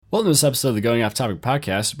Welcome to this episode of the Going Off Topic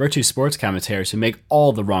podcast. We're two sports commentators who make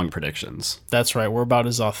all the wrong predictions. That's right. We're about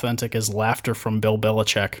as authentic as laughter from Bill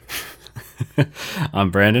Belichick.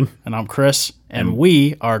 I'm Brandon. And I'm Chris. And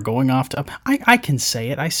we are going off to... I can say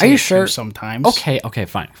it. I say Are you it sure? too sometimes. Okay,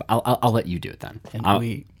 fine. I'll let you do it then. And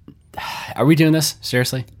Are we doing this?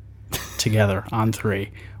 Seriously? together on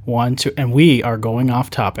 3. 1, 2... And we are going off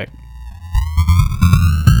topic.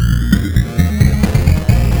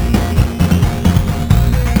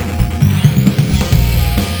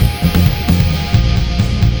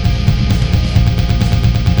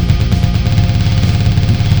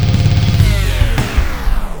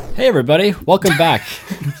 Hey everybody, welcome back.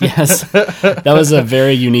 Yes, that was a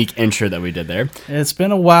very unique intro that we did there. It's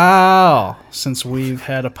been a while since we've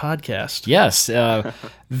had a podcast. Yes,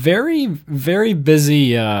 very, very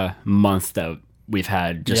busy month that we've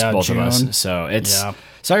had, just both June. of us. So it's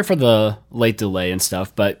sorry for the late delay and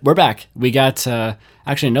stuff, but we're back. We got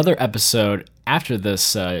actually another episode after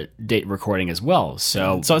this date recording as well.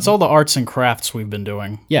 So it's all the arts and crafts we've been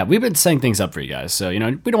doing. yeah, we've been setting things up for you guys. So, we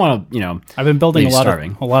don't want to, I've been building a leave lot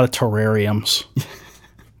starving. of terrariums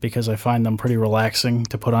because I find them pretty relaxing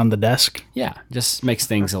to put on the desk. Yeah, just makes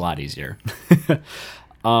things a lot easier.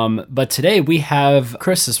 But today we have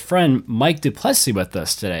Chris's friend Mike Duplessis with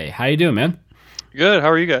us today. How you doing, man? Good. How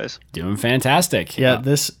are you guys? Doing fantastic. Yeah,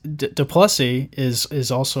 this Duplessis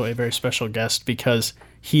is also a very special guest because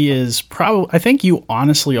he is probably, I think you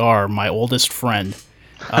honestly are my oldest friend.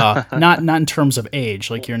 Not in terms of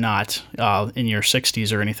age, like you're not in your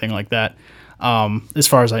 60s or anything like that. As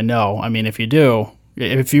far as I know, I mean, if you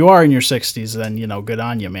are in your 60s, then good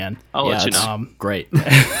on you, man. I'll let you know. Great.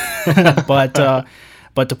 But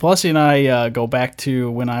Duplessis and I go back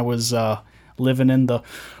to when I was living in the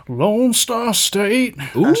Lone Star State,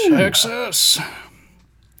 Texas,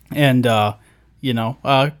 and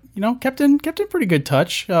kept in pretty good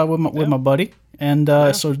touch with my buddy, and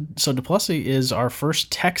so Duplessis is our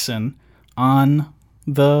first Texan on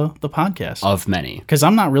the podcast Of many. because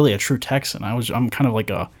I'm not really a true Texan. I'm kind of like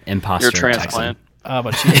a Imposter. You're a transplant.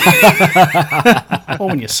 but well,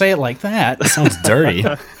 when you say it like that, Sounds dirty.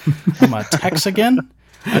 I'm a Texagan,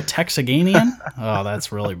 a Texaganian. Oh,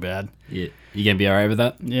 that's really bad. You gonna be all right with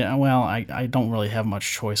that? Yeah, well, I don't really have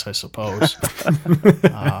much choice, I suppose.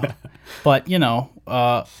 But,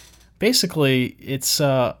 basically, it's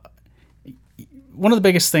one of the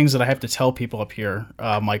biggest things that I have to tell people up here,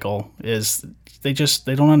 Michael, is they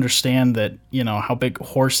don't understand that, how big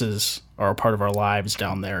horses are a part of our lives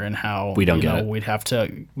down there and how We don't get it. we have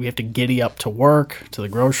to giddy up to work, to the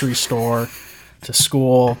grocery store, to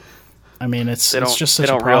school. I mean, it's just such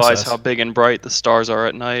they don't a realize process. how big and bright the stars are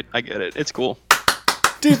at night. I get it. It's cool.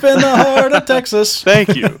 Deep in the heart of Texas.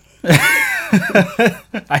 Thank you.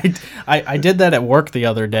 I did that at work the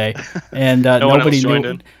other day, and one nobody else joined knew.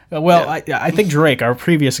 in? Well, I think Drake, our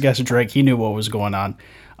previous guest Drake, he knew what was going on.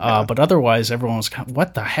 But otherwise, everyone was kind of,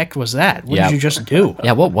 what the heck was that? What did you just do?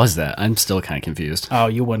 Yeah, what was that? I'm still kind of confused. Oh,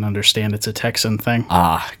 you wouldn't understand. It's a Texan thing.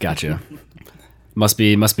 Ah, gotcha. Must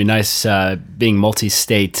be nice being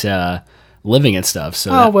multi-state living and stuff.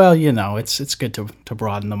 So Oh, well, it's good to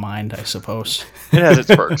broaden the mind, I suppose. It has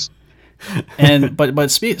its perks. And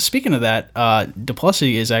but speaking of that, Duplessis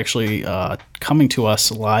is actually coming to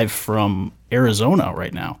us live from Arizona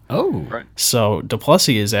right now. Oh, Right. So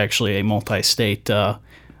Duplessis is actually a multi-state guy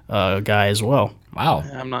as well. wow.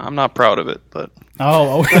 I'm not proud of it, but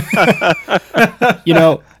Oh,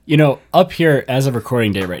 Up here as of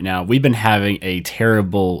recording day right now, we've been having a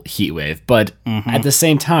terrible heat wave, but at the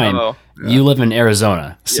same time, Uh-oh. you live in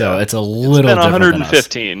Arizona, so Yeah. it's a it's little been different than us.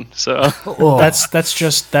 115. So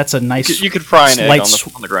that's a nice. you could fry an egg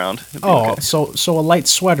light on the ground. It'd be Oh, okay. so a light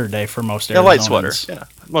sweater day for most Arizonans. Yeah, light sweater. Yeah,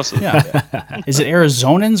 most of the Yeah. Is it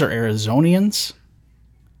Arizonans or Arizonians?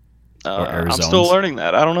 I'm Arizones. still learning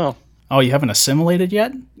that. I don't know. Oh, you haven't assimilated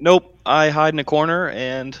yet? Nope. I hide in a corner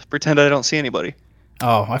and pretend I don't see anybody.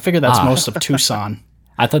 Oh, I figure that's most of Tucson.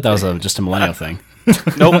 I thought that was just a millennial thing.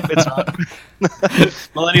 Nope, it's not.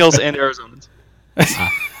 Millennials and Arizonans.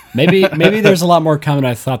 Maybe there's a lot more common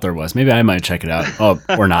than I thought there was. Maybe I might check it out. Oh,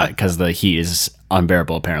 or not, because the heat is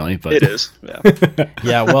unbearable apparently. But It is. Yeah.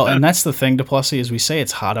 Yeah, well, and that's the thing, Duplessis, is we say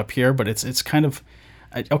it's hot up here, but it's kind of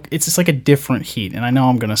it's just like a different heat. And I know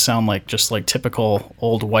I'm going to sound like just like typical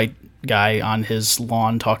old white guy on his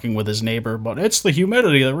lawn talking with his neighbor, but it's the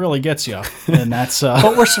humidity that really gets you. And that's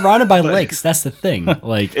but we're surrounded by lakes. That's the thing.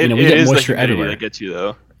 Like It we get is moisture the humidity everywhere. that gets you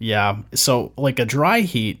though. yeah. So like a dry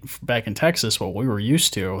heat back in Texas, what we were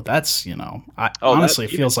used to, that's Oh, honestly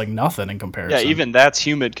that it feels like nothing in comparison. Yeah, even that's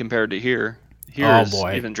humid compared to here. Here Oh, is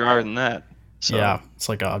boy. even drier than that. So, yeah, it's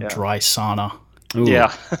like a dry sauna. Ooh.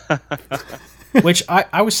 Yeah. Which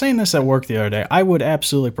I was saying this at work the other day. I would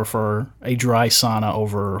absolutely prefer a dry sauna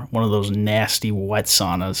over one of those nasty wet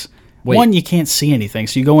saunas. Wait. One, you can't see anything,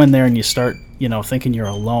 so you go in there and you start, thinking you're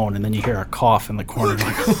alone, and then you hear a cough in the corner. You're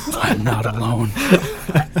like, I'm not alone.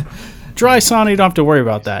 Dry sauna, you don't have to worry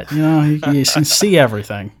about that. You can see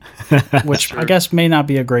everything, which I guess may not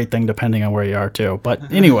be a great thing depending on where you are too.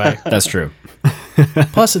 But anyway, That's true.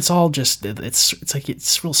 plus it's all just it's like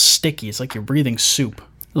it's real sticky. It's like you're breathing soup.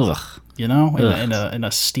 Ugh. In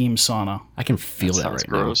a steam sauna. I can feel that Sounds right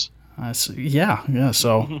gross. Yeah.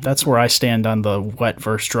 So that's where I stand on the wet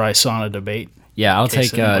versus dry sauna debate. now. Yeah, I'll In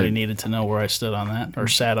case take anybody needed to know where I stood on that or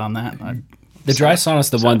sat on that. the dry sauna is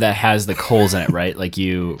the one that has the coals in it, right? Like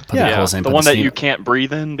you put the Yeah, coals in. The put one that steam- you can't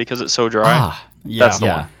breathe in because it's so dry. Ah, Yeah. That's the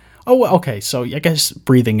yeah. one. Oh, well, okay. So I guess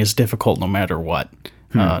breathing is difficult no matter what,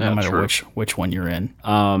 no matter true. which one you're in.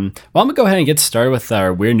 Well, I'm gonna go ahead and get started with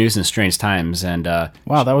our weird news and strange times. And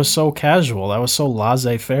Wow, that was so casual. That was so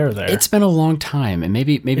laissez-faire there. it's been a long time, and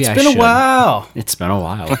maybe It's I been should. a while. It's been a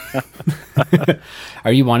while.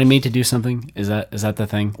 Are you wanting me to do something? Is that the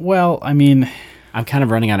thing? Well, I mean, I'm kind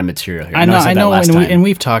of running out of material here. I know, said that last and, time.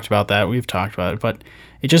 we've talked about that. We've talked about it, but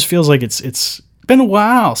it just feels like it's been a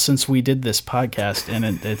while since we did this podcast, and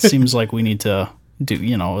it seems like we need to do,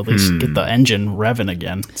 at least get the engine revving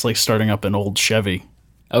again. It's like starting up an old Chevy.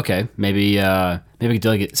 Okay, maybe we can do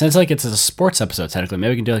like since like it's a sports episode technically.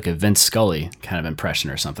 Maybe we can do like a Vince Scully kind of impression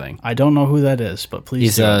or something. I don't know who that is, but please.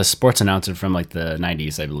 He's do. a sports announcer from like the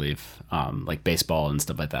 '90s, I believe, like baseball and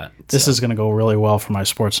stuff like that. This is going to go really well for my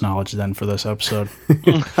sports knowledge then for this episode.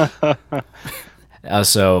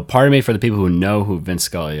 So pardon me for the people who know who Vince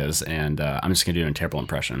Scully is, and I'm just gonna do a terrible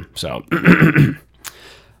impression. So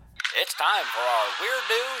It's time for our weird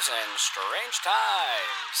news and strange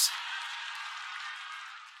times.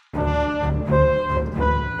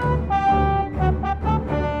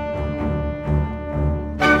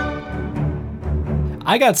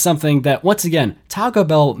 I got something that once again Taco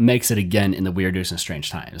Bell makes it again in the weird news and strange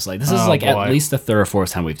times. Like this is Oh, like boy. at least the third or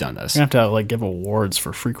fourth time we've done this. You have to like give awards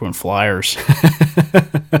for frequent flyers.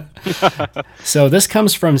 So this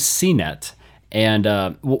comes from CNET, and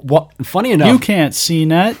funny enough, You can't see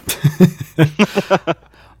net.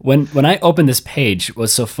 when I opened this page,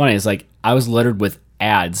 what's so funny is like I was littered with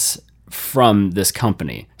ads from this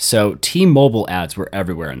company. So T-Mobile ads were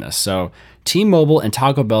everywhere in this. So T-Mobile and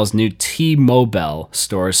Taco Bell's new T-Mobile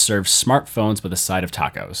stores serve smartphones with a side of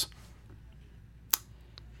tacos.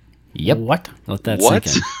 Yep. What? Let that What?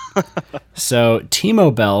 sink in. So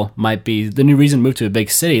T-Mobile might be the new reason to move to a big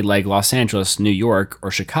city like Los Angeles, New York,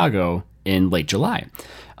 or Chicago in late July.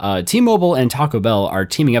 T-Mobile and Taco Bell are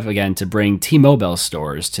teaming up again to bring T-Mobile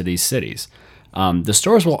stores to these cities. The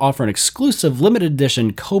stores will offer an exclusive limited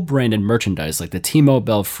edition co-branded merchandise like the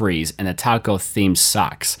T-Mobile Freeze and the taco-themed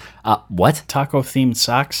socks. What? Taco themed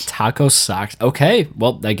socks? Taco socks. Okay,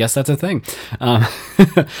 well, I guess that's a thing.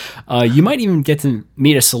 You might even get to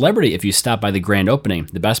meet a celebrity if you stop by the grand opening.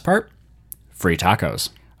 The best part? Free tacos.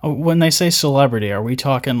 Oh, when they say celebrity, are we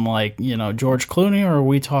talking like, George Clooney, or are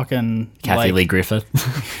we talking Kathy like, Lee Griffith.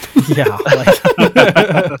 Yeah. Like,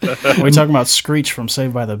 are we talking about Screech from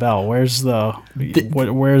Saved by the Bell? Where's the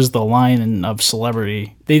line of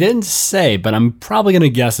celebrity? They didn't say, but I'm probably going to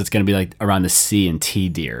guess it's going to be like around the C and T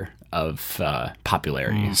tier of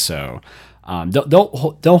popularity. So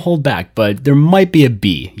don't hold back, but there might be a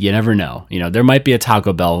B. You never know. There might be a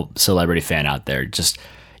Taco Bell celebrity fan out there. Just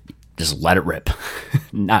let it rip.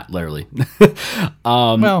 Not literally.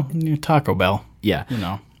 Well, Taco Bell. Yeah.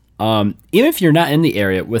 You Even if you're not in the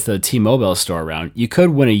area with a T-Mobile store around, you could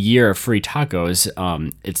win a year of free tacos.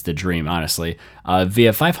 It's the dream, honestly,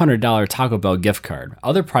 via $500 Taco Bell gift card.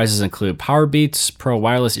 Other prizes include Power Beats, Pro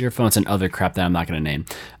Wireless earphones, and other crap that I'm not going to name.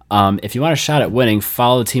 If you want a shot at winning,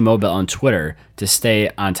 follow T-Mobile on Twitter to stay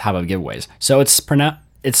on top of giveaways. So it's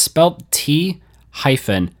spelled T-M-O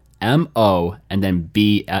and then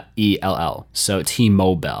B-E-L-L. So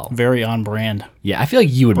T-Mobile. very on brand. Yeah, I feel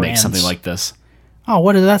like you would make Brands. something like this Oh,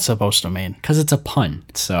 what is that supposed to mean? because it's a pun.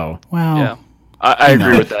 So Well, Yeah. I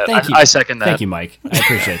agree with that. Thank you. I second that. Thank you, Mike. I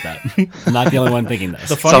appreciate that. I'm not the only one thinking this.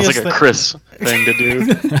 Sounds like a thing- Chris thing to do.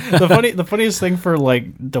 the funniest thing for like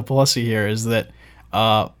Duplessis here is that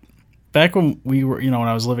back when we were, when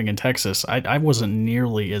I was living in Texas, I wasn't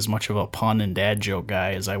nearly as much of a pun and dad joke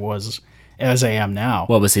guy as I am now.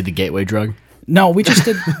 What was he, the gateway drug? No, we just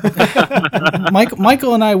did.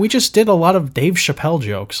 Michael and I, we just did a lot of Dave Chappelle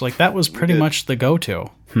jokes. Like that was pretty much the go-to.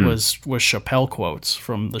 Was Chappelle quotes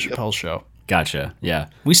from the Chappelle Show. Gotcha. Yeah.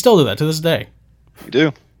 We still do that to this day. We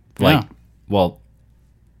do. Like, Yeah. well,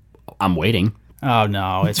 I'm waiting. Oh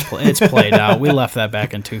no, it's played out. We left that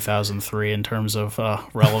back in 2003 in terms of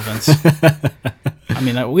relevance. I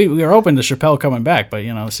mean, we were open to Chappelle coming back, but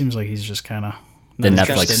it seems like he's just kind of The Kind of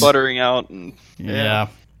Netflix, sputtering out. And, yeah.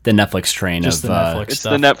 the Netflix train Just of the Netflix It's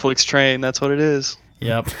stuff. the Netflix train. That's what it is.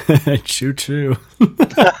 Yep. choo choo.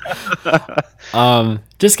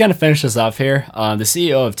 Just kind of finish this off here. The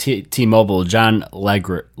CEO of T-Mobile, John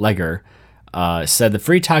Legger, said the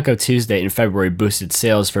Free Taco Tuesday in February boosted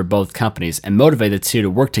sales for both companies and motivated the two to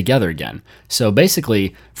work together again. So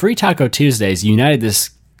basically, Free Taco Tuesdays united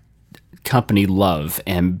this company love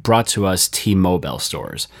and brought to us T-Mobile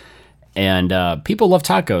stores. And people love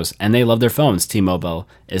tacos and they love their phones. T-Mobile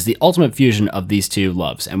is the ultimate fusion of these two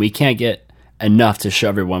loves, and we can't get enough to show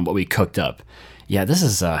everyone what we cooked up. Yeah, this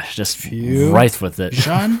is just rife with it.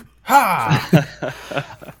 John?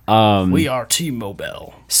 Ha! We are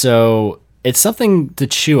T-Mobile. So it's something to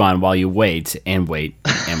chew on while you wait and wait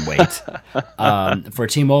and wait for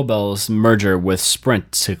T-Mobile's merger with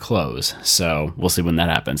Sprint to close. So we'll see when that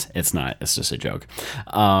happens. It's not. It's just a joke.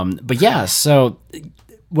 But yeah, so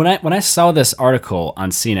when I saw this article on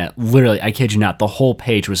CNET, literally, I kid you not, the whole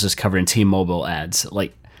page was just covered in T-Mobile ads.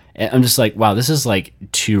 Like, I'm just like, wow, this is like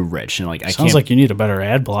too rich, and like I Sounds can't. like you need a better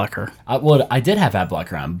ad blocker. Well, I did have ad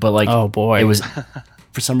blocker on, but like, Oh, boy. it was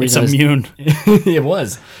for some It's reason immune. it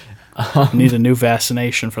was. Need a new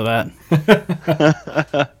vaccination for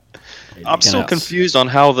that. I'm still confused on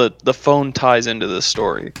how the phone ties into this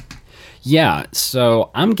story. Yeah,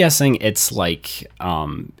 so I'm guessing it's like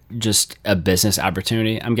just a business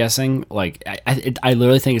opportunity. I'm guessing like I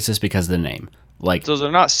literally think it's just because of the name. Like, So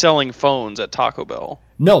they're not selling phones at Taco Bell.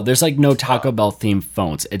 no, there's like no Taco Bell themed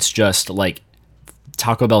phones. It's just like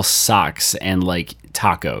Taco Bell socks and like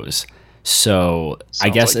tacos. So I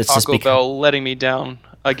Sounds guess like it's Taco just because. Bell letting me down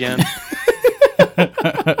again.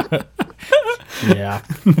 Yeah.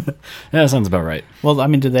 That sounds about right. Well, I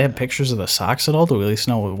mean, did they have pictures of the socks at all? Do we at least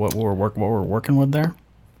know what we're working with there?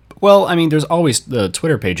 Well, I mean, there's always the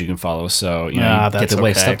Twitter page you can follow, so you know, you get the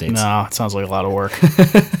latest updates. No, it sounds like a lot of work.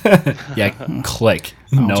 Yeah, click.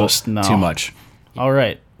 No, just no. too much. All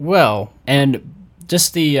right. Well, And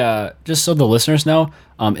just just so the listeners know,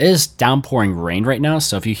 it is downpouring rain right now.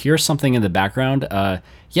 So if you hear something in the background,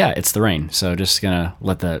 yeah, it's the rain. So just gonna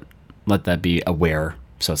let that be aware,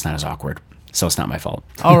 so it's not as awkward. So it's not my fault.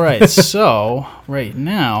 all right. So right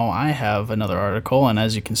now I have another article, and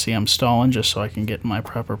as you can see, I'm stalling just so I can get in my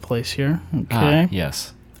proper place here. Okay.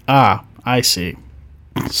 Yes. I see.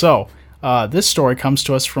 So this story comes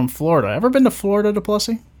to us from Florida. Ever been to Florida,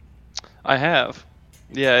 DePlessis? I have.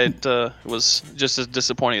 Yeah, it was just as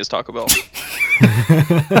disappointing as Taco Bell.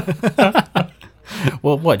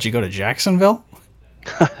 Well, what? Did you go to Jacksonville?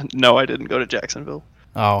 No, I didn't go to Jacksonville.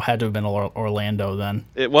 Oh, had to have been Orlando then.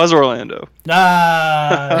 It was Orlando.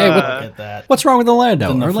 Hey, what- look at that. What's wrong with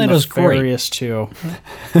Orlando? And the Orlando's great. nefarious too.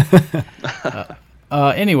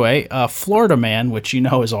 Anyway, Florida man, which you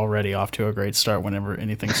know is already off to a great start whenever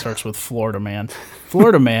anything starts with Florida man.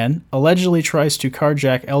 Florida man allegedly tries to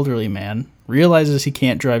carjack elderly man, realizes he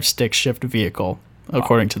can't drive stick shift vehicle,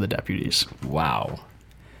 according to the deputies. Wow.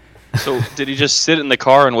 So did he just sit in the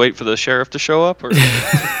car and wait for the sheriff to show up? Or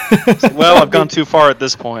well, I've gone too far at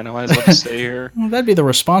this point. I might as well just stay here. Well, that'd be the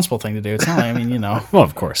responsible thing to do. It's not like, I mean, you know, Well,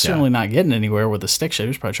 of course. certainly not getting anywhere with the stick shift.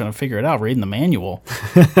 He's probably trying to figure it out, reading the manual.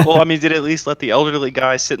 Well, I mean, did at least let the elderly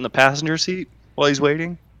guy sit in the passenger seat while he's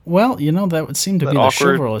waiting? Well, you know, that would seem to That be the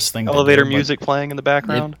awkward chivalrous thing to Elevator do, but- music playing in the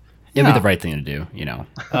background. It'd Yeah. be the right thing to do, you know.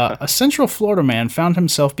 A Central Florida man found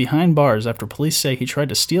himself behind bars after police say he tried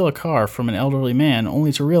to steal a car from an elderly man,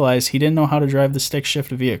 only to realize he didn't know how to drive the stick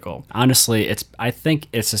shift vehicle. Honestly, I think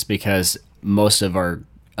it's just because most of our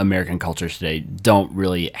American culture today don't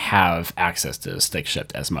really have access to stick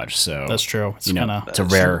shift as much. So That's true. It's You know, kind of it's a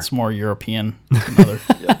rare. It's more European than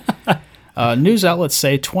other. News outlets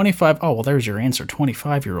say 25. Oh well, there's your answer.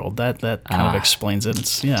 25-year-old. That kind of explains it.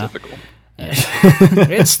 It's Typical.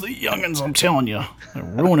 It's the youngins, I'm telling you. They're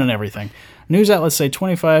ruining everything. News outlets say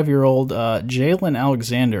 25-year-old Jalen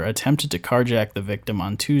Alexander attempted to carjack the victim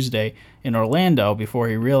on Tuesday in Orlando before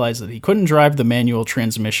he realized that he couldn't drive the manual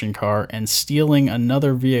transmission car and stealing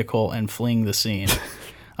another vehicle and fleeing the scene.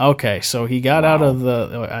 Okay, so he got out of the...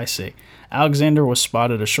 Oh, I see. Alexander was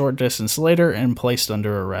spotted a short distance later and placed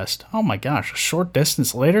under arrest. Oh my gosh, a short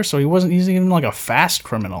distance later? So he's even like a fast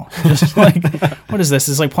criminal. Just like, what is this?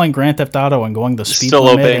 It's like playing Grand Theft Auto and going the speed Still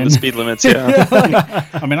limit. obeying the and- speed limits, yeah.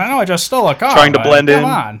 I mean, I know I just stole a car. Trying to but blend in. Come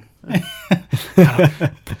on.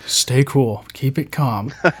 Stay cool. Keep it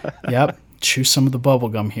calm. Yep. Chew some of the bubble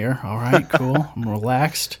gum here. All right, cool. I'm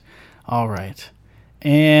relaxed. All right.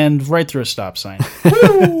 And right through a stop sign.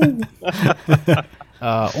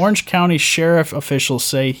 Orange County Sheriff officials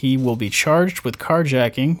say he will be charged with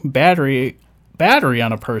carjacking, battery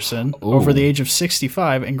on a person over the age of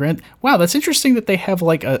 65, and wow, that's interesting that they have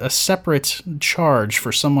like a separate charge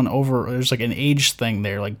for someone over. There's like an age thing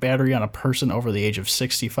there, like battery on a person over the age of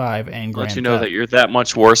 65 and grand Let you know theft. that you're that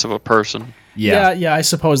much worse of a person. Yeah. I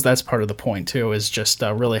suppose that's part of the point too, is just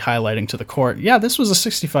really highlighting to the court. Yeah, this was a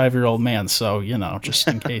 65-year-old man, so just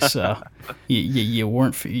in case you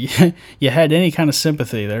weren't, you had any kind of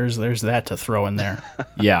sympathy. There's that to throw in there.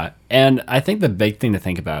 Yeah, and I think the big thing to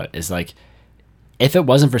think about is like, if it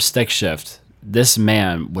wasn't for stick shift, this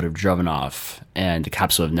man would have driven off, and the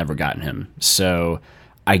cops would have never gotten him. So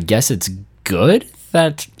I guess it's good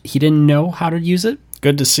that he didn't know how to use it.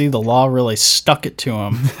 Good to see the law really stuck it to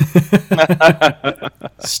him.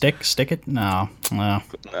 Stick it? No. I see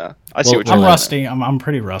Well, what you're I'm saying. rusty. I'm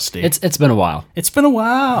pretty rusty. It's been a while. It's been a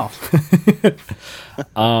while.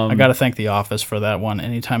 I got to thank The Office for that one.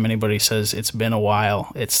 Anytime anybody says it's been a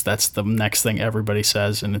while, that's the next thing everybody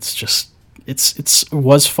says, and it's just it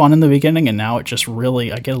was fun in the beginning, and now it just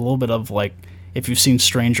really, I get a little bit of like, if you've seen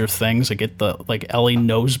Stranger Things, I get the like Ellie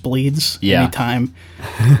nosebleeds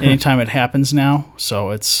anytime it happens now. So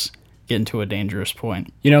it's getting to a dangerous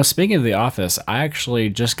point. Speaking of The Office, I actually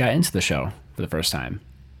just got into the show for the first time.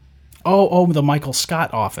 Oh, the Michael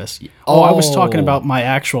Scott office. I was talking about my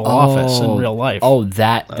actual office in real life. Oh,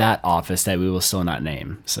 that office that we will still not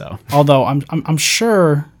name. So, although I'm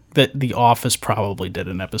sure that The Office probably did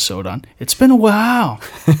an episode on It's Been a While.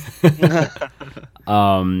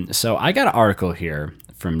 So I got an article here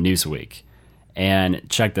from Newsweek, and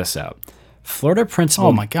check this out. Florida principal.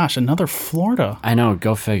 Oh my gosh, another Florida. I know,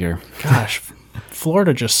 go figure. Gosh,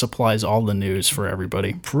 Florida just supplies all the news for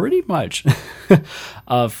everybody. Pretty much.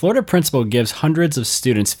 Florida principal gives hundreds of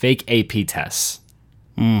students fake AP tests.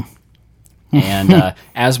 And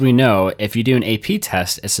as we know, if you do an AP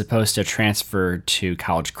test, it's supposed to transfer to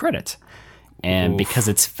college credit. And because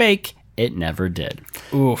it's fake, it never did.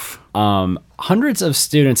 Oof. Hundreds of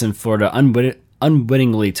students in Florida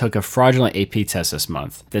unwittingly took a fraudulent AP test this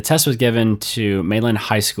month. The test was given to Mainland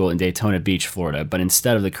High School in Daytona Beach, Florida, but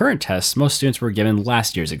instead of the current test, most students were given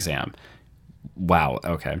last year's exam. Wow,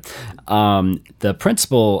 okay. The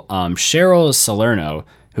principal, Cheryl Salerno,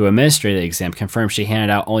 who administered the exam, confirmed she handed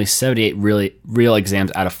out only 78 real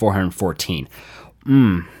exams out of 414.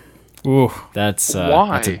 Ooh. That's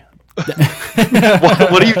Why?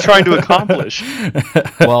 What are you trying to accomplish?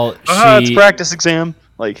 well, It's a practice exam.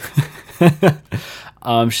 Like,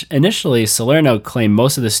 initially, Salerno claimed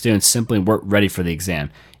most of the students simply weren't ready for the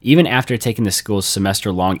exam, even after taking the school's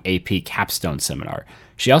semester-long AP capstone seminar.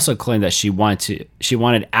 She also claimed that she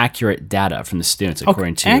wanted accurate data from the students,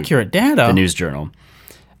 according to accurate data. the News Journal.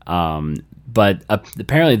 But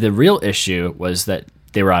apparently, the real issue was that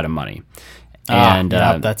they were out of money. And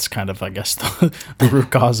that's kind of, I guess, the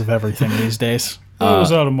root cause of everything these days. I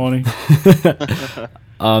was out of money.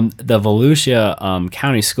 The Volusia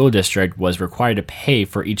County School District was required to pay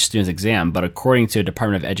for each student's exam, but according to a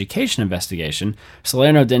Department of Education investigation,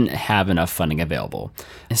 Salerno didn't have enough funding available.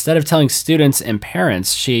 Instead of telling students and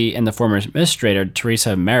parents, she and the former administrator,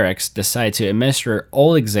 Teresa Merricks, decided to administer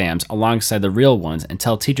old exams alongside the real ones and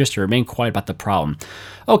tell teachers to remain quiet about the problem.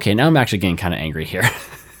 Okay, now I'm actually getting kind of angry here.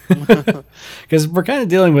 Because we're kind of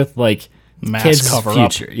dealing with, like, Mass kids' cover-up.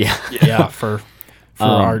 future. Yeah. Yeah, for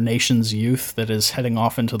our nation's youth that is heading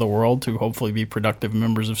off into the world to hopefully be productive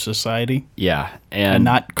members of society Yeah. and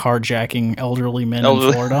not carjacking elderly men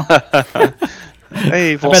in Florida.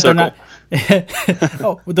 hey, full I bet they're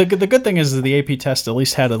circle. not. The good thing is that the AP test at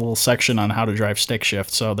least had a little section on how to drive stick shift,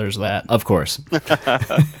 so there's that. Of course.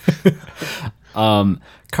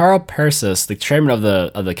 Carl Persis, the chairman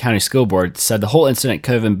of the county school board, said the whole incident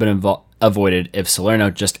could have been avoided if Salerno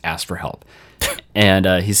just asked for help.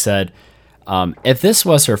 And he said, if this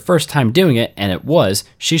was her first time doing it, and it was,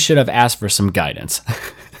 she should have asked for some guidance.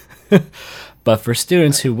 But for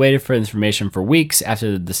students who waited for information for weeks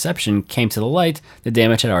after the deception came to the light, the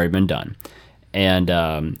damage had already been done.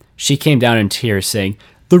 And she came down in tears saying,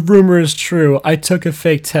 "The rumor is true. I took a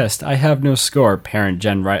fake test. I have no score," parent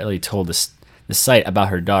Jen Riley told the site about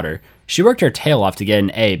her daughter. She worked her tail off to get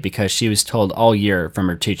an A because she was told all year from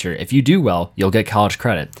her teacher, if you do well, you'll get college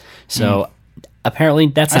credit. So apparently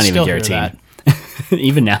that's not even guaranteed.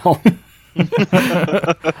 Even now.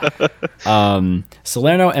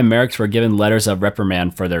 Salerno and Merricks were given letters of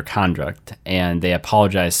reprimand for their conduct, and they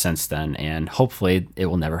apologized since then, and hopefully it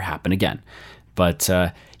will never happen again. But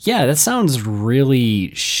yeah, that sounds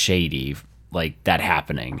really shady, like that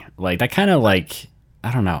happening. Like that kind of like,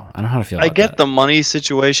 I don't know how to feel about I get that. the money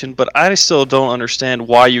situation, but I still don't understand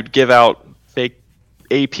why you'd give out fake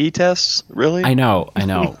AP tests? Really? I know.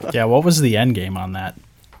 Yeah, what was the end game on that?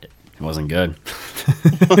 It wasn't good.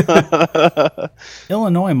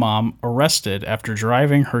 Illinois mom arrested after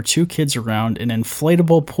driving her 2 kids around an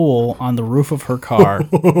inflatable pool on the roof of her car.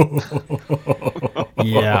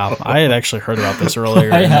 Yeah, I had actually heard about this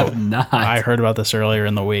earlier. I have not. I heard about this earlier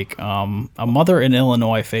in the week. A mother in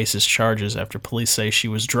Illinois faces charges after police say she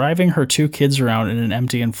was driving her 2 kids around in an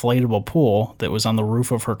empty inflatable pool that was on the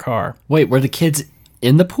roof of her car. Wait, were the kids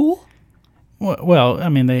in the pool? Well, I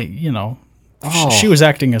mean, she was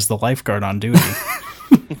acting as the lifeguard on duty.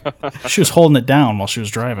 She was holding it down while she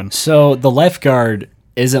was driving. So the lifeguard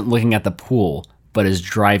isn't looking at the pool, but is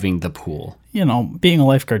driving the pool. Being a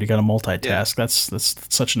lifeguard, you got to multitask. Yeah.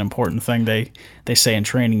 That's such an important thing. They say in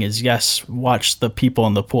training is, yes, watch the people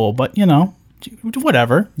in the pool, but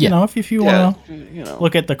whatever. Yeah. If you want to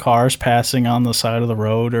look at the cars passing on the side of the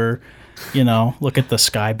road, or look at the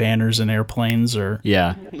sky banners and airplanes, or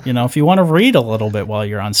if you want to read a little bit while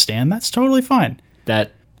you're on stand, that's totally fine.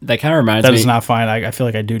 That kind of reminds me. That is not fine. I feel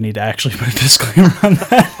like I do need to actually put a disclaimer on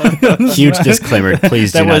that. Huge disclaimer.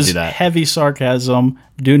 Please do not do that. That was heavy sarcasm.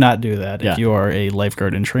 Do not do that if you are a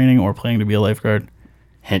lifeguard in training or planning to be a lifeguard.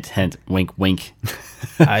 Hint, hint, wink, wink.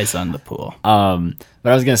 Eyes on the pool. But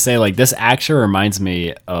I was going to say, like, this actually reminds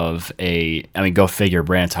me of go figure,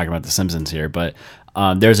 Brand talking about The Simpsons here, but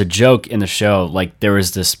there's a joke in the show, like, there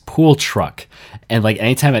was this pool truck, and, like,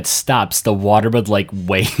 anytime it stops, the water would, like,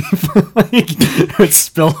 wave, it would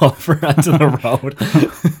spill over onto the road.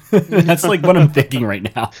 That's, like, what I'm thinking right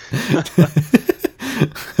now.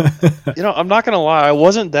 I'm not going to lie, I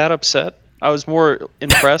wasn't that upset. I was more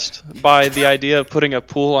impressed by the idea of putting a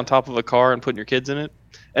pool on top of a car and putting your kids in it,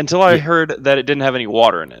 until I heard that it didn't have any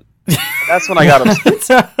water in it. That's when I got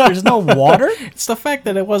upset. There's no water? It's the fact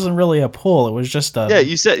that it wasn't really a pool. It was just a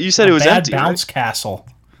you said it was bad empty, bounce right? castle.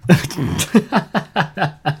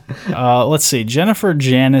 Let's see. Jennifer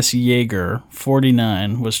Janice Yeager,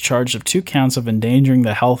 49, was charged of 2 counts of endangering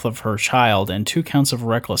the health of her child and 2 counts of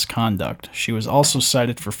reckless conduct. She was also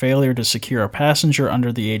cited for failure to secure a passenger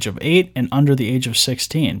under the age of 8 and under the age of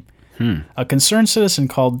 16. A concerned citizen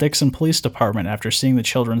called Dixon Police Department after seeing the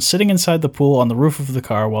children sitting inside the pool on the roof of the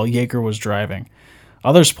car while Yeager was driving.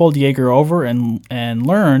 Others pulled Yeager over and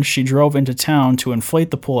learned she drove into town to inflate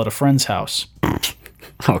the pool at a friend's house.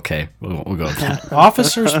 Okay, we'll go with that.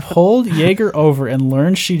 Officers pulled Yeager over and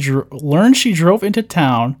learned she drove into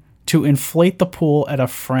town to inflate the pool at a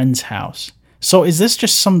friend's house. So is this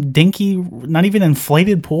just some dinky, not even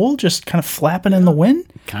inflated pool, just kind of flapping in the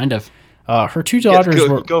wind? Kind of. Her 2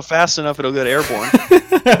 daughters go fast enough, it'll get airborne.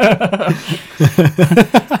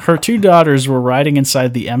 Her 2 daughters were riding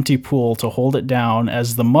inside the empty pool to hold it down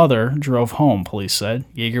as the mother drove home, police said.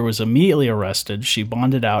 Yeager was immediately arrested. She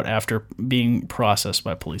bonded out after being processed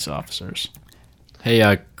by police officers.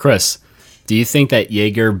 Hey, Chris, do you think that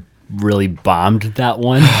Yeager really bombed that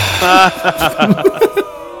one?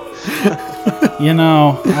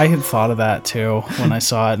 I had thought of that too when I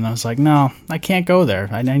saw it, and I was like, no, I can't go there.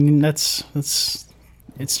 I mean, it's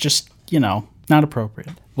just, not appropriate.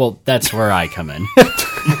 Well, that's where I come in.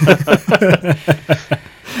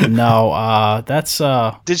 No, that's...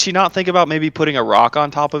 Did she not think about maybe putting a rock on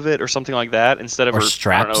top of it or something like that instead of her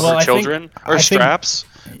straps? I don't know, her children? Or straps?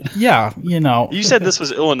 Yeah, You said this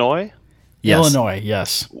was Illinois? Yes. Illinois,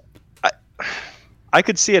 yes. I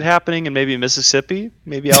could see it happening in maybe Mississippi,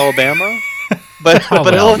 maybe Alabama. But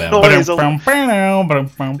Illinois is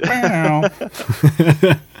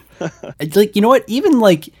like, you know what? Even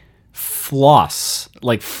like floss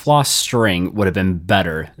string would have been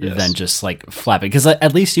better than just like flapping, because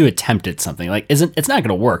at least you attempted something. Like, it's not going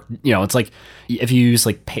to work. It's like if you use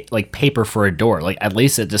like paper for a door. Like, at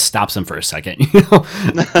least it just stops them for a second.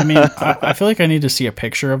 I mean, I feel like I need to see a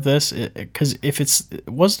picture of this, because if it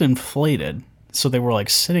wasn't inflated, so they were like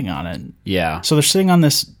sitting on it. Yeah. So they're sitting on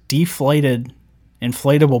this deflated,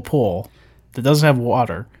 inflatable pool that doesn't have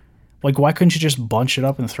water. Like, why couldn't you just bunch it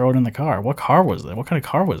up and throw it in the car? What car was that? What kind of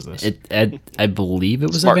car was this? I believe it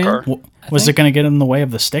was Smart a van. car. Was it going to get in the way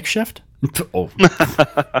of the stick shift? Oh.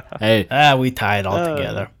 Hey. We tie it all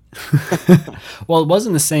together. Well, it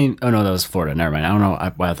wasn't the same. Oh no, that was Florida. Never mind. I don't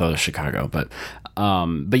know why I thought it was Chicago, but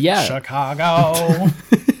yeah. Chicago.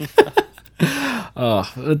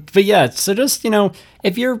 But yeah, so just,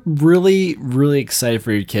 if you're really, really excited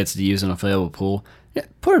for your kids to use an inflatable pool,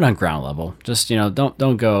 put it on ground level. Just, don't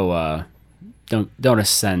go, don't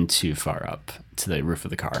ascend too far up to the roof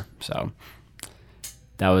of the car. So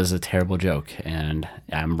that was a terrible joke, and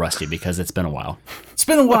I'm rusty because it's been a while. It's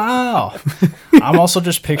been a while. I'm also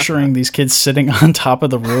just picturing these kids sitting on top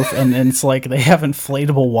of the roof, and it's like they have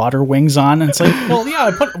inflatable water wings on. And it's like, well, yeah,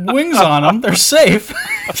 I put wings on them. They're safe.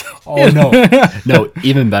 Oh, no. No,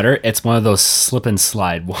 even better. It's one of those slip and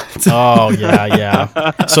slide ones. Oh,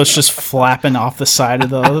 yeah. So it's just flapping off the side of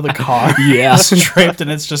the car. Yeah. Striped,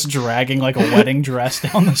 and it's just dragging like a wedding dress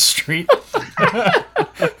down the street.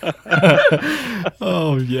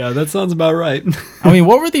 Oh, yeah, that sounds about right. I mean,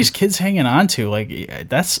 what were these kids hanging on to? Like,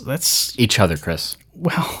 that's Each other, Chris.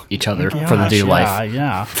 well, Each other for the dear life.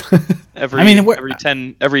 Yeah.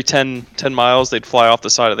 Every 10 miles, they'd fly off the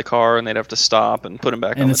side of the car, and they'd have to stop and put them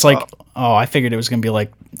back on And the it's top. like, oh, I figured it was going to be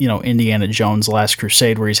like, Indiana Jones' Last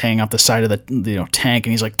Crusade, where he's hanging off the side of the tank,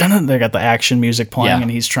 and he's like, dun-dun, they got the action music playing, Yeah.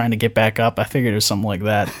 and he's trying to get back up. I figured it was something like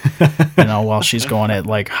that, while she's going at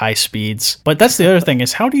like high speeds. But that's the other thing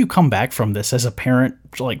is, how do you come back from this as a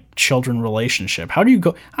parent-children relationship?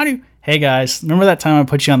 Hey guys, remember that time I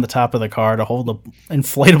put you on the top of the car to hold the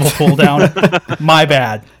inflatable pull down? My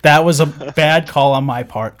bad. That was a bad call on my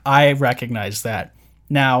part. I recognize that.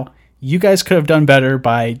 Now, you guys could have done better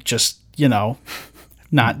by just,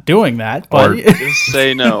 not doing that. But Just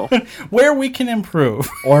say no. where we can improve.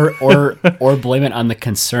 Or blame it on the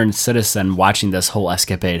concerned citizen watching this whole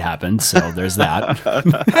escapade happen. So there's that.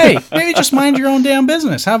 Hey, maybe just mind your own damn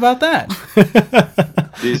business. How about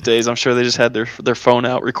that? These days, I'm sure they just had their phone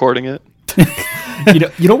out recording it.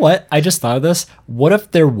 You know what? I just thought of this. What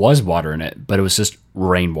if there was water in it, but it was just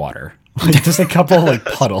rainwater? Like just a couple like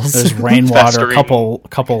puddles. There's rainwater, a Festering.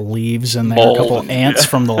 couple leaves in there, Mold. a couple ants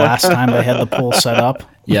from the last time they had the pool set up.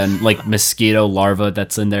 Yeah, and like mosquito larva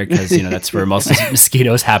that's in there because that's where most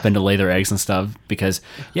mosquitoes happen to lay their eggs and stuff. Because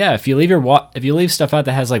if you leave if you leave stuff out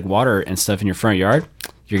that has like water and stuff in your front yard,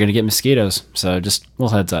 you're gonna get mosquitoes. So just a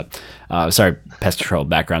little heads up. Sorry, pest control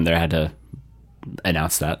background there. I had to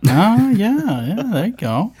announce that. Oh, yeah, there you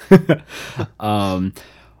go.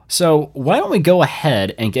 So why don't we go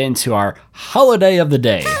ahead and get into our holiday of the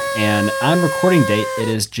day? And on recording date, it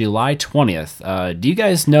is July 20th. Do you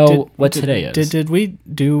guys know what today is?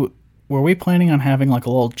 Were we planning on having like a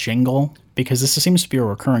little jingle? Because this seems to be a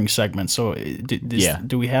recurring segment. So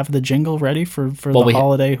do we have the jingle ready for the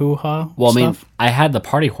holiday hoo-ha Well, stuff? I mean, I had the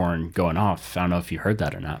party horn going off. I don't know if you heard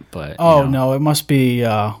that or not, but No, it must be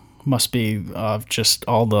just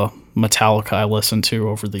all the Metallica I listened to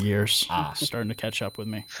over the years. Starting to catch up with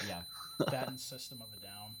me. Yeah. That and System of a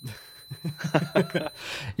Down.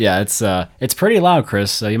 Yeah, it's pretty loud,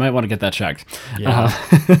 Chris. So you might want to get that checked. Yeah.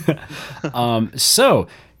 So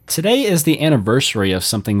today is the anniversary of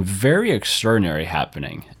something very extraordinary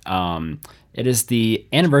happening. It is the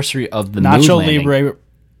anniversary of the moon Nacho landing. Libre.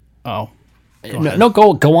 Oh.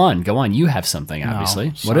 Go on. You have something, obviously.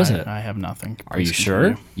 No, what is sorry, it? I have nothing. Are you Please sure?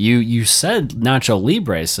 continue. You said Nacho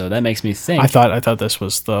Libre, so that makes me think. I thought this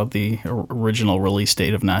was the original release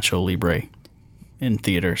date of Nacho Libre in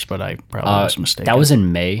theaters, but I probably was mistaken. that was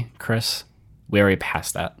in May, Chris. We already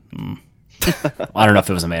passed that. I don't know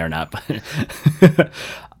if it was in May or not,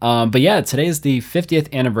 but yeah, today is the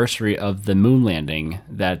 50th anniversary of the moon landing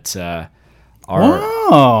that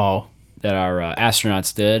our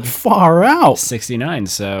astronauts did. Far out. 69.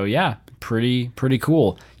 So yeah, pretty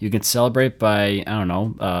cool. You can celebrate by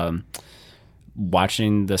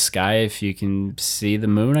watching the sky if you can see the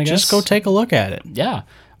moon. I guess Just go take a look at it. yeah,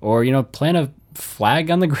 or plant a flag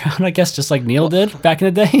on the ground. I guess just like Neil did back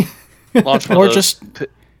in the day. Launch one Or of those just-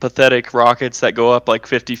 pathetic rockets that go up like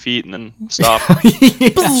 50 feet and then stop.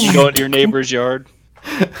 You go into your neighbor's yard.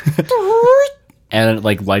 And it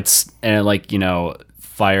like lights and it like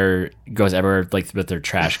fire goes everywhere like with their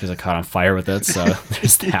trash because it caught on fire with it. So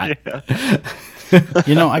there's that.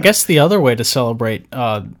 I guess the other way to celebrate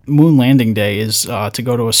Moon Landing Day is to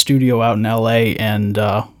go to a studio out in LA and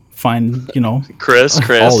find, Chris.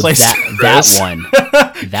 Oh, Place- that one.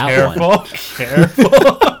 That one.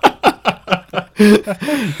 Careful.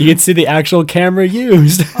 You can see the actual camera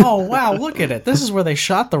used. Oh, wow, look at it. This is where they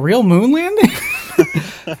shot the real moon landing?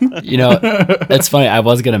 It's funny. I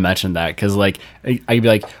was going to mention that because like I'd be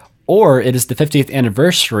like, or it is the 50th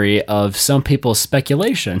anniversary of some people's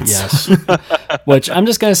speculations. Yes. Which I'm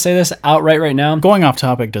just going to say this outright right now. Going off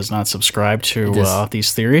topic does not subscribe to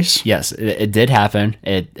these theories. Yes, it did happen.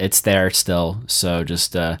 It's there still. So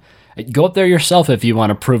just go up there yourself if you want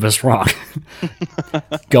to prove us wrong.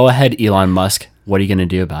 Go ahead, Elon Musk. What are you going to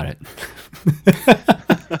do about it?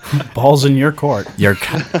 Balls in your court. Your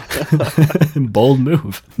bold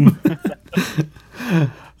move.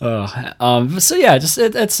 So yeah, just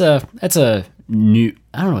it's a new.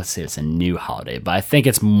 I don't know. Let's say it's a new holiday, but I think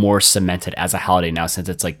it's more cemented as a holiday now since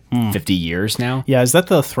it's like 50 years now. Yeah, is that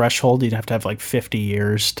the threshold? You'd have to have like 50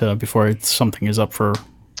 years before something is up for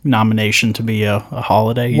nomination to be a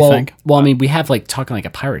holiday, you think? Well, I mean, we have like talking like a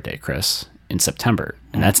Pirate Day, Chris, in September,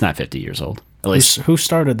 and that's not 50 years old. At least Who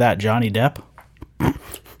started that? Johnny Depp?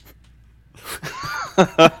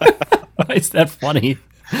 why is that funny?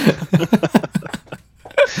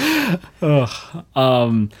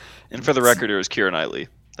 And for the record, it was Keira Knightley.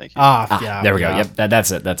 Thank you. Yeah. There we go. yeah. Yep,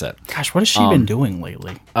 that's it. That's it. Gosh, what has she been doing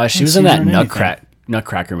lately? She was in that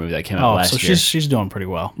Nutcracker movie that came out last so year. she's doing pretty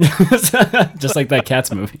well. Just like that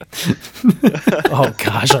Cats movie. Oh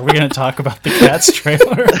gosh, are we going to talk about the Cats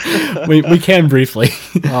trailer? we can briefly.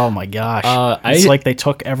 Oh my gosh, it's like they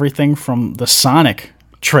took everything from the Sonic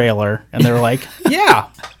trailer and they're like, yeah,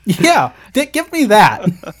 give me that.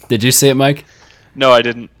 Did you see it, Mike? No, I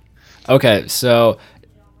didn't. Okay, so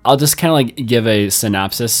I'll just kind of like give a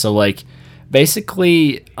synopsis. So like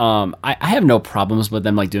basically I have no problems with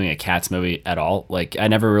them like doing a Cats movie at all. Like I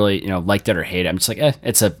never really liked it or hated it. I'm just like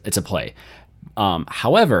it's a play.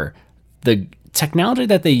 However, the technology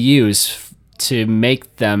that they use to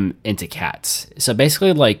make them into cats. So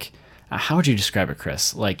basically like how would you describe it,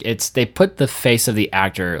 Chris? Like they put the face of the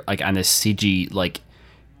actor like on this CG like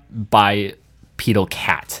bipedal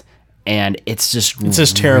cat. And it's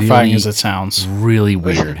as terrifying really, as it sounds. Really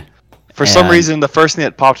weird. For some reason, the first thing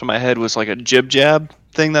that popped in my head was like a jib jab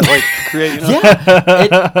thing that like create.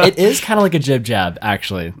 Yeah, it is kind of like a jib jab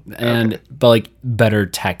actually, but like better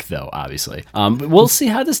tech though, obviously. But we'll see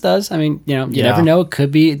how this does. I mean, you never know. It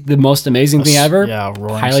could be the most amazing thing ever. Yeah,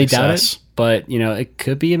 roaring highly success. doubt it. But it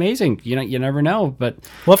could be amazing. You never know. But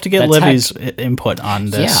we'll have to get Libby's input on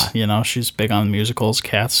this. Yeah. She's big on musicals,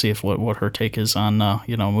 Cats. See if what her take is on a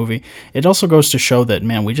movie. It also goes to show that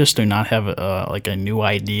man, we just do not have like a new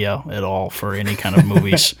idea at all for any kind of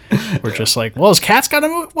movies. We're just like, well, has Cats got a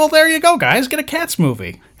movie? Well, there you go, guys. Get a Cats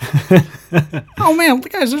movie. Oh man,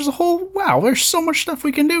 guys, there's so much stuff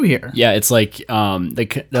we can do here. Yeah, it's like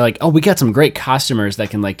they're like, oh, we got some great costumers that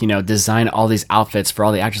can like design all these outfits for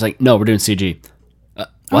all the actors. Like, no, we're doing CG.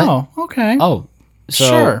 What? Oh, okay. Oh, so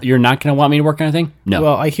sure. You're not gonna want me to work on anything? No.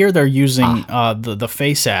 Well, I hear they're using the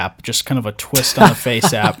Face app, just kind of a twist on the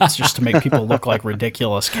Face app, just to make people look like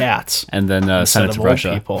ridiculous cats. And then send it to old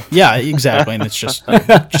Russia. People. Yeah, exactly. And it's just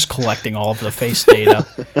collecting all of the face data.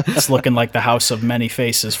 It's looking like the House of Many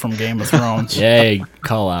Faces from Game of Thrones. Yay,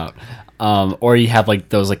 call out. Or you have like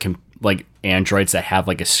those like androids that have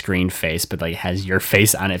like a screen face, but like has your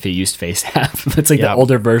face on it if you used Face app. It's like the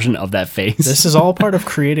older version of that face. This is all part of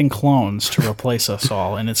creating clones to replace us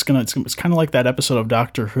all, and it's kind of like that episode of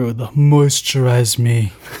Doctor Who, the moisturize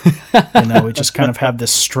me. We just kind of have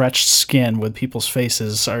this stretched skin with people's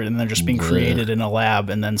faces, and they're just being created in a lab,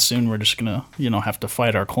 and then soon we're just gonna have to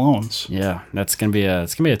fight our clones. Yeah, it's gonna be a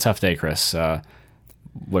tough day, Chris.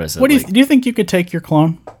 What is it? What do you think you could take your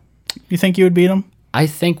clone? You think you would beat him? I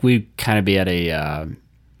think we'd kind of be at a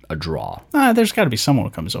draw. There's got to be someone who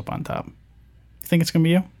comes up on top. You think it's going to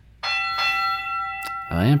be you?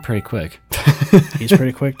 I am pretty quick. He's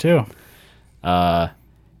pretty quick, too. I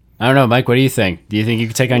don't know, Mike, what do you think? Do you think you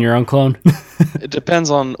could take on your own clone? It depends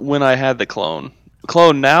on when I had the clone.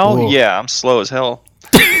 Clone now? Whoa. Yeah, I'm slow as hell.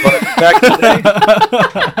 But back in the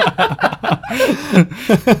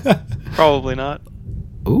day, probably not.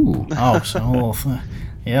 Ooh. Oh, so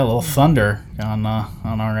a little thunder on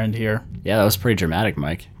our end here. Yeah, that was pretty dramatic,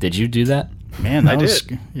 Mike. Did you do that? Man, that I was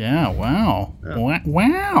did. Yeah, wow.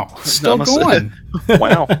 Wow. Still going.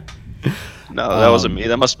 Wow. No, that wasn't me.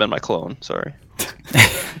 That must have been my clone. Sorry.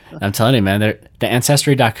 I'm telling you, man, the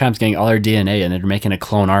Ancestry.com is getting all their DNA and they're making a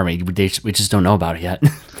clone army. We just don't know about it yet.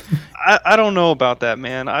 I don't know about that,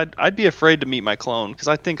 man. I'd be afraid to meet my clone because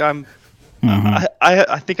I think I'm.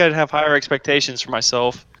 I think I'd have higher expectations for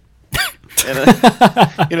myself.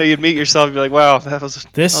 And you'd meet yourself and be like, "Wow, that was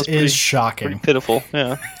pretty shocking, pitiful."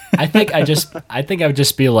 Yeah, I think I would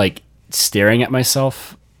just be like staring at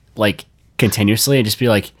myself like continuously and just be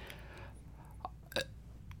like,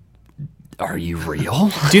 "Are you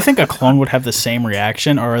real?" Do you think a clone would have the same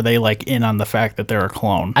reaction, or are they like in on the fact that they're a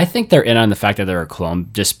clone? I think they're in on the fact that they're a clone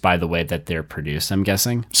just by the way that they're produced. I'm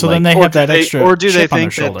guessing. So then they have that extra. Or do they chip on their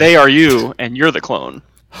think that shoulder. they are you and you're the clone?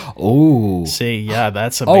 Oh, see, yeah,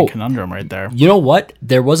 that's a big conundrum right there. You know what?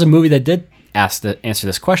 There was a movie that did answer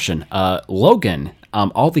this question. Logan.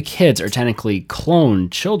 All the kids are technically clone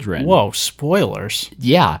children. Whoa, spoilers!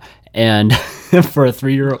 Yeah, and for a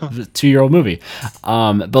 2-year-old movie,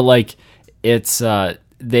 but like it's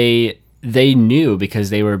they knew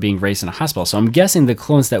because they were being raised in a hospital. So I'm guessing the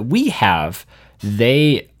clones that we have,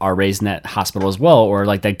 they are raised in that hospital as well, or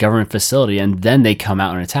like that government facility, and then they come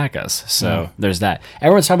out and attack us. So there's that.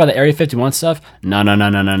 Everyone's talking about the Area 51 stuff.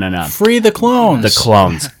 No. Free the clones. The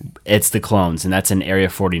clones. It's the clones, and that's in Area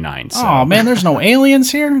 49. So. Oh man, there's no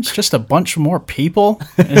aliens here. It's just a bunch more people.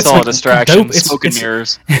 It's all a distraction. dope. Smoke and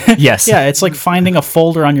mirrors. Yes. Yeah, it's like finding a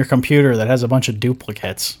folder on your computer that has a bunch of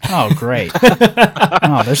duplicates. Oh, great.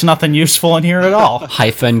 Oh, there's nothing useful in here at all.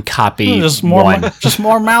 Hyphen copy Just more, one. just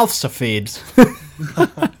more mouths to feed.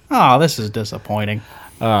 Oh, this is disappointing.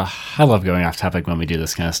 I love going off topic when we do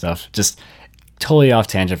this kind of stuff. Just totally off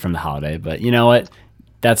tangent from the holiday, but you know what?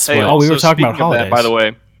 That's Hey, what. we also, were talking about speaking of that, holidays. by the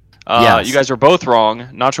way, Yes. you guys are both wrong.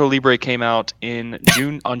 Nacho Libre came out in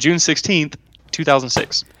June 16th,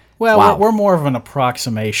 2006. Well, Wow. we're more of an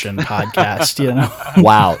approximation podcast, you know.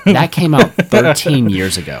 Wow, that came out 13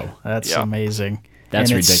 years ago. That's Yeah. amazing.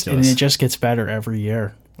 That's and it's- ridiculous. And it just gets better every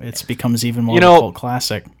year. It becomes even more You of know- a cult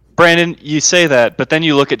classic. Brandon, you say that, but then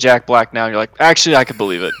you look at Jack Black now and you're like, actually, I could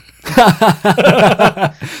believe it.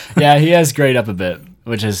 Yeah, he has grayed up a bit,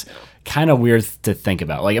 which is kind of weird to think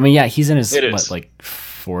about. Like, I mean, yeah, he's in his It is. what, like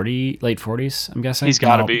 40, late 40s. I'm guessing. He's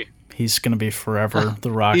got to No, be. He's going to be forever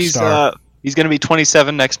the rock He's star. he's going to be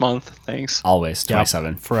 27 next month. Thanks. always Yep,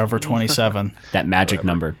 27. Forever 27. That magic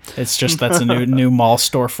number. It's just that's a new mall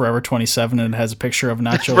store, Forever 27, and it has a picture of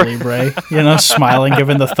Nacho Libre, you know, smiling,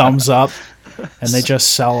 giving the thumbs up, and they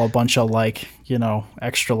just sell a bunch of like, you know,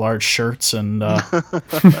 extra large shirts and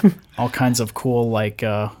all kinds of cool like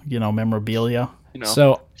you know, memorabilia. You know,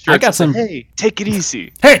 So Sure, I got it's like, some. Hey, take it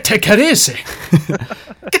easy. Hey, take it easy!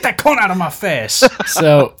 Get that cone out of my face!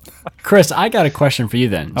 So, Chris, I got a question for you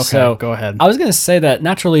then. Okay, So go ahead. I was going to say that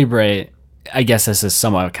Nacho Libre. I guess this is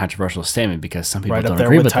somewhat a controversial statement because some people Right don't up there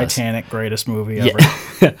agree with with this. Titanic, greatest movie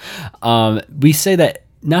ever. We say that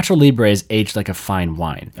Nacho Libre is aged like a fine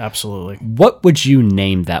wine. Absolutely. What would you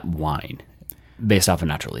name that wine based off of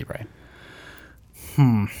Nacho Libre?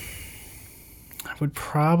 I would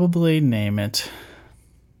probably name it.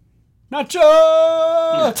 Nacho!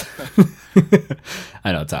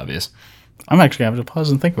 I know it's obvious. I'm actually going to have to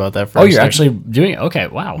pause and think about that for a Oh, you're second. actually doing it? Okay,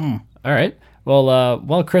 wow. All right. Well,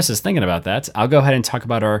 while Chris is thinking about that, I'll go ahead and talk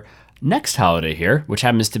about our next holiday here, which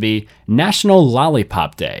happens to be National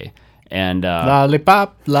Lollipop Day. And,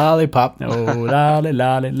 Lollipop, lollipop. oh, lolly,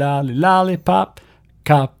 lolly, lolly, lollipop,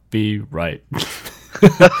 copyright.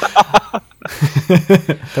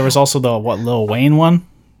 There was also the, Lil Wayne one?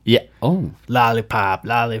 Yeah. Oh, Lollipop,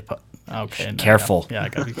 lollipop. Okay. no, careful. Yeah, I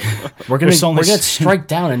got to be. we're gonna There's only strike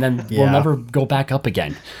down, and then we'll Yeah. never go back up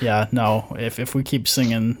again. Yeah, no. If we keep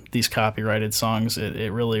singing these copyrighted songs, it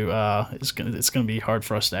really it's gonna be hard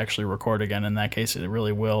for us to actually record again. In that case, it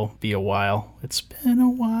really will be a while. It's been a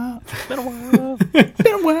while. It's been a while. It's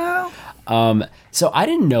been a while. So I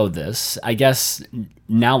didn't know this. I guess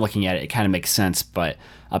now looking at it, it kind of makes sense. But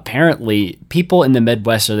apparently, people in the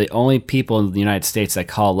Midwest are the only people in the United States that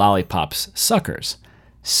call lollipops suckers.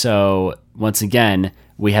 So once again,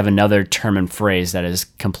 we have another term and phrase that is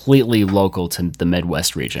completely local to the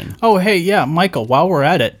Midwest region. Oh, hey, yeah, Michael. While we're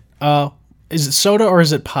at it, is it soda or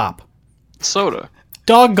is it pop? Soda.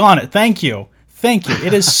 Doggone it! Thank you.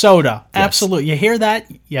 It is soda. Absolutely. You hear that?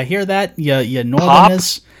 You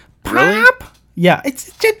northerners. Really? Pop. Yeah,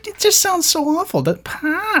 it just sounds so awful. That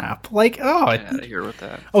pop, like Out of here with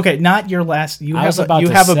that. okay, not your last. You I was have about you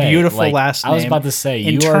to have say, a beautiful like, last name. I was about to say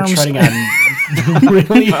In you are terms- treading on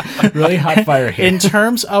really, really hot fire here. In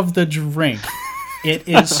terms of the drink, it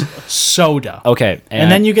is soda. Okay, And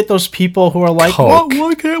then you get those people who are like, Coke.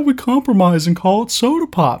 why can't we compromise and call it soda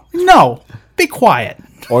pop? No, be quiet.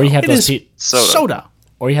 or you have It those is soda.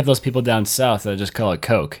 or you have those people down south that just call it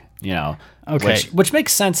Coke, you know. Okay. Which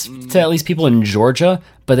makes sense to at least people in Georgia,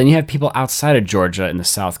 but then you have people outside of Georgia in the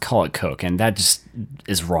South call it Coke, and that just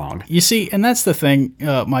is wrong. You see, and that's the thing,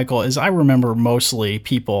 Michael, is I remember mostly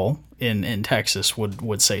people in Texas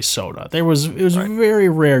would say soda. It was very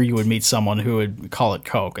rare you would meet someone who would call it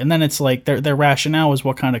Coke. And then it's like their rationale was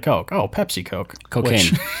what kind of Coke? Oh, Pepsi Coke.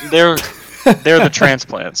 Cocaine. They're the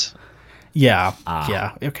transplants. Yeah,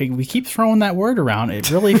 yeah. Okay, we keep throwing that word around. It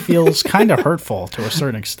really feels kind of hurtful to a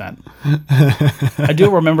certain extent. I do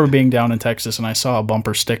remember being down in Texas and I saw a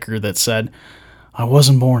bumper sticker that said, "I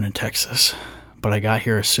wasn't born in Texas, but I got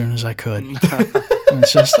here as soon as I could." And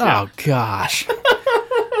it's just, oh gosh.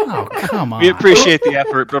 Oh, come on. We appreciate the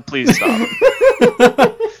effort, but please stop.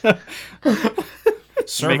 Making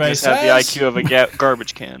Survey us have the IQ of a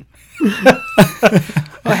garbage can.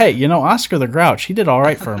 Well, hey, Oscar the Grouch, he did all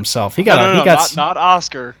right for himself. He got not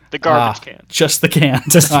Oscar, the garbage can. Just the can.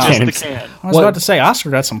 Just the can. Just the can. I was about to say, Oscar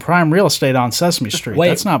got some prime real estate on Sesame Street. Wait.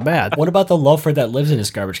 That's not bad. What about the loafer that lives in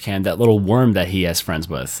his garbage can, that little worm that he has friends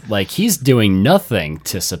with? Like, he's doing nothing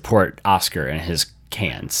to support Oscar and his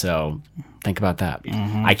can, so think about that.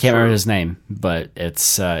 I can't remember his name, but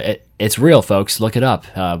it's real, folks. Look it up.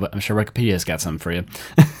 But I'm sure Wikipedia's got something for you.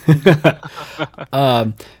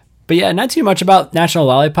 But yeah, not too much about National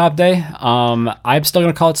Lollipop Day. I'm still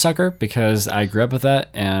going to call it sucker because I grew up with that,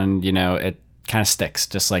 and, it kind of sticks,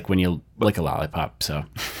 just like when you lick a lollipop, so...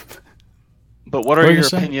 But what are What are you your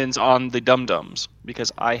saying? opinions on the dum-dums?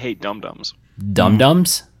 Because I hate dum-dums.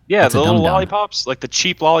 Dum-dums? Yeah, What's a the little dum-dum? lollipops, like the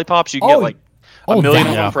cheap lollipops. You can Oh, get like a million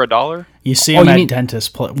of that- them for $1. You see Oh, them you at mean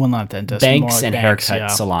dentist, well, not dentist, banks more like and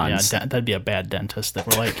haircut salons. Yeah, that'd be a bad dentist that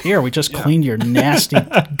were like, here, we just cleaned your nasty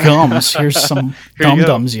gums. Here's some Here you go.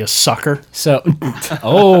 dum-dums, you sucker. So,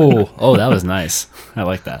 oh, that was nice. I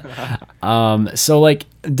like that. So like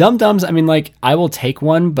dum-dums, I mean, like, I will take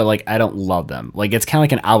one, but like, I don't love them. Like, it's kind of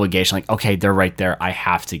like an obligation. Like, okay, they're right there. I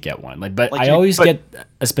have to get one. Like, but Like I you- always but- get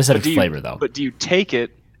a specific Do you- flavor though. But do you take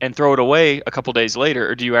it and throw it away a couple days later,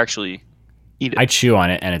 or do you actually eat it? I chew on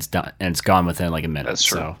it and it's done, and it's gone within like a minute. That's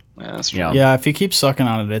true. So, Yeah, that's true. you know, Yeah, if you keep sucking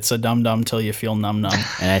on it, it's a dum-dum till you feel numb-numb.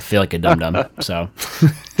 and I feel like a dum-dum. So,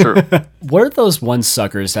 True. what are those one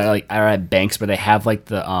suckers that like are at banks where they have like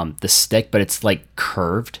the stick, but it's like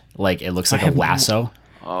curved, like it looks like a haven't- lasso?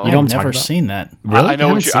 Oh. You know what I'm I've talking never about? seen that. Really? I You know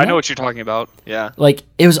haven't what seen I that? know what you're talking about. Yeah. Like,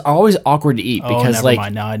 it was always awkward to eat Oh, because never like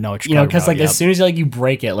mind. Now I know what you're talking because about. like as soon as you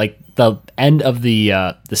break it, like the end of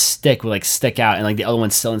the stick will like stick out, and like the other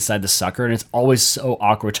one's still inside the sucker, and it's always so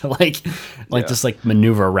awkward to like just like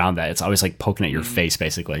maneuver around that. It's always like poking at your face,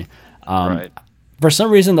 basically. Right. For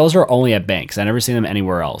some reason, those are only at banks. I never seen them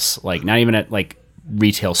anywhere else. Like, not even at like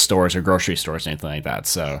retail stores or grocery stores or anything like that.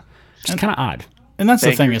 So, just kind of odd. And that's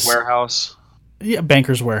the thing Baker's is, Warehouse. yeah,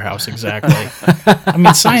 Banker's Warehouse, exactly. I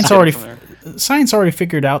mean, science already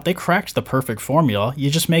figured out they cracked the perfect formula. You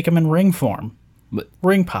just make them in ring form.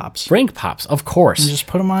 Ring pops. Ring pops, of course. You just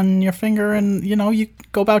put them on your finger and, you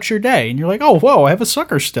go about your day. And you're like, oh, whoa, I have a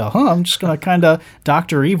sucker still. Huh, I'm just going to kind of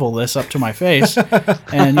Dr. Evil this up to my face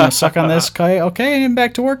and suck on this. Okay, and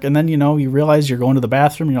back to work. And then, you realize you're going to the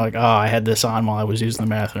bathroom. And you're like, oh, I had this on while I was using the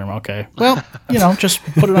bathroom. Okay. Well, just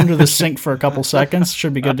put it under the sink for a couple seconds.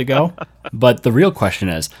 Should be good to go. But the real question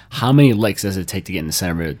is, how many licks does it take to get in the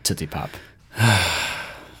center of a Tootsie Pop?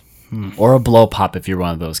 Or a blow pop if you're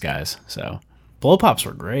one of those guys. So Blow Pops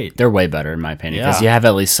were great. they're way better in my opinion because Yeah. you have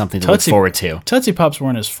at least something to Tootsie- look forward to. Tootsie Pops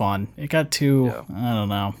weren't as fun. It got too, I don't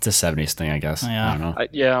know. It's a 70s thing, I guess. Yeah. I don't know.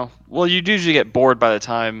 Yeah. Well, you usually get bored by the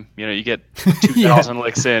time you get 2,000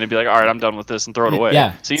 licks in and be like, all right, I'm done with this, and throw it away.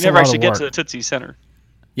 Yeah, So you it's a never lot of actually get work. to the Tootsie Center.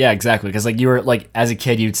 Yeah, exactly. Because like you were like as a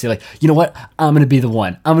kid, you'd say like, you know what? I'm gonna be the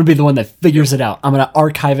one. I'm gonna be the one that figures it out. I'm gonna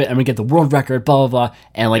archive it. I'm gonna get the world record. Blah blah blah.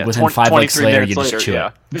 And like Yeah, within 5 licks 23 later, minutes you just chew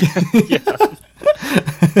yeah. it.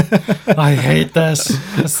 I hate this.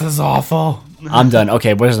 This is awful. I'm done.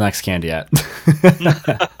 Okay, where's the next candy at?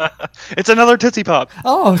 It's another Tootsie Pop.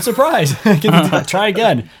 Oh, surprise! Try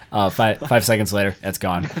again. 5 seconds later, it's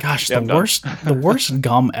gone. Gosh, I'm done. the worst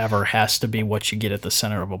gum ever has to be what you get at the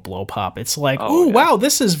center of a blow pop. It's like, Oh, ooh, yeah. wow,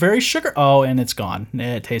 this is very sugar. Oh, and it's gone.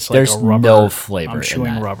 It tastes like There's a rubber. no flavor. I'm in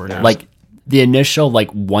chewing that. rubber now. Like the initial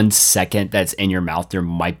 1 second that's in your mouth, there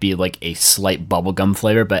might be like a slight bubblegum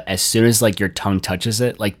flavor, but as soon as like your tongue touches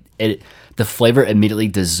it, the flavor immediately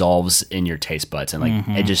dissolves in your taste buds and like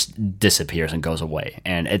it just disappears and goes away,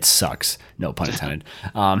 and it sucks. No pun intended.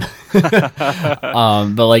 But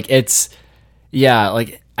like it's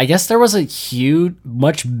like I guess there was a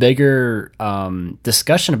much bigger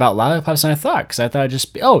discussion about lollipops than I thought, because I thought it'd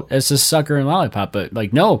just be, it's a sucker and lollipop, but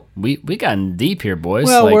like no, we gotten deep here, boys.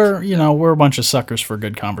 well, like, we're a bunch of suckers for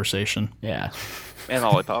good conversation yeah. And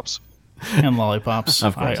lollipops. and lollipops.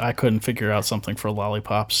 Of course. I couldn't figure out something for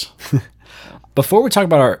lollipops. Before we talk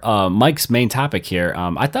about our Mike's main topic here,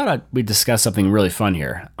 I thought we'd discuss something really fun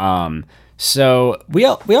here. So we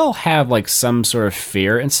all have like some sort of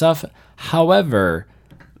fear and stuff. However,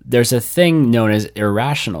 there's a thing known as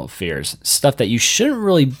irrational fears, stuff that you shouldn't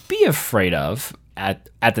really be afraid of at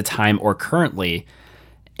the time or currently.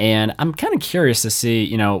 And I'm kind of curious to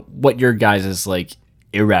see, what your guys' like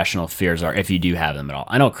irrational fears are, if you do have them at all.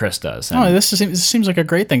 I know Chris does. Oh, this seems like a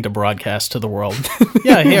great thing to broadcast to the world.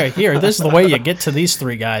 Yeah, here. This is the way you get to these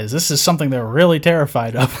three guys. This is something they're really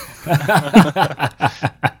terrified of.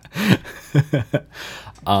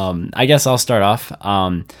 I guess I'll start off.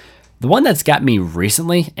 The one that's got me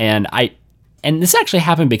recently, and this actually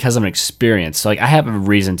happened because of an experience. So like I have a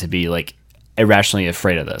reason to be like irrationally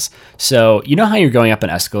afraid of this. So you know how you're going up an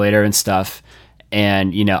escalator and stuff,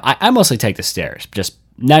 and I mostly take the stairs, just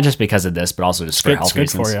not just because of this, but also just for health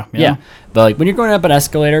reasons. It's good for you. Yeah. But like when you're going up an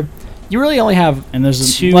escalator, you really only have And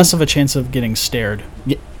there's less of a chance of getting stared.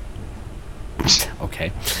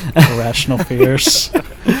 Okay. Irrational fears.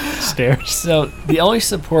 Stairs. So the only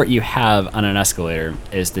support you have on an escalator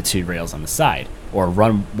is the 2 rails on the side, or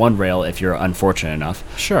run 1 rail if you're unfortunate enough.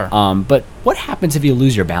 Sure. But what happens if you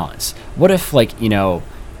lose your balance? What if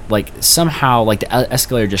somehow the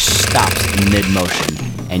escalator just stops in mid motion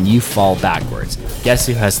and you fall backwards? Guess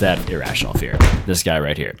who has that irrational fear? This guy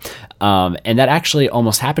right here. And that actually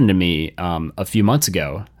almost happened to me a few months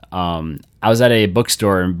ago. I was at a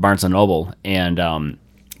bookstore in Barnes & Noble, and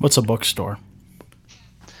What's a bookstore?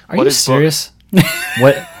 are you serious?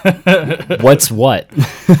 What's what?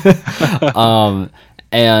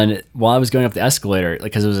 And while I was going up the escalator,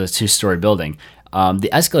 because it was a 2-story building, the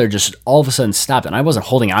escalator just all of a sudden stopped, and I wasn't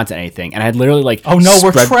holding on to anything, and I'd literally oh no,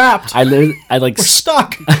 we're trapped. We're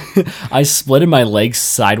stuck. I splitted my legs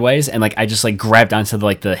sideways, and I just grabbed onto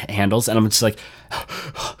the handles, and I'm just like,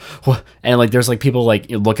 and there's people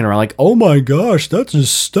looking around oh my gosh, that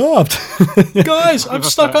just stopped. Guys, I'm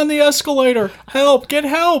stuck on the escalator. Help! Get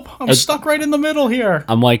help! I'm stuck right in the middle here.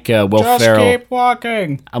 I'm like Will Just Ferrell. keep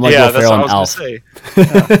walking. I'm like Will Ferrell and Elf.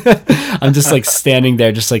 I'm just standing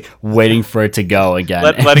there, just waiting for it to go again.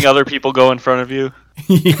 Letting other people go in front of you.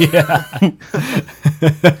 Yeah.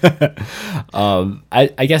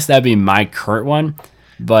 I guess that'd be my current one,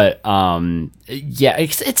 but yeah,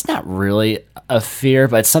 it's not really a fear,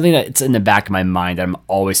 but it's something that's in the back of my mind that I'm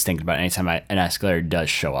always thinking about anytime an escalator does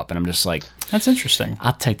show up, and I'm just like, that's interesting.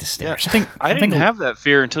 I'll take the stairs. I didn't have that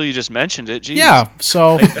fear until you just mentioned it. Jeez. Yeah,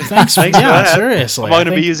 so thanks for that. seriously. I'm going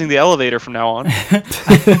to be using the elevator from now on.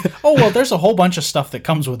 Oh well, there's a whole bunch of stuff that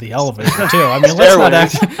comes with the elevator too. I mean, let's not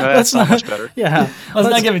act. That's not much better. Yeah, let's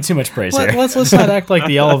not give it too much praise here. Let's not act like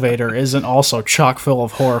the elevator isn't also chock full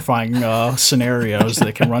of horrifying scenarios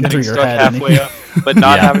that can run through your Stuck head. halfway up, but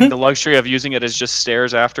not having the luxury of using it as just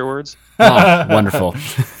stairs afterwards. Oh, wonderful.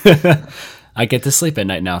 I get to sleep at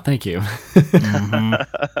night now. Thank you. Mm-hmm.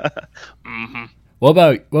 What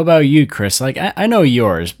about you, Chris? I know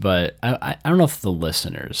yours, but I don't know if the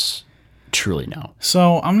listeners truly know.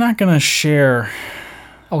 So I'm not gonna share.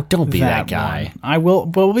 Oh, don't be that guy. One. I will,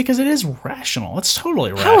 well, because it is rational. It's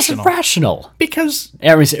totally rational. How is it rational? Because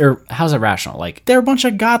how's it rational? they're a bunch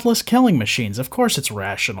of godless killing machines. Of course, it's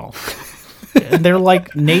rational. They're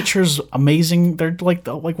like nature's amazing. They're like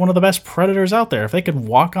one of the best predators out there. If they could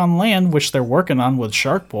walk on land, which they're working on with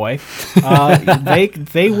Shark Boy,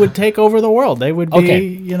 they would take over the world. They would be,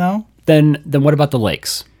 okay. Then what about the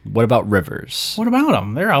lakes? What about rivers? What about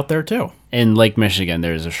them? They're out there too. In Lake Michigan,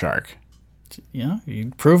 there's a shark. Yeah,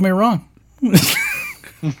 you prove me wrong.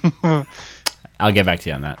 I'll get back to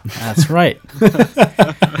you on that. That's right.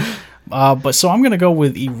 But so I'm going to go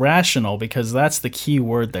with irrational because that's the key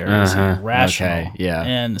word there is irrational. Okay, yeah.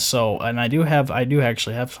 And I do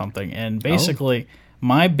actually have something. And basically,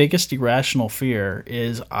 my biggest irrational fear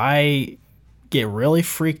is I get really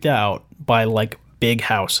freaked out by big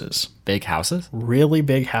houses. Big houses? Really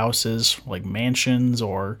big houses, like mansions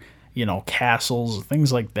or, castles,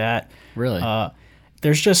 things like that. Really?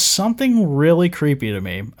 There's just something really creepy to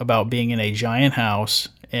me about being in a giant house.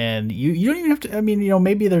 And you don't even have to,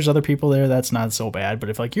 maybe there's other people there, that's not so bad. But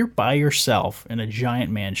if you're by yourself in a giant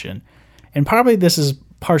mansion, and probably this is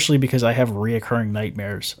partially because I have reoccurring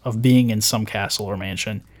nightmares of being in some castle or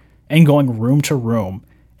mansion and going room to room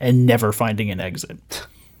and never finding an exit.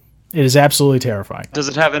 It is absolutely terrifying. Does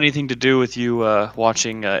it have anything to do with you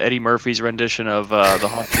watching Eddie Murphy's rendition of The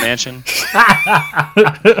Haunted Mansion?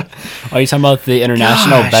 Are you talking about the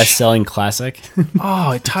international best-selling classic?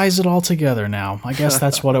 Oh, it ties it all together now. I guess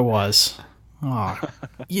that's what it was. Oh,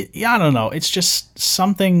 yeah, I don't know. It's just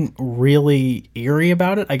something really eerie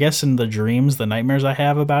about it. I guess in the dreams, the nightmares I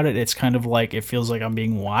have about it, it's kind of it feels like I'm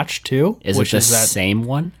being watched too. Is it the same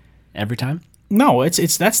one every time? No,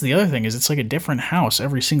 it's that's the other thing is it's a different house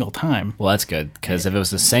every single time. Well, that's good because if it was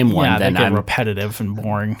the same one, then I'm repetitive and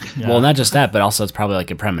boring. Yeah. Well, not just that, but also it's probably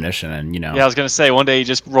a premonition, and Yeah, I was gonna say one day he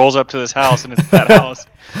just rolls up to this house and it's that house.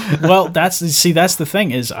 Well, that's the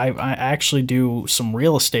thing is I actually do some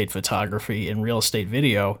real estate photography and real estate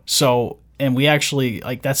video. So and we actually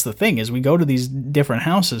that's the thing is we go to these different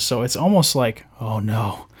houses, so it's almost oh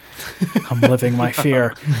no, I'm living my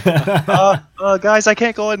fear. Guys, I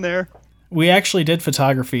can't go in there. We actually did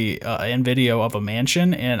photography and video of a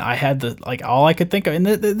mansion, and I had all I could think of. And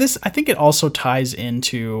this, I think it also ties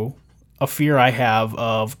into a fear I have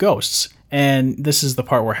of ghosts. And this is the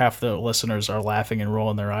part where half the listeners are laughing and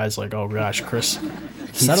rolling their eyes like, oh gosh, Chris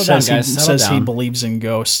Settle down, guys. He Settle says he down. believes in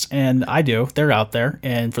ghosts. And I do. They're out there.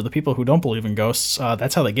 And for the people who don't believe in ghosts,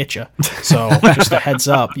 that's how they get you. So just a heads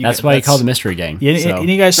up. That's why you call the Mystery Gang.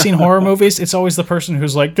 You guys seen horror movies? It's always the person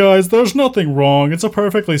who's like, guys, there's nothing wrong. It's a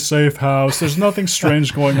perfectly safe house. There's nothing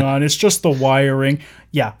strange going on. It's just the wiring.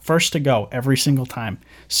 Yeah, first to go every single time.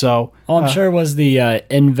 So, I'm sure it was the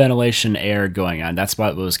in ventilation air going on. That's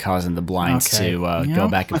what was causing the blinds Okay. to Yeah. go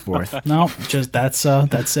back and forth. no, just that's a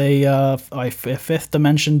fifth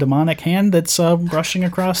dimension demonic hand that's brushing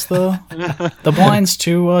across the blinds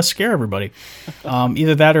to scare everybody.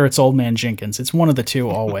 Either that or it's Old Man Jenkins. It's one of the two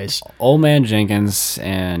always. Old Man Jenkins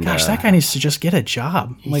and Gosh, that guy needs to just get a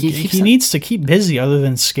job. Like He he, keeps- needs to keep busy other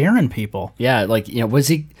than scaring people. yeah, like was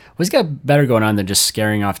he got better going on than just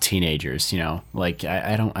scaring off teenagers? Like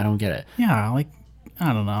I don't get it. Yeah, like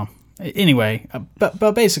I don't know. Anyway,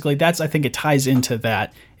 but basically I think it ties into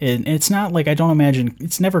that. And it's not like I don't imagine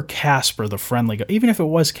it's never Casper the friendly ghost. Even if it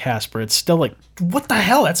was Casper, it's still like, what the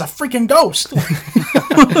hell? That's a freaking ghost.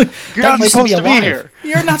 You're not supposed to be here.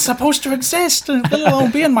 You're not supposed to exist, let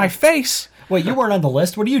alone be in my face. Wait, you weren't on the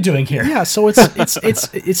list. What are you doing here? Yeah, so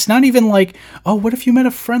it's not even like, oh, what if you met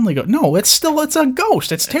a friendly ghost? No, it's a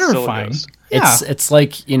ghost. It's terrifying. ghost. Yeah. It's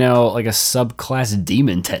like like a subclass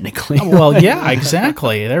demon technically. Well, yeah,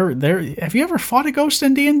 exactly. They're. Have you ever fought a ghost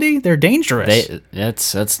in D&D? They're dangerous.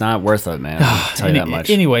 It's not worth it, man. I'll tell you that much.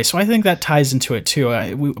 Anyway, so I think that ties into it too.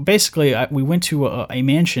 We went to a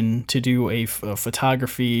mansion to do a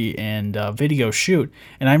photography and video shoot,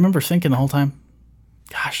 and I remember thinking the whole time,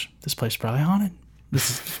 gosh, this place is probably haunted. This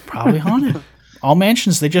is probably haunted. All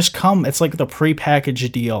mansions, they just come. It's like the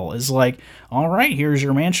prepackaged deal. Is like, all right, here's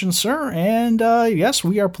your mansion, sir, and yes,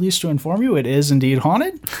 we are pleased to inform you it is indeed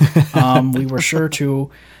haunted. We were sure to,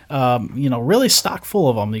 really stock full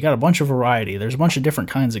of them. You got a bunch of variety. There's a bunch of different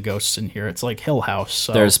kinds of ghosts in here. It's like Hill House.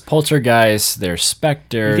 So There's poltergeists, there's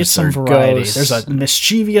specters, you get some there's variety. ghosts. There's a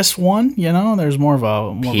mischievous one. There's more of a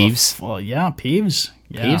Peeves? Peeves.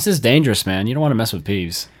 Yeah. Peeves is dangerous, man. You don't want to mess with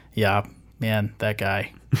Peeves. Yeah, man, that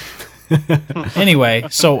guy. Anyway,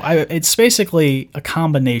 so it's basically a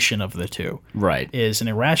combination of the two. Right. Is an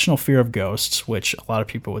irrational fear of ghosts, which a lot of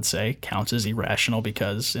people would say counts as irrational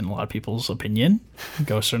because, in a lot of people's opinion,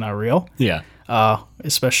 ghosts are not real. Yeah.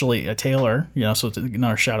 Especially Taylor, so it's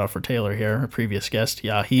another shout out for Taylor here, a previous guest.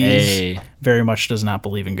 Yeah, he very much does not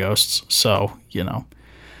believe in ghosts. So,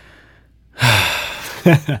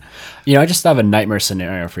 I just thought of a nightmare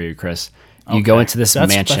scenario for you, Chris. You go into this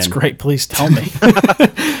mansion. That's great. Please tell me.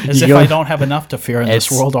 As if I don't have enough to fear in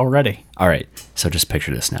this world already. All right. So just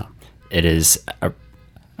picture this now. It is.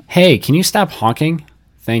 Hey, can you stop honking?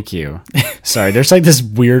 Thank you. Sorry. There's like this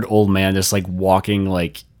weird old man just like walking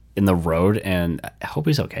like in the road, and I hope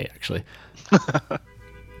he's okay. Actually.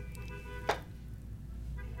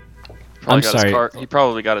 I'm sorry. He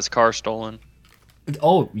probably got his car stolen.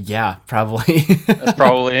 Oh yeah, probably. That's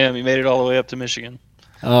probably him. He made it all the way up to Michigan.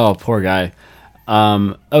 Oh, poor guy.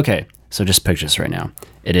 Okay, so just picture this right now.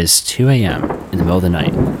 It is 2 a.m. in the middle of the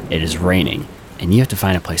night. It is raining, and you have to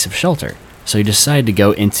find a place of shelter. So you decide to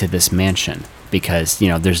go into this mansion because,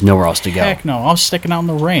 there's nowhere else to go. Heck no, I was sticking out in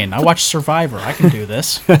the rain. I watched Survivor. I can do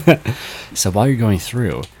this. So while you're going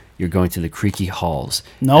through the creaky halls.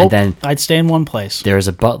 Nope, And then I'd stay in one place. there's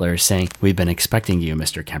a butler saying, "We've been expecting you,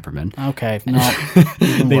 Mr. Kemperman." Okay, no.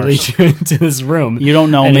 Even They worse. lead you into this room. You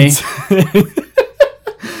don't know and me.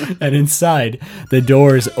 And inside, the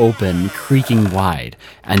doors open, creaking wide.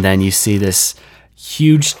 And then you see this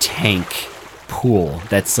huge tank pool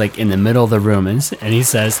that's like in the middle of the room. And he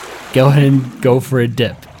says, "Go ahead and go for a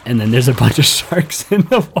dip." And then there's a bunch of sharks in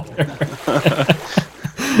the water.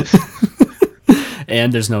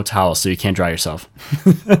 And there's no towel, so you can't dry yourself.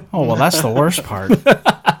 Oh, well, that's the worst part.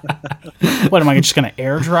 What, am I just going to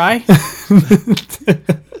air dry?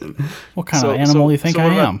 What kind of animal do you think I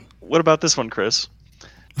am? What about this one, Chris?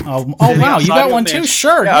 Oh wow, you got one too?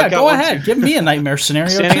 Sure, Yeah, yeah, I've got go one ahead. too. Give me a nightmare scenario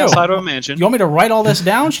Standing too. outside of a mansion. You want me to write all this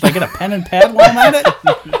down? Should I get a pen and pad while I'm at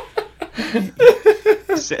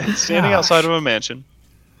it? Standing outside of a mansion.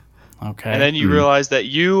 Okay. And then you realize that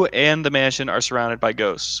you and the mansion are surrounded by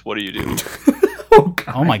ghosts. What do you do?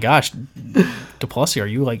 Oh my gosh, Duplessis, are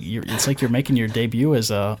you like? It's like you're making your debut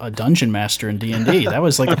as a dungeon master in D&D. That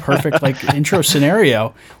was like a perfect intro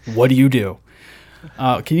scenario. What do you do?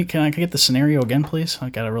 Can I get the scenario again, please? I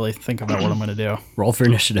gotta really think about what I'm gonna do. Roll for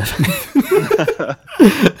initiative.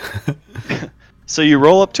 So you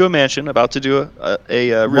roll up to a mansion, about to do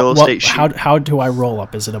a real estate shoot. How do I roll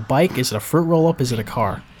up? Is it a bike? Is it a fruit roll up? Is it a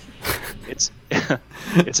car? It's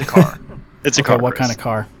a car. It's a Okay, car. what Chris. kind of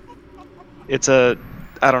car? It's a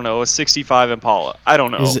I don't know, a 65 Impala. I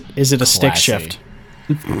don't know. Is it a stick Classy. shift?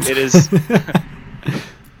 It is.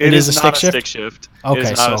 It is a not stick a stick shift. Okay,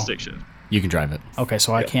 it is not so- a stick shift. You can drive it. Okay,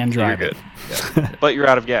 so I can You're drive it. good. Yeah. But you're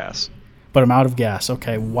out of gas. But I'm out of gas.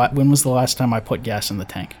 Okay, when was the last time I put gas in the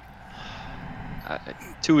tank?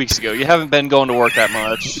 2 weeks ago. You haven't been going to work that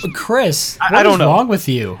much. Chris, I don't know. what's wrong with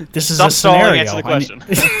you? This is Stop a stalling. scenario. Answer the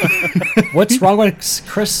question. What's wrong with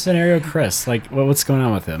Chris scenario? Chris, like, what's going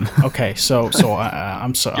on with him? Okay, so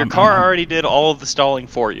I'm so Your car already did all of the stalling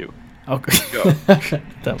for you. Okay, Go.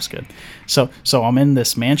 that was good. So I'm in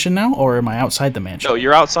this mansion now, or am I outside the mansion? No,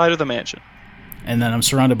 you're outside of the mansion. And then I'm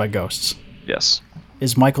surrounded by ghosts. Yes.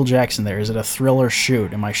 Is Michael Jackson there? Is it a Thriller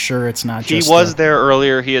shoot? Am I sure it's not He just was there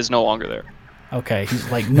earlier. He is no longer there. Okay, he's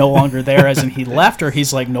like no longer there as in he left, or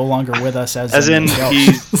he's like no longer with us as in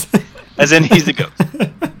the ghost? he's a ghost.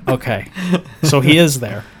 Okay, so he is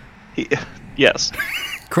there. Yes.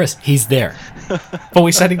 Chris, he's there, But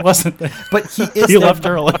we said he wasn't there. but he is. He there. left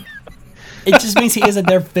early. It just means he isn't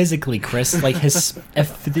there physically, Chris. Like his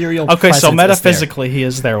ethereal. Okay, so presence is there. metaphysically he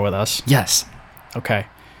is there with us. Yes. Okay.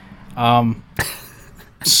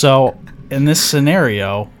 So in this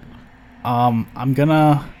scenario, I'm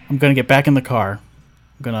gonna get back in the car.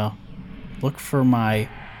 I'm gonna look for my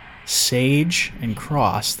sage and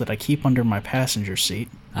cross that I keep under my passenger seat.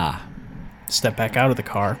 Ah, Step back out of the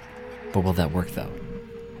car, but will that work though?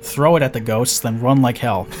 throw it at the ghosts, then run like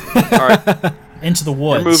hell All right. into the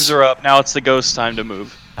woods. Your moves are up. Now it's the ghost time to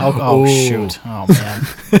move. Oh Ooh. shoot! Oh man,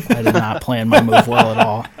 I did not plan my move well at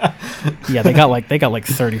all. Yeah, they got like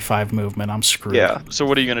 35 movement. I'm screwed. Yeah. So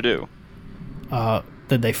what are you gonna do?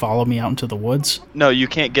 Did they follow me out into the woods? No, you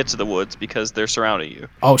can't get to the woods because they're surrounding you.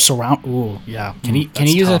 Oh, surround. Ooh, yeah. Can you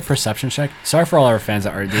use a perception check? Sorry for all our fans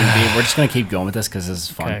that are D&D. We're just gonna keep going with this because this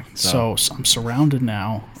is fun. Okay, so I'm surrounded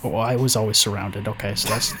now. Oh, I was always surrounded. Okay, so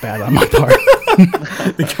that's bad on my part.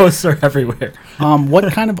 the ghosts are everywhere.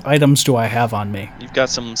 What kind of items do I have on me? You've got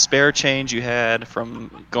some spare change you had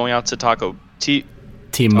from going out to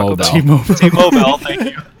T-Mobile. T-Mobile. Thank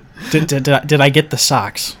you. Did I get the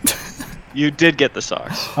socks? You did get the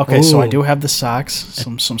socks. Okay, so I Ooh. do have the socks,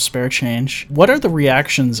 some spare change. What are the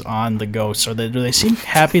reactions on the ghosts? Do they seem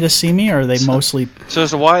happy to see me, or are they mostly? So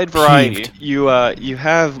there's a wide variety. Peeved. You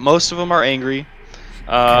have most of them are angry,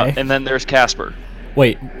 Okay. and then there's Casper.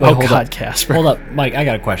 Wait, Oh hold God, up. Casper. Hold up, Mike. I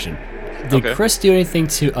got a question. Did Okay. Chris do anything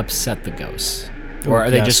to upset the ghosts, or are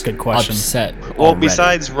they yes, just good question. upset? Well, already?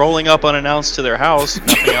 besides rolling up unannounced to their house,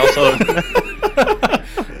 nothing else.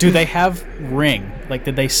 Do they have Ring? Like,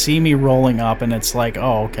 did they see me rolling up and it's like,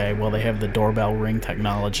 oh, okay, well, they have the doorbell Ring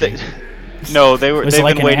technology? No, they've Was it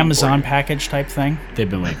like been an waiting Amazon for you. package type thing? they've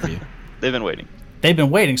been waiting for you. They've been waiting. They've been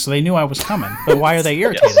waiting, so they knew I was coming. But why are they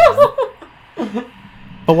irritated? then?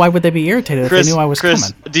 But why would they be irritated if they knew I was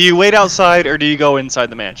Chris, coming? do you wait outside or do you go inside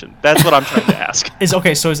the mansion? That's what I'm trying to ask.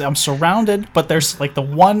 I'm surrounded, but there's like the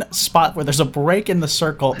one spot where there's a break in the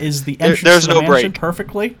circle is the entrance there's to the no mansion break.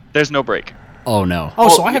 perfectly. There's no break. Oh no. Oh,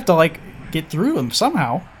 so I have to like get through them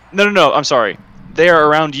somehow. No. I'm sorry. They are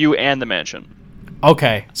around you and the mansion.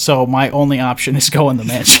 Okay, so my only option is go in the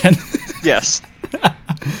mansion. Yes.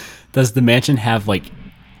 Does the mansion have like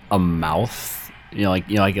a mouth?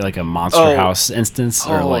 Like a monster Oh. house instance,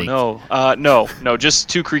 or Oh like no, just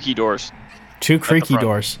two creaky doors. Two creaky front.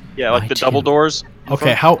 doors. Yeah, like Why the two? double doors. in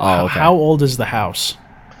Okay, front. Oh, okay. how old is the house?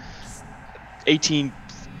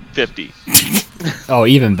 1850. oh,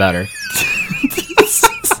 even better.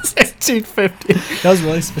 1850. That was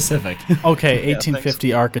really specific. Okay,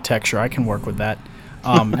 1850 architecture. I can work with that.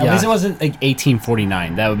 At least it Yeah, wasn't like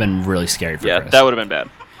 1849. That would have been really scary for Yeah, Chris. that would have been bad.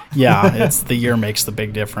 yeah. It's the year makes the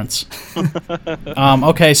big difference.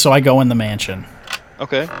 Okay, so I go in the mansion.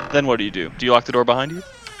 Okay. Then what do? Do you lock the door behind you?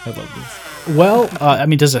 I love this. Well, I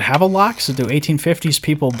mean, does it have a lock? So do 1850s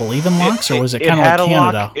people believe in locks, or was it kind of had like a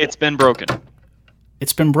Canada? lock. It's been broken.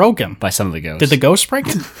 It's been broken. By some of the ghosts. Did the ghost break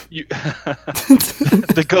it? You,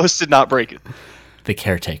 the ghost did not break it. The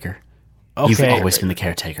caretaker. You've Okay. always been the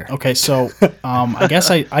caretaker. Okay, so I guess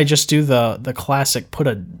I just do the classic. Put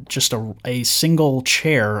a single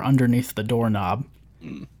chair underneath the doorknob.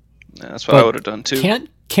 Yeah, that's what I would have done too.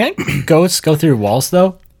 Can't ghosts go through walls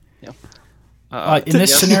though? In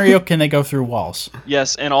this scenario, can they go through walls?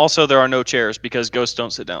 Yes, and also there are no chairs because ghosts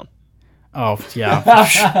don't sit down. Oh yeah,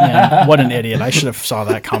 man, what an idiot! I should have saw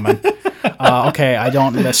that coming. Okay, I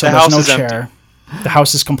don't. So The there's house no is chair. The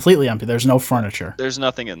house is completely empty. There's no furniture. There's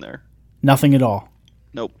nothing in there. Nothing at all.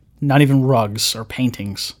 Nope. Not even rugs or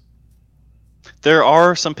paintings. There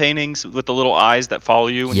are some paintings with the little eyes that follow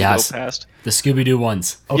you when Yes. you go past. The Scooby Doo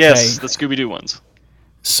ones. Okay, Yes, the Scooby-Doo ones.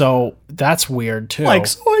 so that's weird too.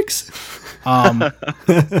 Oinks.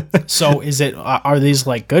 So is it? Are these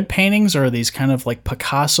like good paintings, or are these kind of like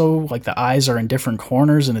Picasso? Like the eyes are in different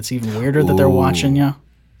corners, and it's even weirder that they're watching you.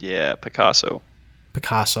 Yeah, Picasso.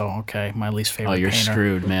 Picasso, okay, my least favorite. Oh, you're painter.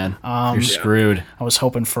 screwed, man. You're screwed. I was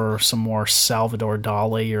hoping for some more Salvador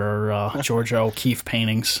Dali or Georgia O'Keeffe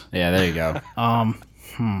paintings. Yeah, there you go.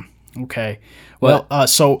 Okay. Well,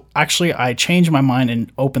 so actually, I changed my mind and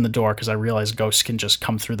opened the door because I realized ghosts can just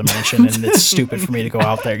come through the mansion, and it's stupid for me to go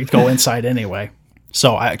out there. Go inside anyway.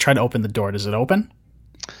 So I tried to open the door. Does it open?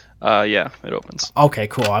 Yeah, it opens. Okay,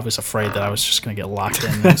 cool. I was afraid that I was just going to get locked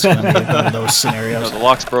in. It's going to be one of those No, scenarios. the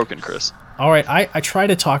lock's broken, Chris. All right, I try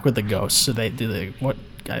to talk with the ghosts. So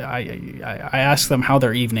I ask them how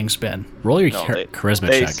their evening's been. Roll your No, charisma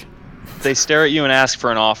they- check. They stare at you and ask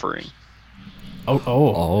for an offering.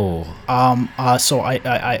 Oh. So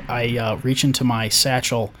I reach into my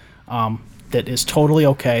satchel that is totally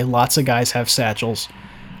okay. Lots of guys have satchels.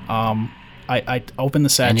 I open the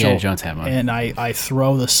satchel Indiana Jones had one. and I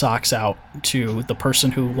throw the socks out to the person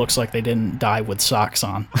who looks like they didn't die with socks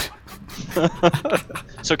on.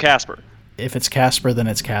 So Casper. If it's Casper, then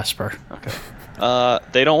it's Casper.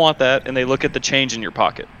 They don't want that, and they look at the change in your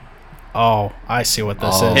pocket. Oh, I see what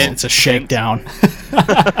this is. Hint, It's a shakedown.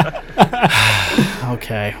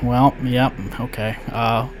 Okay, well, yep, okay.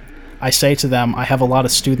 I say to them, I have a lot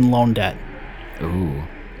of student loan debt. Ooh.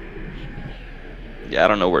 Yeah, I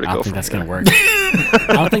don't know where to I go don't from think that's there. going to work.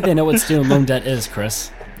 I don't think they know what student loan debt is, Chris.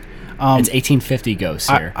 It's 1850 ghosts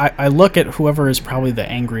here. I look at whoever is probably the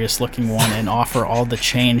angriest looking one and offer all the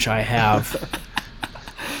change I have.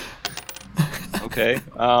 Okay.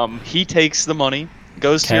 He takes the money,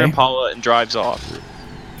 goes to your Okay. Impala, and drives off.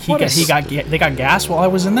 They got gas while I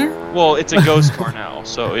was in there? Well, it's a ghost car now,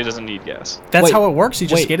 so it doesn't need gas. That's Wait, how it works. You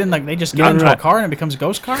just wait. get in, like they just No, get no, into no. a car and it becomes a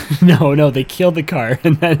ghost car. No, they kill the car,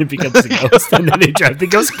 and then it becomes a ghost, and then they drive the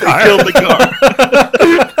ghost car. Killed the car.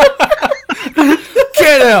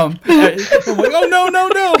 Get him! I'm like, oh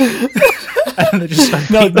no! And they just start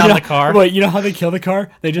beating on the car. Wait, you know how they kill the car?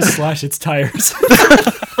 They just slash its tires.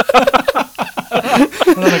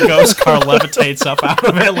 And then the ghost car levitates up out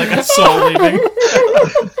of it like a soul leaving.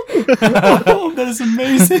 Oh, that is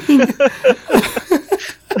amazing.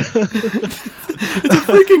 It's a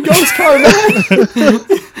freaking ghost car,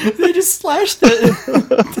 man. They just slashed it.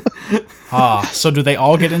 So do they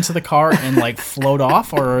all get into the car and like float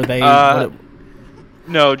off, or are they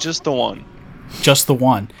No, just the one. just the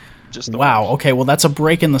one? Just the Wow. one. Okay. Well, that's a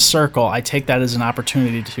break in the circle. I take that as an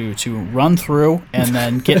opportunity to run through and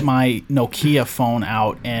then get my Nokia phone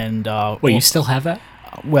out and Wait, you still have that?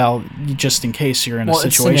 just in case you're in a Well,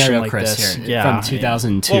 it's situation scenario like Chris this. here, Yeah. from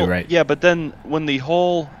 2002, Well, right? Yeah, but then when the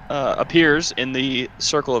hole appears in the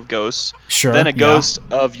circle of ghosts, Sure, then a yeah. ghost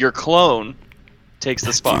of your clone takes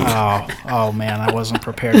the spot. Oh man, I wasn't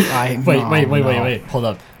prepared. Wait. Hold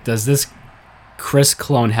up. Does this Chris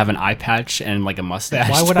clone have an eye patch and like a mustache?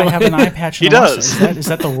 Why would I have an eye patch? He and a mustache? does. Is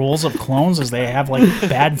that the rules of clones? Is they have like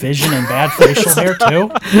bad vision and bad facial hair too?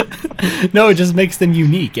 No, it just makes them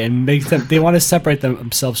unique and makes them. They want to separate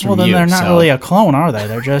themselves from Well, then you. they're not so- really a clone, are they?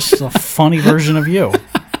 They're just a funny version of you.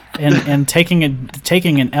 And taking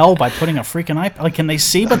an L by putting a freaking eye. Like, can they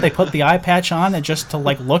see? But they put the eye patch on and just to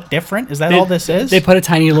like look different. Is that all this is? They put a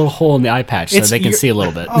tiny little hole in the eye patch so It's- they can you're- see a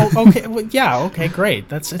little bit. Oh, okay. Well, yeah. Okay. Great.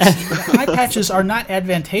 Eye patches are not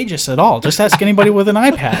advantageous at all. Just ask anybody with an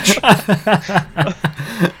eye patch.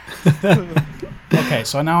 Okay.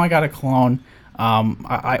 So now I got a clone.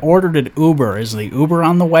 I ordered an Uber. Is the Uber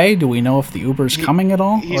on the way? Do we know if the Uber's coming at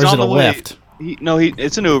all, or He's is on it a the way. Lyft?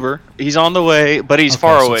 It's an Uber. He's on the way, but he's Okay,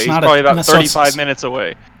 far so away. it's He's not probably no, about so it's- 35 minutes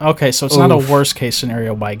away. Okay, so it's not a Oof. worst case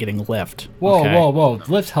scenario by getting Lyft. Whoa, Okay. whoa!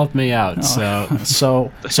 Lyft helped me out. Oh.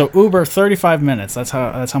 So So Uber 35 minutes. That's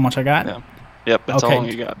how much I got. Yeah. Yep, that's Okay. how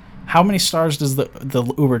long you got. How many stars does the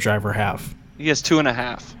Uber driver have? He has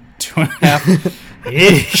 2.5. 2.5.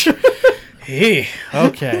 Eesh.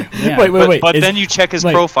 Okay. Yeah. wait. But is- then you check his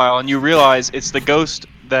wait. profile and you realize it's the ghost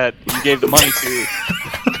that you gave the money to.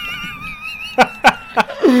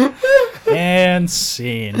 And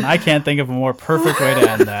scene. I can't think of a more perfect way to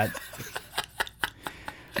end that.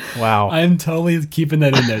 Wow. I'm totally keeping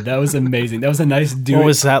that in there. That was amazing. That was a nice do. What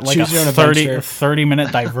was that, like a choose your own 30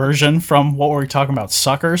 minute diversion from what were we talking about?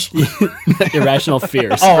 Suckers? irrational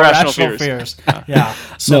fears. Oh, Irrational irrational fears. Yeah.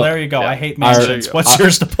 So No. there you go. Yeah. I hate Our- mansions. What's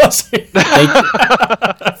yours to pussy?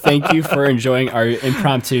 Thank you for enjoying our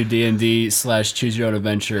impromptu D&D / choose your own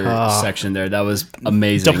adventure section there. That was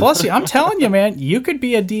amazing. DePlessis, I'm telling you, man, you could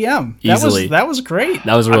be a DM. Easily. That was great.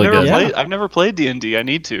 That was really good. I've never played D&D. I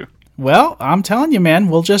need to. Well, I'm telling you, man,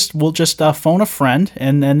 we'll just phone a friend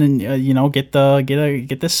and then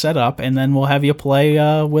get this set up, and then we'll have you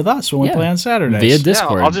play with us when we play on Saturdays via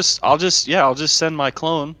Discord. I'll just send my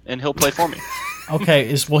clone and he'll play for me.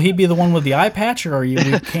 Okay, will he be the one with the eye patch, or are you? We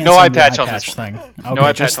can't No send eye the patch on this thing. one. Okay, No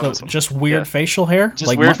eye just patch on this one. just weird facial hair, Just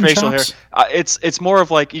like weird mutton facial chops? hair. It's more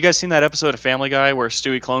of like, you guys seen that episode of Family Guy where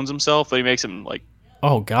Stewie clones himself, but he makes him like.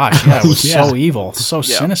 Oh gosh, yeah, it was Yeah. so evil, so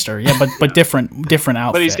sinister. Yeah, but different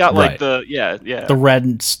outfit. But he's got like Right. the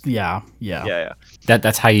red, yeah.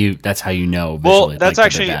 That's how you know. Well, Visually, that's like,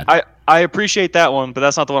 actually that they're bad. I appreciate that one, but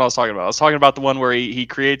that's not the one I was talking about. I was talking about the one where he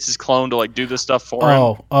creates his clone to like do this stuff for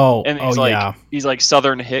him. And he's like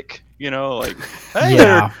Southern hick, like,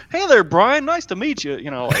 hey there, Brian, nice to meet you.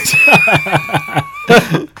 Like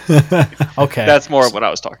Okay, that's more of what I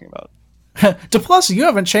was talking about. Duplessis, you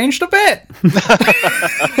haven't changed a bit.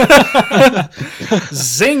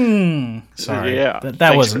 Zing! Sorry, Yeah. that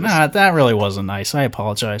Thanks, wasn't Chris. that really wasn't nice. I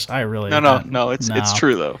apologize. I really No, it's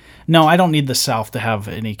true though. No, I don't need the South to have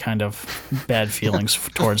any kind of bad feelings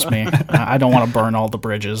towards me. I don't want to burn all the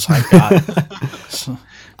bridges I've got.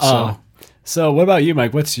 So, what about you,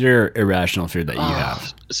 Mike? What's your irrational fear that you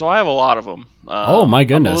have? So I have a lot of them. Oh, my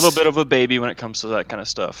goodness. I'm a little bit of a baby when it comes to that kind of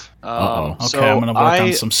stuff. Uh-oh. Okay, so I'm going to work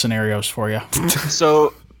on some scenarios for you.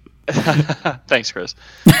 So, thanks, Chris.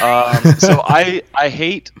 So I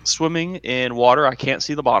hate swimming in water I can't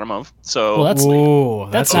see the bottom of. So Well, that's Ooh,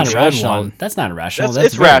 that's a not good irrational. one. That's not irrational.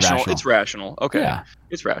 it's very rational. It's rational. Okay. Yeah.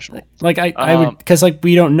 It's rational. Like I would, because like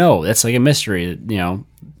we don't know. That's like a mystery.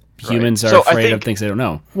 Humans are So I afraid of think- things they don't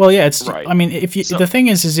know. Well, yeah, it's. Right. I mean, the thing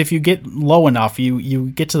is if you get low enough,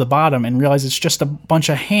 you get to the bottom and realize it's just a bunch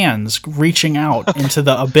of hands reaching out into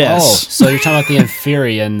the abyss. Oh, so you're talking about the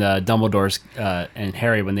Inferi and Dumbledore's and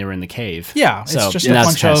Harry when they were in the cave. Yeah, so it's just that's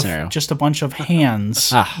a the bunch kind of scenario. just a bunch of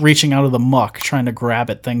hands Ah. reaching out of the muck, trying to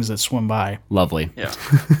grab at things that swim by. Lovely. Yeah.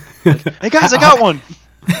 Hey guys, I got one.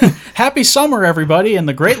 Happy summer, everybody, in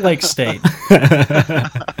the Great Lakes State.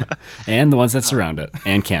 And the ones that surround it,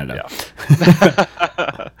 and Canada.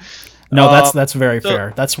 No, that's very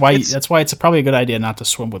fair. That's why it's probably a good idea not to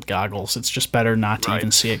swim with goggles. It's just better not to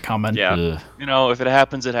even see it coming. Yeah. Ugh. If it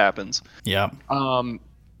happens, it happens. Yeah.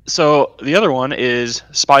 So the other one is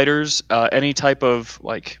spiders. Any type of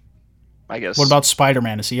I guess. What about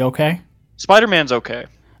Spider-Man? Is he okay? Spider-Man's okay.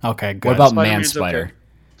 Okay, good. What about Spider-Man's Man-Spider? okay.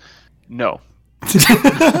 No.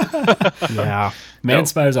 Yeah.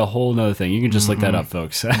 Man-Spider's a whole nother thing. You can just look that up,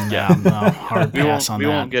 folks. Yeah, no, hard We pass won't. on We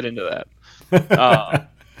that. won't get into that.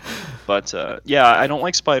 But yeah, I don't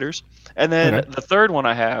like spiders. And then Okay. the third one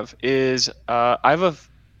I have is I have a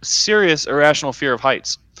serious irrational fear of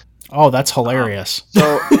heights. Oh, that's hilarious.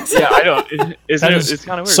 So yeah, I don't. It's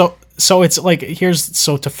kind of weird. So it's like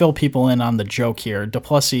to fill people in on the joke here.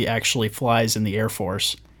 Duplessis actually flies in the Air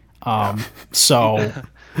Force. So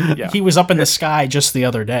he was up in the sky just the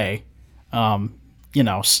other day.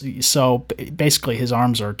 So basically his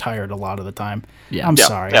arms are tired a lot of the time. Yeah. I'm Yeah,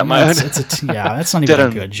 sorry. yeah, That's not even a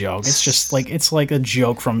good joke. It's just like a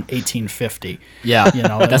joke from 1850. Yeah.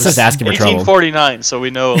 That's just asking for trouble. 1849. So we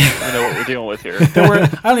know what we're dealing with here.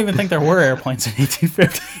 I don't even think there were airplanes in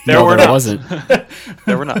 1850. There were there not. wasn't.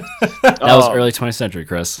 There were not. That was early 20th century,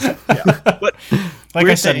 Chris. But Like I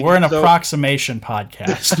weird said, thing, we're an so- approximation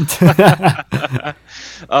podcast.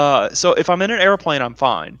 So if I'm in an airplane, I'm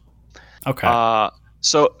fine. Okay.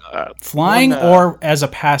 Flying one, or as a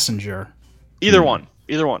passenger? either one.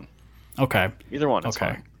 Either one. Okay. Either one. It's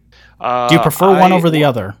Okay. fine. Do you prefer one over the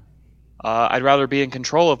other? I'd rather be in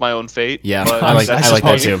control of my own fate. Yeah, but I like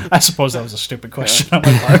that too. I suppose that was a stupid question on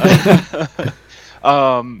my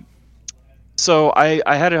part. So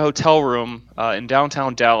I had a hotel room in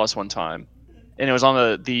downtown Dallas one time, and it was on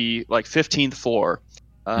the 15th floor,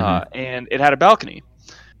 and it had a balcony.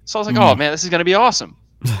 So I was like, oh man, this is gonna be awesome.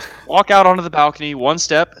 Walk out onto the balcony, one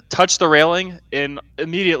step, touch the railing, and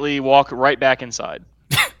immediately walk right back inside.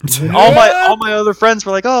 all my other friends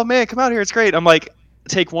were like, oh man, come out here, it's great. I'm like,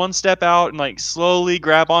 take one step out and slowly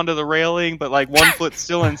grab onto the railing, but one foot's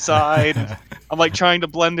still inside. I'm trying to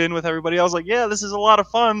blend in with everybody. I was like, yeah, this is a lot of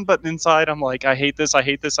fun, but inside I'm like, I hate this, I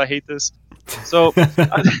hate this, I hate this. So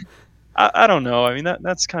I don't know. I mean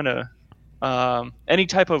that's kind of any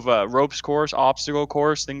type of ropes course, obstacle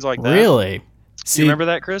course, things like that. Really? Do you remember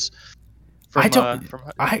that, Chris? From, I don't- from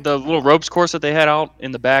I- the little ropes course that they had out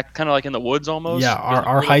in the back, kind of like in the woods almost. Yeah,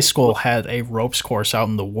 our high school had a ropes course out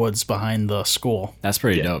in the woods behind the school. That's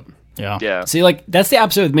pretty dope. Yeah. Yeah. See, that's the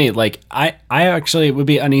opposite with me. I actually would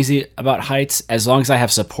be uneasy about heights as long as I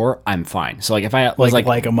have support. I'm fine. So if I was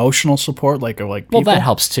Like emotional support, like people. well, that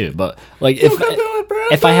helps too. But if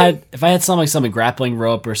if I had something grappling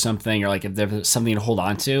rope or something, or like if there was something to hold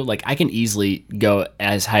on to, like I can easily go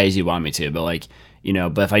as high as you want me to, but like,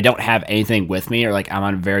 but if I don't have anything with me, or like I'm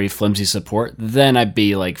on very flimsy support, then I'd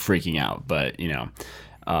be like freaking out. But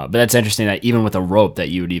but that's interesting that even with a rope, that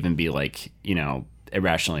you would even be like,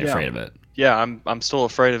 irrationally afraid of it. Yeah, I'm still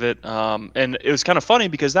afraid of it. And it was kind of funny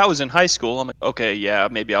because that was in high school. I'm like, okay, yeah,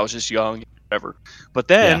 maybe I was just young, whatever. But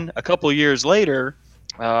then a couple of years later,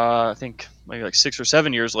 I think maybe like 6 or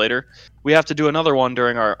 7 years later, we have to do another one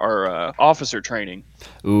during our officer training.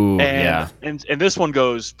 Ooh, yeah. And this one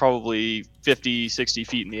goes probably 50, 60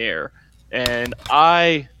 feet in the air. And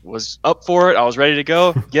I was up for it. I was ready to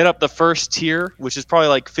go. Get up the first tier, which is probably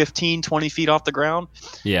like 15, 20 feet off the ground.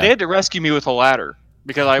 Yeah. They had to rescue me with a ladder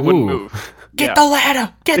because I wouldn't move. Get the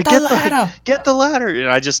ladder! Get the ladder! Get the ladder! And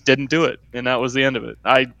I just didn't do it. And that was the end of it.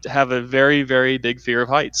 I have a very, very big fear of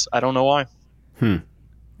heights. I don't know why.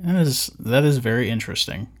 That is very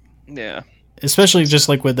interesting. Yeah. Especially just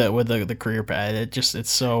like with the career path. It's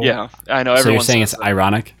so... Yeah, I know. So you're saying it's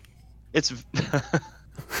ironic? It's...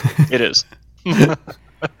 It is.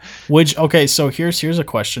 So here's a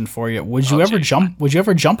question for you. Would you ever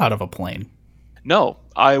jump out of a plane? No,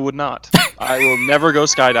 I would not. I will never go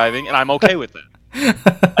skydiving, and I'm okay with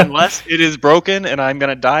it. Unless it is broken and I'm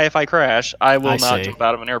gonna die if I crash, I will not jump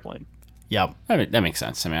out of an airplane. Yep. I mean, that makes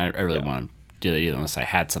sense. I mean, I really want to do that either unless I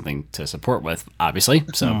had something to support with, obviously.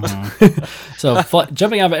 So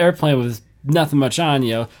jumping out of an airplane with nothing much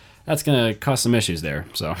on, that's going to cause some issues there.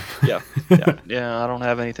 So yeah. I don't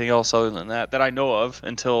have anything else other than that I know of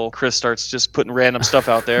until Chris starts just putting random stuff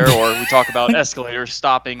out there, or we talk about escalators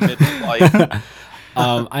stopping mid-flight.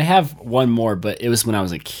 I have one more, but it was when I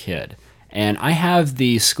was a kid, and I have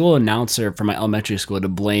the school announcer from my elementary school to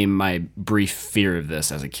blame my brief fear of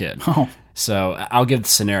this as a kid. Oh. So I'll give the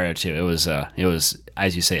scenario too. It was,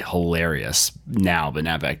 as you say, hilarious now, but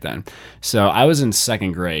not back then. So I was in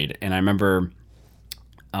second grade, and I remember.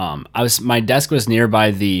 My desk was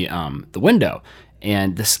nearby the window,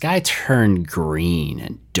 and the sky turned green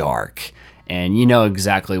and dark, and you know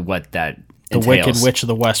exactly what that entails. The Wicked Witch of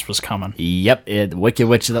the West was coming. Yep, the Wicked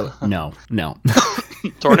Witch of the no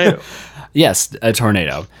Tornado. Yes, a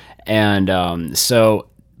tornado, and so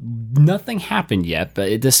nothing happened yet,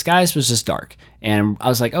 but the skies was just dark, and I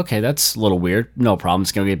was like, okay, that's a little weird. No problem.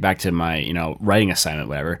 Just gonna get back to my writing assignment,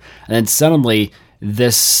 whatever. And then suddenly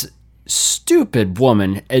this stupid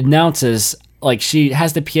woman announces, like, she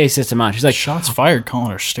has the PA system on. She's like, shots fired,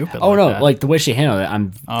 calling her stupid. Oh, no, like the way she handled it,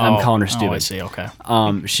 I'm calling her stupid. Oh, I see. Okay.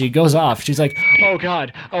 She goes off. She's like, oh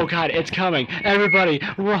god, it's coming! Everybody,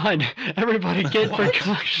 run! Everybody, get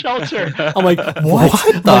for shelter! I'm like,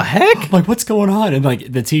 what the heck? I'm like, what's going on? And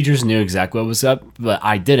like, the teachers knew exactly what was up, but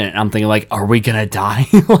I didn't. I'm thinking, like, are we gonna die?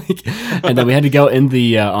 And then we had to go in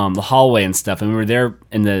the hallway and stuff, and we were there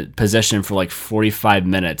in the position for like 45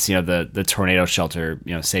 minutes. The tornado shelter,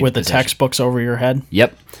 safe with the position. Textbooks over your head.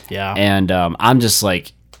 Yep. Yeah. And I'm just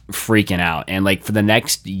like freaking out. And like for the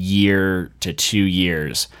next year to 2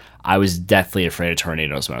 years, I was deathly afraid of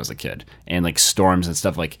tornadoes when I was a kid, and like storms and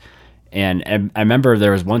stuff like. And I remember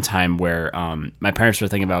there was one time where my parents were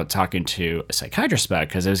thinking about talking to a psychiatrist about it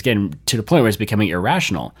because it was getting to the point where it's becoming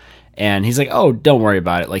irrational. And he's like, oh, don't worry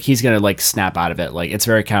about it. Like, he's going to like snap out of it. Like, it's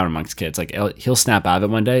very common amongst kids. Like, he'll snap out of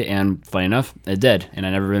it one day. And funny enough, it did. And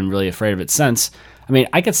I've never been really afraid of it since. I mean,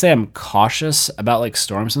 I could say I'm cautious about like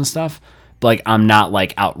storms and stuff, but like I'm not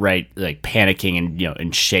like outright like panicking and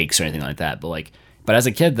in shakes or anything like that. But as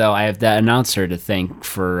a kid though, I have that announcer to thank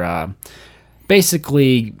for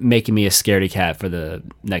basically making me a scaredy cat for the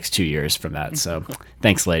next 2 years from that. So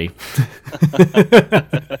thanks, lady.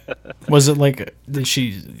 Was it like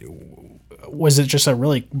was it just a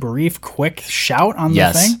really brief, quick shout on the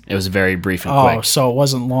thing? Yes, it was very brief and quick. Oh, so it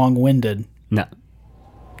wasn't long-winded. No.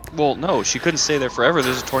 Well, no, she couldn't stay there forever.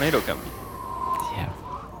 There's a tornado coming. Yeah.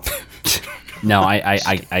 No,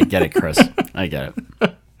 I get it, Chris. I get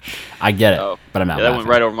it. I get it, but I'm not. Yeah, that went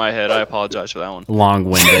right over my head. I apologize for that one.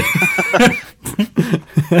 Long-winded.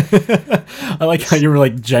 I like how you were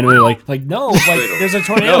like genuinely like no, like there's a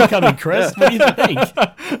tornado coming, Chris. What do you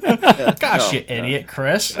think? Gosh, you idiot,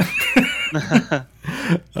 Chris.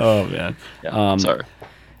 Oh man. Yeah, sorry.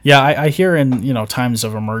 Yeah, I hear in times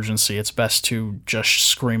of emergency, it's best to just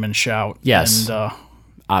scream and shout. Yes, and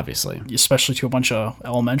obviously, especially to a bunch of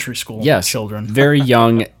elementary school children, very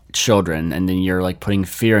young children, and then you're like putting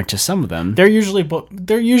fear into some of them. They're usually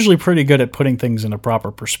pretty good at putting things in a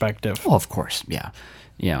proper perspective. Oh, of course, yeah.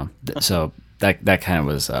 So that kind of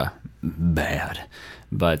was bad.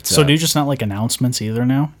 But so do you just not like announcements either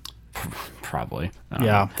now? Probably.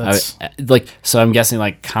 Yeah, that's so I'm guessing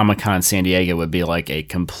like Comic-Con San Diego would be like a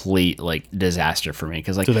complete like disaster for me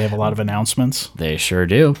because like do they have a lot of announcements? they sure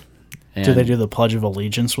do. And Do they do the Pledge of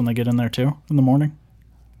Allegiance when they get in there too in the morning?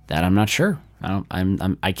 that? I'm not sure.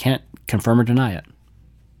 I can't confirm or deny it.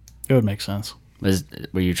 It would make sense.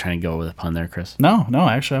 Were you trying to go with a pun there, Chris? No,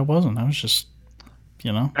 actually I wasn't. I was just,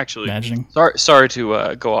 Actually, imagining. sorry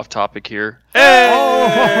to go off topic here. But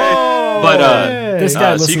This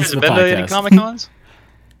guy so you listens guys to have the been to any podcast. Comic Cons?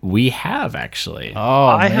 We have actually. Oh,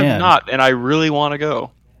 I man. have not, and I really want to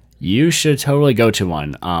go. You should totally go to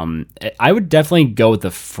one. I would definitely go with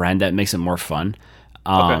a friend. That makes it more fun.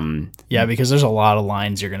 Yeah, because there's a lot of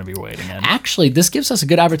lines you're going to be waiting in. Actually, this gives us a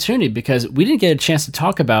good opportunity because we didn't get a chance to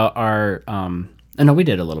talk about our. No, we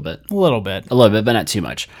did a little bit. A little bit. A little bit, but not too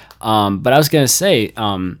much. But I was going to say,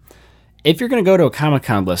 if you're going to go to a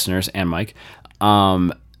Comic-Con, listeners and Mike,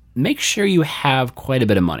 make sure you have quite a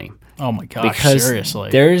bit of money. Oh my gosh, Because seriously.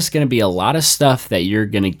 there's going to be a lot of stuff that you're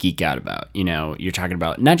going to geek out about. You know, you're talking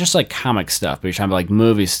about not just like comic stuff, but you're talking about like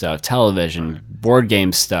movie stuff, television, board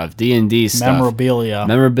game stuff, D&D stuff.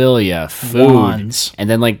 Memorabilia, food. Wands. And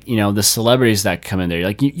then like, the celebrities that come in there,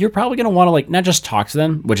 like you're probably going to want to like not just talk to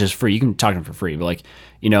them, which is free. You can talk to them for free, but like,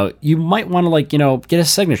 you might want to like, get a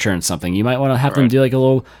signature in something. You might want to have them do like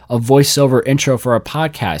a voiceover intro for a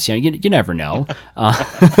podcast. You never know.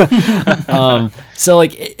 So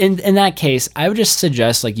like in that case, I would just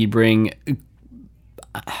suggest like you bring,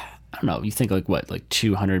 I don't know, you think like what, like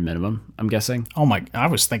 200 minimum, I'm guessing? Oh my, I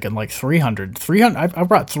was thinking like 300. I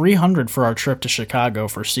brought 300 for our trip to Chicago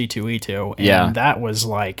for C2E2. And Yeah. that was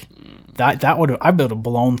like, I would have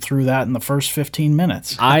blown through that in the first 15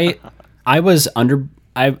 minutes. I was under.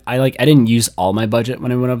 I didn't use all my budget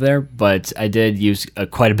when I went over there, but I did use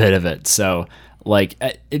quite a bit of it. So like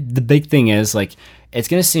the big thing is like it's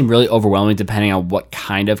going to seem really overwhelming depending on what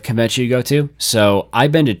kind of convention you go to. So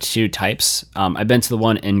I've been to two types. I've been to the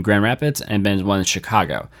one in Grand Rapids and I've been to one in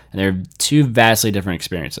Chicago, and they're two vastly different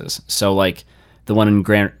experiences. So like the one in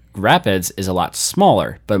Grand Rapids is a lot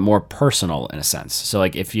smaller, but more personal in a sense. So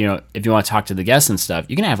like if you want to talk to the guests and stuff,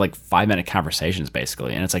 you can have like 5-minute conversations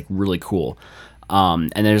basically, and it's like really cool.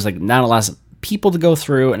 And there's like not a lot of people to go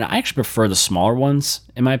through, and I actually prefer the smaller ones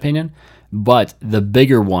in my opinion. But the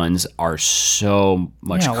bigger ones are so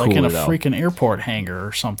much cooler, like in a though. freaking airport hangar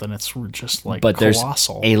or something. It's just like But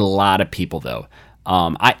colossal. there's a lot of people, though.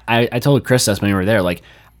 I told Chris this when we were there. Like,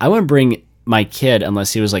 I wouldn't bring my kid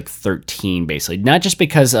unless he was like 13, basically. Not just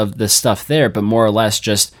because of the stuff there, but more or less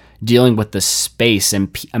just dealing with the space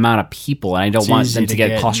and amount of people. And I don't want them to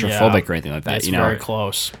get claustrophobic or anything like that. It's very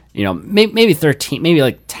close. Maybe 13, maybe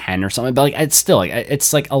like 10 or something. But like, it's still like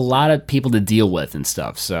it's like a lot of people to deal with and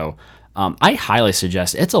stuff. So. I highly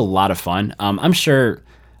suggest it. It's a lot of fun. I'm sure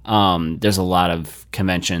there's a lot of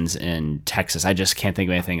conventions in Texas. I just can't think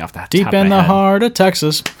of anything off the top of my head. Deep in the heart of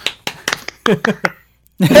Texas. There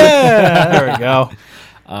we go.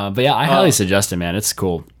 But yeah, I highly suggest it, man. It's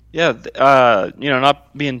cool. Yeah,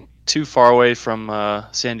 not being too far away from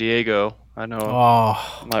San Diego, I know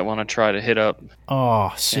I might want to try to hit up San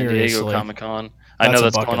Diego Seriously. Comic-Con. I know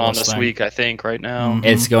that's going on this week, I think, right now. Mm-hmm.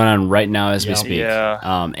 It's going on right now as we speak.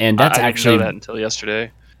 Yeah. And that's I actually didn't know that until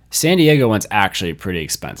yesterday. San Diego one's actually pretty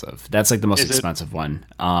expensive. That's like the most Is it? expensive one.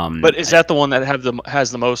 But is that the one that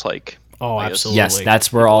has the most like? Oh, I guess- absolutely. Yes,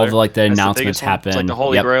 that's where all of like the That's the announcements biggest one? happen. It's like the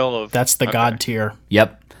holy Yep. grail of. That's the Okay. God tier.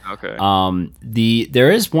 Yep. Okay.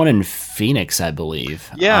 There is one in Phoenix, I believe.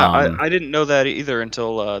 Yeah, I didn't know that either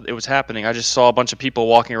until it was happening. I just saw a bunch of people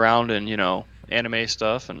walking around and anime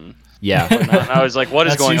stuff and. Yeah. And I was like, "What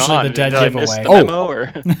is That's going usually on?" the dead Did I miss giveaway. the memo,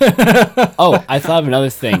 or? Oh, I thought of another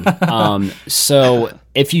thing. So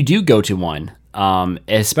if you do go to one,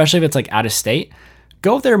 especially if it's like out of state,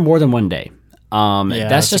 go there more than one day. That's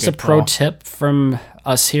that's just a a good pro call. tip from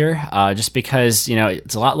us here. Just because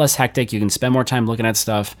it's a lot less hectic. You can spend more time looking at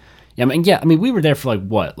stuff. I mean, we were there for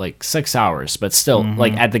like 6 hours, but still,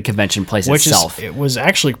 like at the convention place itself. It was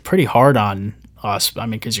actually pretty hard on us. I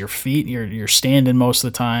mean, because your feet, you're standing most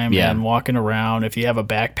of the time and walking around. If you have a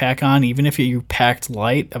backpack on, even if you packed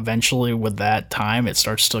light, eventually with that time, it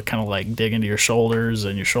starts to kind of like dig into your shoulders,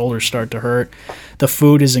 and your shoulders start to hurt. The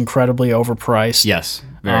food is incredibly overpriced. Yes,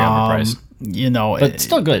 very overpriced. But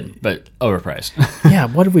Still good, but overpriced. yeah,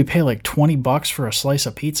 what did we pay, like $20 for a slice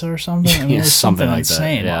of pizza or something? I mean, it was something like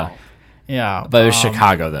insane. that. Yeah. But it was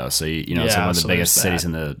Chicago though, so it's like one of the so biggest there's cities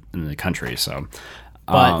in the country. So,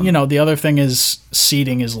 But the other thing is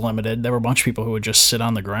seating is limited. There were a bunch of people who would just sit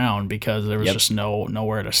on the ground because there was just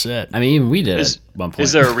nowhere to sit. I mean, even we did at one point.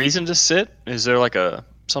 Is there a reason to sit? Is there like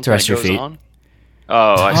something rest that your goes feet. on?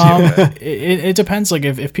 Oh, I see. Okay. It depends. Like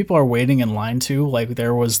if people are waiting in line too, like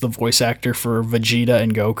there was the voice actor for Vegeta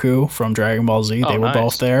and Goku from Dragon Ball Z. They were nice.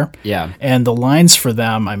 both there. Yeah. And the lines for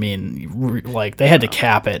them, I mean, like they had to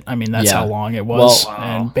cap it. I mean, that's Yeah. how long it was. Well,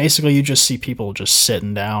 and basically, you just see people just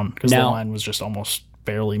sitting down because the Now- line was just almost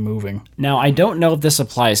barely moving. Now, I don't know if this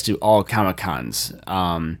applies to all Comic-Cons.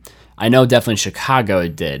 I know definitely Chicago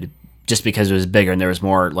it did, just because it was bigger and there was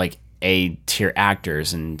more like A-tier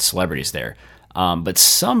actors and celebrities there. But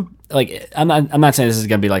some, like, I'm not saying this is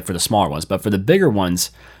going to be like for the smaller ones, but for the bigger ones,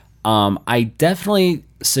 I definitely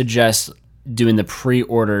suggest doing the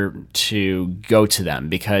pre-order to go to them,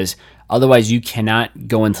 because otherwise you cannot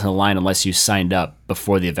go into the line unless you signed up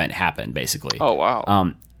before the event happened, basically. Oh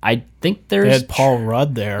wow. I think They there's had Paul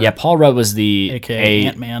Rudd there. Yeah, Paul Rudd was the AKA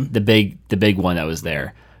Ant-Man. the big one that was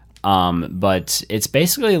there. But it's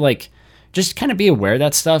basically like, just kind of be aware of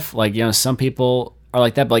that stuff. Like, you know, some people are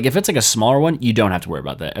like that, but like if it's like a smaller one, you don't have to worry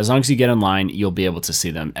about that. As long as you get in line, you'll be able to see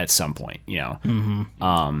them at some point. You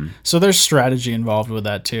know. So there's strategy involved with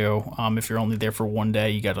that too. If you're only there for one day,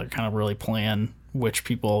 you got to kind of really plan which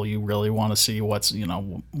people you really want to see, what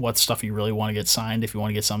stuff you really want to get signed. If you want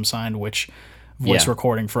to get some signed, which voice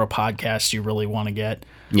recording for a podcast you really want to get.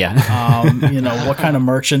 Yeah. What kind of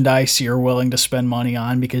merchandise you're willing to spend money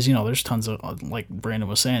on, because there's tons of, like Brandon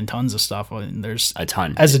was saying, tons of stuff. I mean, there's A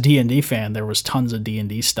ton. As a D&D fan, there was tons of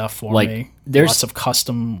D&D stuff for Like, me. there's- Lots of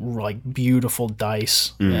custom, like beautiful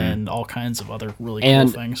dice and all kinds of other really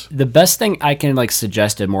And cool things. the best thing I can like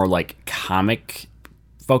suggest to more like comic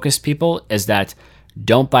focused people is that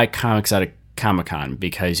don't buy comics at a Comic-Con,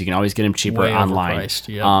 because you can always get them cheaper Way online. overpriced,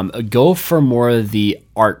 yeah. Go for more of the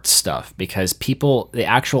art stuff, because the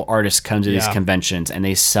actual artists come to these Yeah. conventions and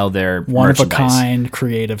they sell their One of a merchandise. kind,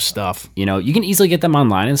 creative stuff. You know, you can easily get them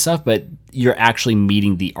online and stuff, but you're actually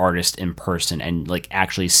meeting the artist in person and like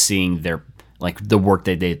actually seeing their like the work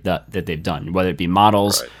that they've done, whether it be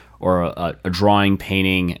models or a drawing,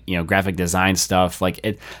 painting, graphic design stuff.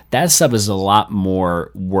 Like that stuff is a lot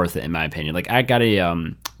more worth it in my opinion. Like I got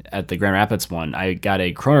at the Grand Rapids one, I got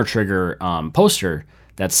a Chrono Trigger poster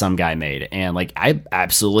that some guy made, and like I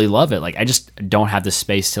absolutely love it. Like I just don't have the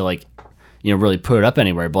space to like really put it up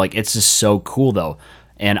anywhere, but like it's just so cool though.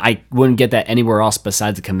 And I wouldn't get that anywhere else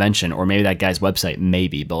besides the convention, or maybe that guy's website,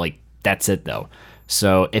 maybe. But like that's it though.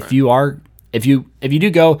 So if you do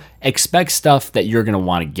go, expect stuff that you're gonna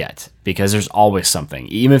want to get, because there's always something.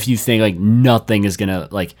 Even if you think like nothing is gonna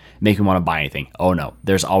like make you want to buy anything, oh no,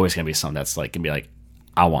 there's always gonna be something that's like gonna be like,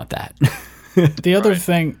 I want that. The other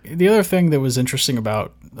thing that was interesting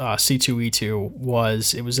about C2E2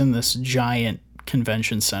 was it was in this giant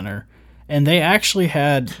convention center, and they actually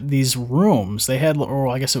had these rooms. They had, or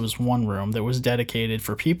I guess it was one room that was dedicated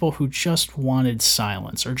for people who just wanted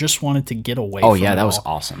silence or just wanted to get away. Oh from yeah, it that was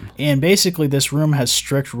all. awesome. And basically, this room has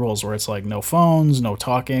strict rules where it's like no phones, no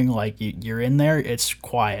talking. Like you're in there, it's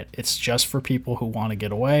quiet. It's just for people who want to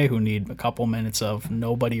get away, who need a couple minutes of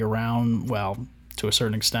nobody around. Well, to a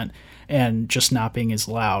certain extent, and just not being as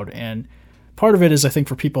loud. And part of it is, I think,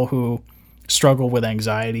 for people who struggle with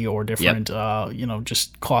anxiety or different,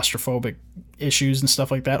 just claustrophobic issues and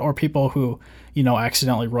stuff like that, or people who,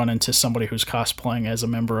 accidentally run into somebody who's cosplaying as a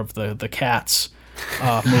member of the Cats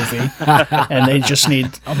movie, and they just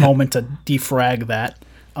need a moment to defrag that.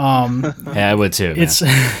 Yeah, I would too. Man.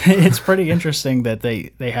 It's pretty interesting that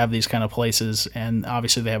they have these kind of places, and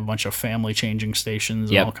obviously they have a bunch of family changing stations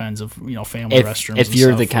and all kinds of family restrooms. If and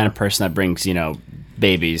you're stuff. the kind of person that brings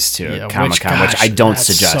babies to Yeah, Comic-Con, which I don't that's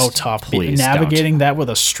suggest. so tough. Please Navigating that with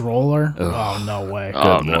a stroller. Oh no way.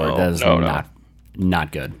 Good no, lord, that is no.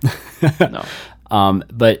 not good. No.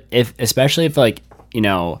 But especially if like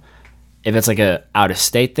if it's like a out of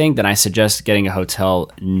state thing, then I suggest getting a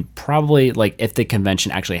hotel. Probably like if the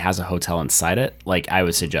convention actually has a hotel inside it, like I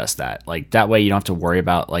would suggest that. Like that way you don't have to worry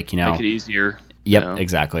about like Make it easier. Yep,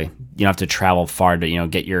 exactly. You don't have to travel far to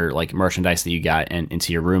get your like merchandise that you got and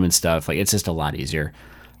into your room and stuff. Like it's just a lot easier.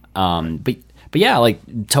 But yeah,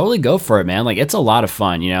 like totally go for it, man. Like it's a lot of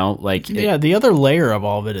fun, Like Yeah, the other layer of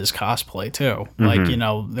all of it is cosplay too. Like,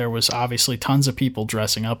 there was obviously tons of people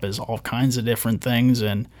dressing up as all kinds of different things,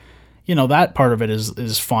 and that part of it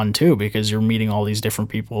is fun too, because you're meeting all these different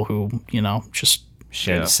people who, just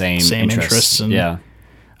share the same interests and yeah.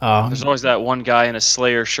 There's always that one guy in a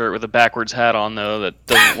Slayer shirt with a backwards hat on, though, that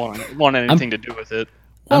doesn't want anything to do with it.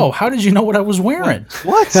 Whoa, how did you know what I was wearing?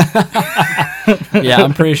 What? Yeah,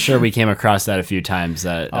 I'm pretty sure we came across that a few times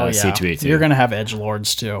at C2E2. You're going to have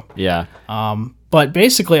edgelords too. Yeah. But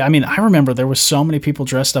basically, I mean, I remember there was so many people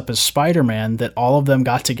dressed up as Spider-Man that all of them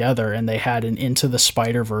got together and they had an Into the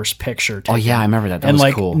Spider-Verse picture taken. Oh yeah, I remember that. That And was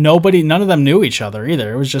like cool. none of them knew each other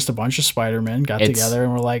either. It was just a bunch of Spider-Men got together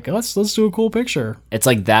and were like, let's do a cool picture. It's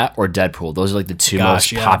like that or Deadpool. Those are like the two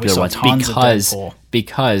Gosh, most yeah, popular we saw ones tons of Deadpool.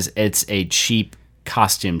 because it's a cheap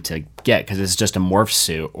costume to get because it's just a morph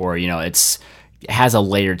suit or it has a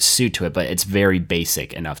layered suit to it, but it's very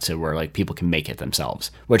basic enough to where like people can make it themselves,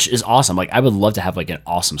 which is awesome. Like I would love to have like an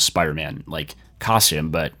awesome Spider-Man like costume,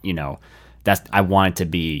 but I want it to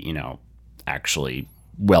be actually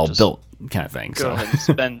well built kind of thing. Go So ahead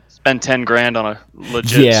and spend $10,000 on a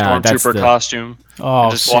legit stormtrooper costume. Oh,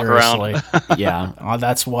 and just walk seriously. around. yeah,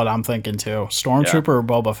 That's what I'm thinking too. Stormtrooper or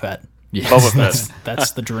Boba Fett? yeah. Boba Fett.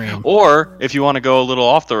 That's the dream. Or if you want to go a little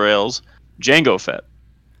off the rails, Jango Fett.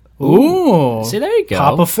 Ooh. See, there you go.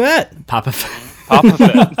 Papa Fett. Papa Fett. Papa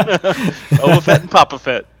Fett. Boba Fett and Papa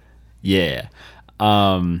Fett. Yeah.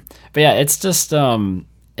 But yeah, it's just I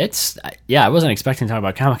wasn't expecting to talk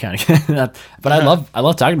about Comic-Con again. But I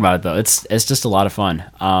love talking about it though. It's just a lot of fun.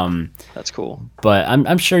 That's cool. But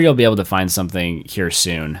I'm sure you'll be able to find something here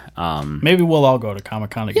soon. Maybe we'll all go to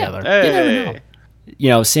Comic-Con together. Hey.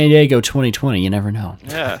 San Diego 2020, you never know.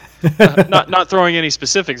 Yeah. Not throwing any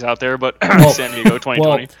specifics out there, but San Diego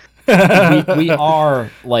 2020. we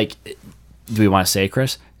are like, do we want to say,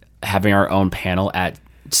 Chris, having our own panel at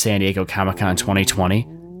San Diego Comic-Con 2020?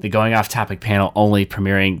 The Going Off Topic panel only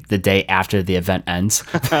premiering the day after the event ends.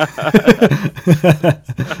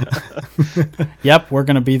 Yep, we're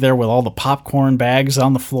going to be there with all the popcorn bags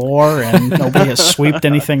on the floor, and nobody has sweeped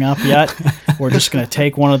anything up yet. We're just going to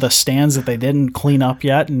take one of the stands that they didn't clean up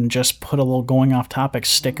yet and just put a little Going Off Topic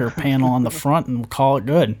sticker panel on the front, and we'll call it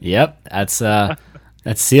good. Yep,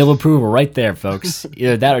 that's seal of approval right there, folks.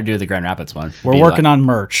 Either that or do the Grand Rapids one. We're working on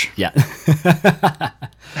merch. Yeah.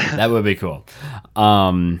 That would be cool.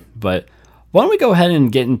 But why don't we go ahead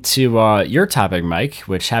and get into your topic, Mike,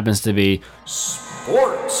 which happens to be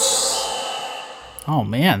sports. Oh,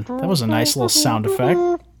 man, that was a nice little sound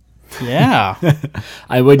effect. Yeah.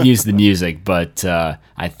 I would use the music, but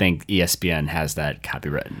I think ESPN has that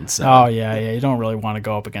copywritten. So. Oh, yeah. You don't really want to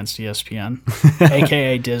go up against ESPN,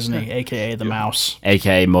 a.k.a. Disney, a.k.a. the mouse.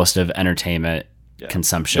 AKA most of entertainment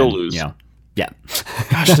consumption. You'll lose. Yeah.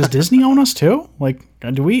 Gosh, does Disney own us too? Like,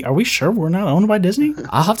 are we sure we're not owned by Disney?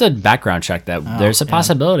 I'll have to background check that. There's a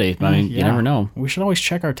possibility. I mean, you never know. We should always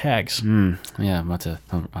check our tags. Yeah,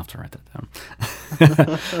 I'll have to write that down.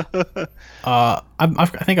 I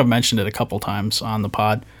think I've mentioned it a couple times on the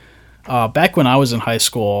pod. Back when I was in high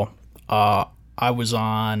school, I was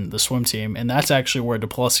on the swim team, and that's actually where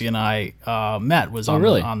Duplessis and I met. Was on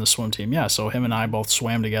really? On the swim team. Yeah, so him and I both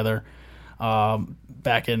swam together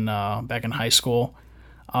back in high school.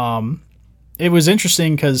 It was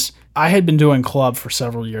interesting because I had been doing club for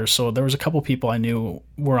several years, so there was a couple people I knew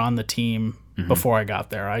were on the team before I got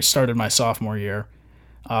there. I started my sophomore year.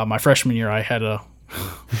 My freshman year, I had a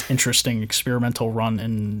interesting experimental run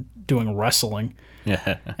in doing wrestling.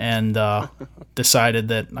 Yeah. And decided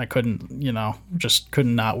that I couldn't, just could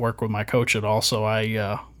not work with my coach at all. So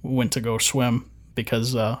I went to go swim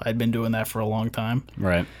because I'd been doing that for a long time.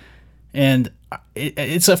 Right. And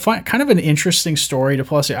it's a fun, kind of an interesting story to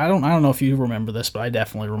plus. I don't know if you remember this, but I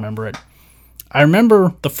definitely remember it. I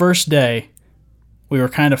remember the first day we were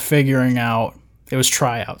kind of figuring out. It was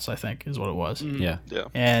tryouts, I think, is what it was. Yeah.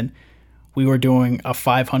 And we were doing a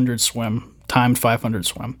 500 swim, timed 500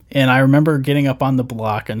 swim. And I remember getting up on the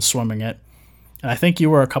block and swimming it. And I think you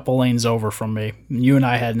were a couple lanes over from me. You and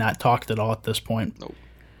I had not talked at all at this point. Nope.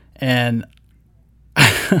 And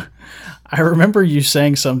I remember you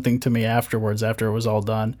saying something to me afterwards, after it was all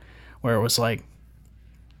done, where it was like,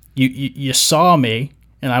 you saw me,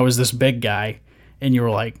 and I was this big guy, and you were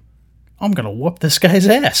like, I'm going to whoop this guy's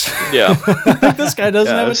ass. Yeah. This guy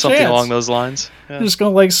doesn't have a something chance. along those lines. Yeah. I'm just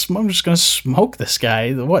gonna smoke this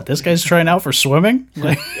guy. What? This guy's trying out for swimming?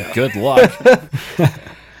 Like, Good luck.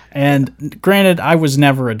 and granted, I was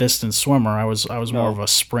never a distance swimmer. I was more of a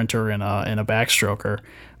sprinter and a backstroker.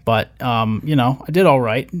 But I did all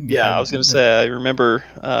right. Yeah, I was going to say, I remember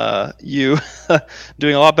you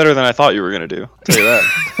doing a lot better than I thought you were going to do. I'll tell you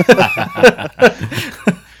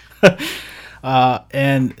that.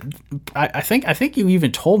 And I think you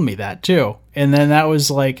even told me that too. And then that was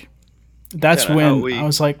like, that's Kinda when how we- I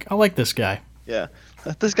was like, I like this guy. Yeah.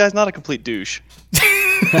 This guy's not a complete douche.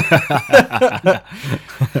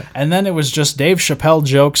 And then it was just Dave Chappelle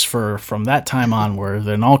jokes from that time onward,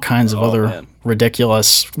 and all kinds of other man.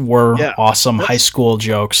 ridiculous, Yeah, awesome high school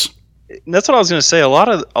jokes. And that's what I was going to say. A lot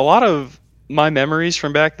of my memories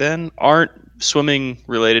from back then aren't swimming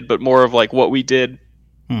related, but more of like what we did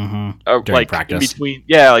During like practice. in between,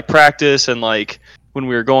 yeah, like practice and like when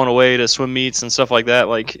we were going away to swim meets and stuff like that.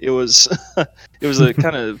 Like it was, it was a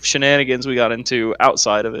kind of shenanigans we got into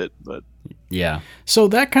outside of it. But Yeah. So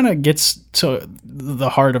that kind of gets to the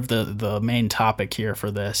heart of the main topic here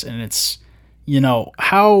for this, and it's,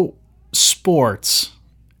 how sports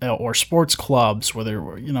or sports clubs,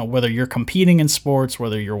 whether you're competing in sports,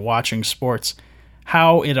 whether you're watching sports,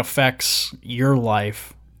 how it affects your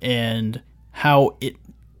life and how it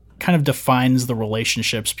kind of defines the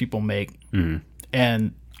relationships people make.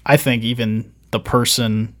 And I think even the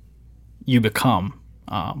person you become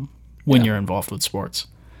when you're involved with sports.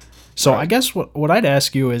 So I guess what I'd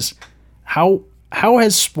ask you is how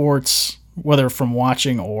has sports, whether from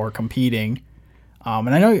watching or competing, and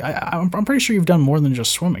I know I'm pretty sure you've done more than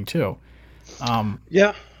just swimming too.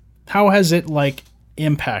 yeah, How has it like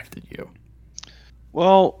impacted you?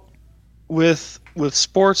 well, with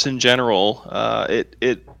sports in general,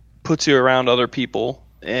 it puts you around other people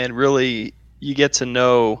and really you get to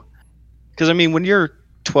know. Because I mean, when you're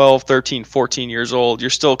 12, 13, 14 years old, you're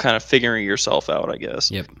still kind of figuring yourself out, I guess.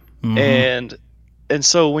 Yep. And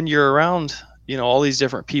so when you're around, all these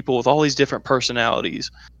different people with all these different personalities,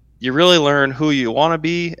 you really learn who you want to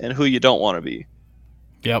be and who you don't want to be.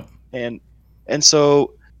 Yep. And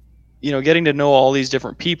so, getting to know all these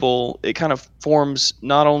different people, it kind of forms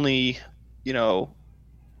not only,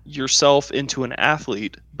 yourself into an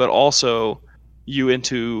athlete, but also you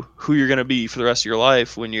into who you're going to be for the rest of your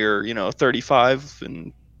life when you're, 35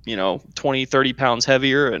 and, 20, 30 pounds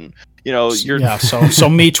heavier and, you're So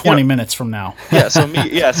me 20 minutes from now. so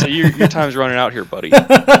your time's running out here, buddy.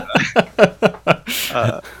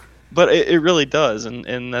 But it really does,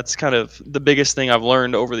 and that's kind of the biggest thing I've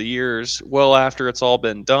learned over the years. Well, after it's all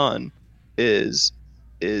been done, is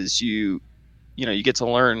you get to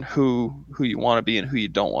learn who you want to be and who you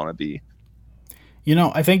don't want to be.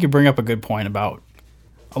 I think you bring up a good point about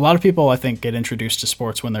a lot of people, I think, get introduced to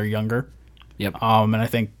sports when they're younger. Yep. And I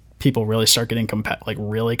think people really start getting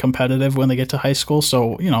really competitive when they get to high school.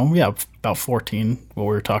 So, about 14, what we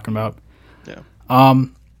were talking about. Yeah.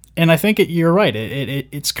 And I think you're right.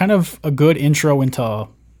 It's kind of a good intro into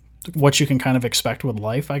what you can kind of expect with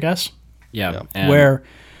life, I guess. Yeah. And Where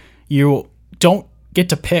you don't get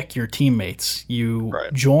to pick your teammates. You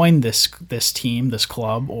join this team, this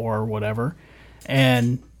club, or whatever,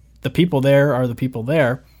 and the people there are the people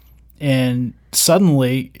there, and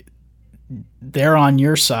suddenly they're on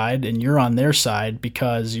your side and you're on their side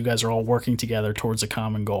because you guys are all working together towards a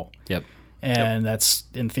common goal. Yep. And that's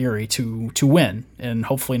in theory to win, and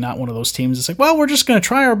hopefully not one of those teams that's like, well, we're just going to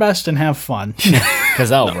try our best and have fun, because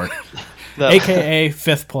that'll work. aka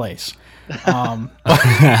fifth place.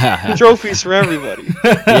 Trophies for everybody.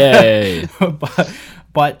 Yay.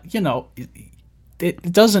 but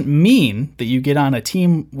it doesn't mean that you get on a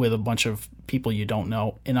team with a bunch of people you don't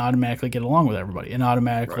know and automatically get along with everybody, and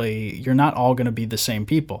automatically you're not all going to be the same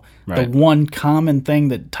people. Right. The one common thing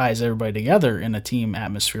that ties everybody together in a team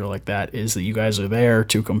atmosphere like that is that you guys are there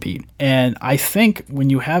to compete. And I think when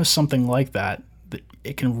you have something like that,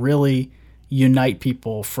 it can really unite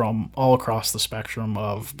people from all across the spectrum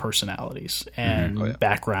of personalities and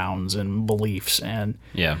backgrounds and beliefs. And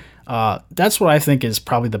Yeah. that's what I think is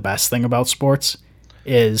probably the best thing about sports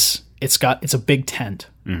is it's a big tent.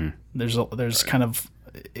 There's kind of,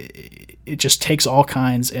 it just takes all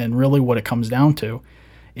kinds, and really what it comes down to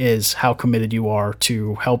is how committed you are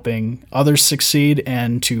to helping others succeed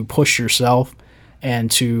and to push yourself and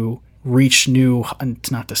to reach new,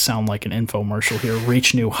 not to sound like an infomercial here,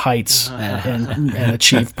 reach new heights and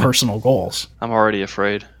achieve personal goals. I'm already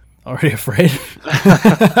afraid. Already afraid?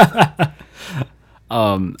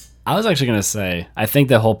 I was actually going to say, I think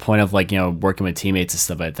the whole point of working with teammates and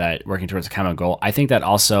stuff like that, working towards a common goal, I think that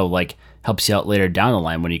also helps you out later down the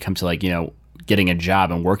line when you come to getting a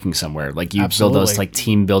job and working somewhere. Like you build those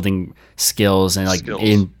team building skills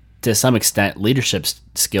and to some extent leadership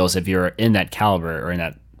skills if you're in that caliber or in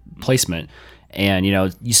that placement.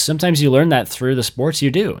 And sometimes you learn that through the sports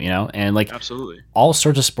you do, and Absolutely. all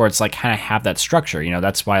sorts of sports kind of have that structure.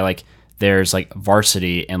 That's why there's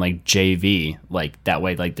varsity and JV, that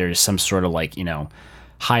way there's some sort of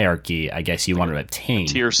hierarchy, I guess you want to obtain.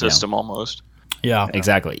 Tier system almost. Yeah.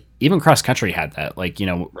 Exactly. Even cross country had that.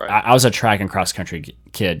 I was a track and cross country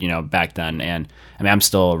kid, back then, and I mean I'm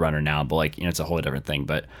still a runner now, but it's a whole different thing.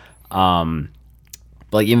 But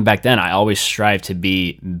even back then I always strive to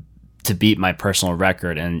beat my personal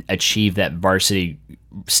record and achieve that varsity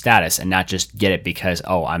status, and not just get it because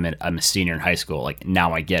I'm a senior in high school.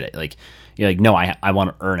 Now I get it. You're no, I want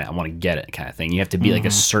to earn it. I want to get it, kind of thing. You have to be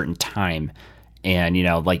a certain time, and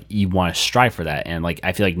you want to strive for that. And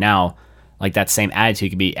I feel now, like that same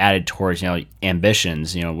attitude could be added towards,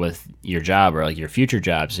 ambitions, with your job or like your future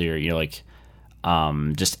jobs or like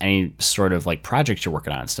just any sort of like project you're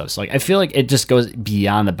working on and stuff. So like I feel like it just goes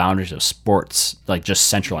beyond the boundaries of sports, like just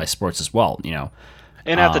centralized sports as well,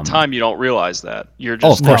 And at the time, you don't realize that you're Oh,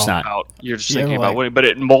 just of course thinking not. about you're just thinking like- about winning, but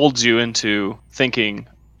it molds you into thinking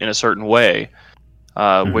in a certain way,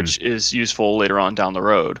 which is useful later on down the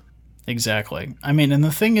road. Exactly. I mean, and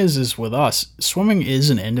the thing is with us, swimming is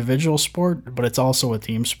an individual sport, but it's also a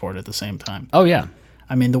team sport at the same time. Oh yeah.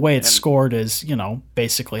 I mean, the way it's scored is,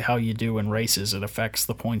 basically how you do in races. It affects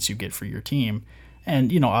the points you get for your team.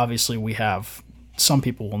 And, obviously we have, some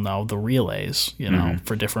people will know the relays,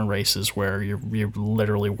 for different races where you're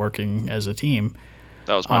literally working as a team.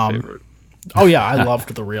 That was my favorite. Oh yeah, I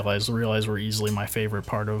loved the relays. The relays were easily my favorite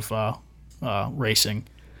part of racing.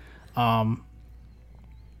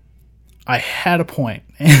 I had a point,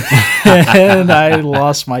 and I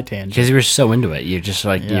lost my tangent. Because you were so into it, you're just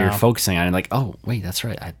like Yeah. you're focusing on it, like, oh wait, that's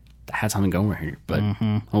right, I had something going right here, but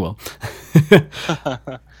oh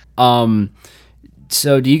well.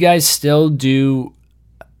 So do you guys still do,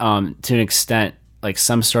 to an extent, like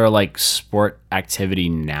some sort of like sport activity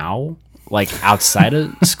now, like outside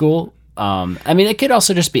of school? I mean, it could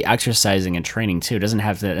also just be exercising and training too. It doesn't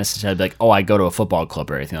have to necessarily be like, oh, I go to a football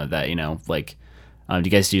club or anything like that. Like. Do you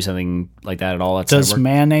guys do something like that at all? Outside Does of work?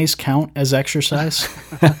 mayonnaise count as exercise?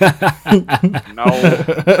 No,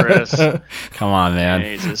 Chris, Come on, man.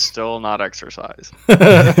 mayonnaise is still not exercise.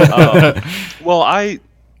 Well, I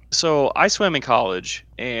swam in college,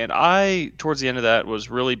 and I towards the end of that was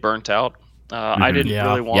really burnt out. I didn't Yeah.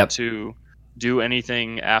 really want Yep. to do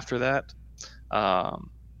anything after that,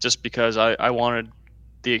 just because I wanted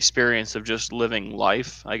the experience of just living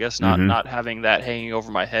life. I guess not having that hanging over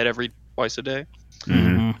my head twice a day.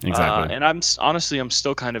 Exactly. And I'm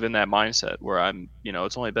still kind of in that mindset where I'm,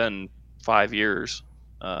 it's only been 5 years,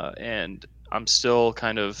 and I'm still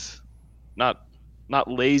kind of not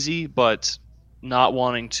lazy, but not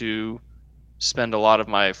wanting to spend a lot of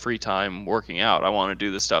my free time working out. I want to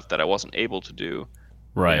do the stuff that I wasn't able to do,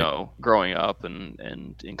 Right. growing up and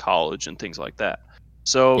in college and things like that.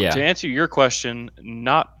 So Yeah. to answer your question,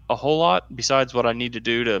 not a whole lot besides what I need to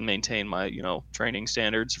do to maintain my, training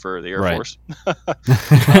standards for the Air Right. Force.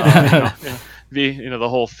 The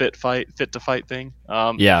whole fit to fight thing.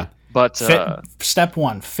 Yeah. But Step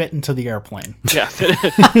one: fit into the airplane. yeah,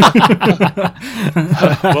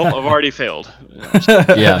 well, I've already failed.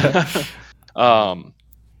 Yeah.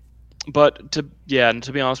 But to be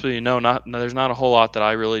honest with you, there's not a whole lot that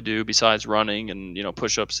I really do besides running and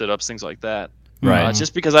push-ups, sit-ups, things like that. Right.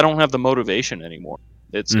 Just because I don't have the motivation anymore.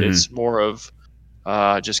 It's more of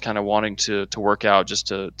just kind of wanting to work out just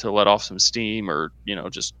to let off some steam or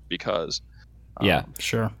just because. Yeah.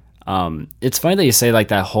 Sure. It's funny that you say like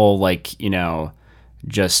that whole like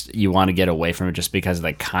just you want to get away from it just because of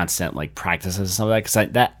like constant like practices and stuff like that.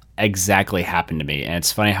 Because that exactly happened to me, and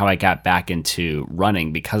it's funny how I got back into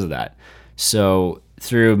running because of that. So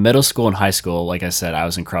through middle school and high school, like I said, I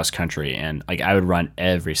was in cross country, and like I would run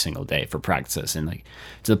every single day for practices, and like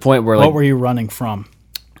to the point where like What were you running from?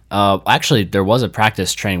 actually there was a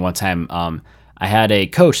practice training one time. I had a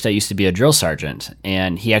coach that used to be a drill sergeant,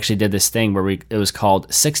 and he actually did this thing where it was called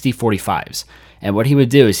 60-45s. And what he would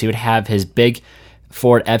do is he would have his big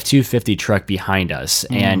Ford F-250 truck behind us,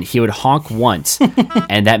 and he would honk once,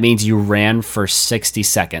 and that means you ran for 60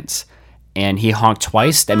 seconds. And he honked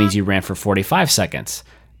twice, that means you ran for 45 seconds.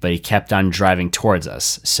 But he kept on driving towards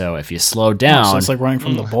us. So if you slow down, So it's like running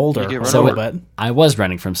from the boulder get a run little over. bit. I was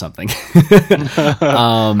running from something.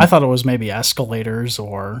 I thought it was maybe escalators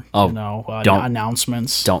or don't.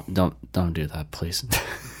 announcements. Don't do that, please.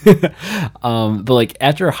 But like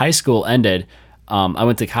after high school ended, I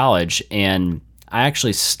went to college, and I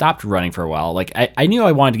actually stopped running for a while. Like I knew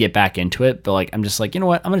I wanted to get back into it, but like I'm just like, you know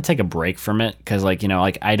what, I'm gonna take a break from it because like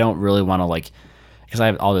like I don't really want to because I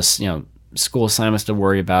have all this school assignments to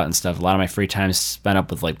worry about and stuff. A lot of my free time is spent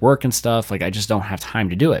up with like work and stuff. Like I just don't have time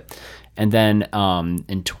to do it. And then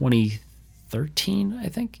in 2013, I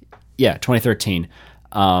think, 2013,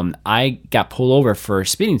 I got pulled over for a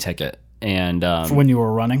speeding ticket, and When you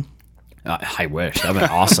were running. I wish that would have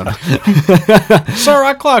been awesome. Sir,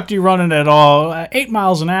 I clocked you running at 8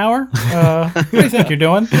 miles an hour. What do you think you're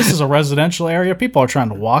doing? This is a residential area. People are trying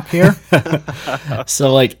to walk here.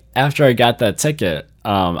 So like after I got that ticket,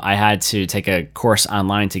 I had to take a course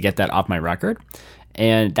online to get that off my record.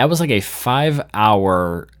 And that was like a 5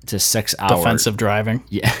 hour to 6 hour Defensive driving.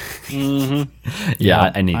 Yeah. Mm-hmm.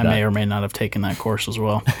 Yeah, I need I that. may or may not have taken that course as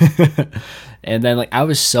well. And then, like, I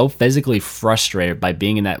was so physically frustrated by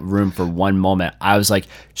being in that room for one moment. I was like,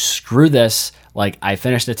 screw this. Like, I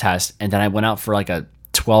finished the test, and then I went out for like a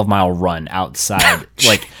 12-mile run outside.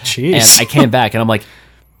 Like, Jeez. and I came back, and I'm like,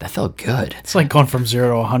 that felt good. It's like going from 0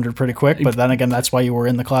 to 100 pretty quick, but then again, that's why you were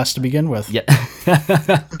in the class to begin with. Yeah.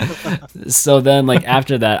 So then, like,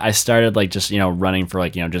 after that, I started, like, just, running for,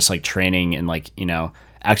 like, just, like, training and, like,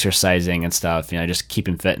 exercising and stuff, just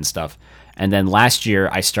keeping fit and stuff. And then last year,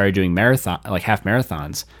 I started doing half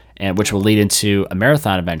marathons, and which will lead into a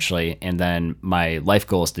marathon eventually. And then my life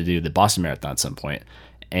goal is to do the Boston Marathon at some point.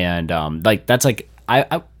 And like that's like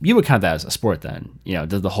you would count that as a sport then,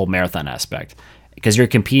 the whole marathon aspect, because you're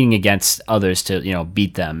competing against others to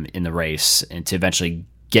beat them in the race and to eventually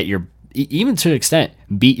get even to an extent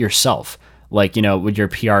beat yourself, like with your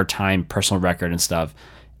PR time, personal record and stuff.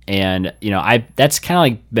 And that's kind of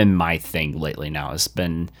like been my thing lately. Now it's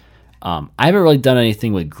been. I haven't really done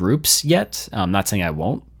anything with groups yet. I'm not saying I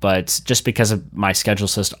won't, but just because of my schedule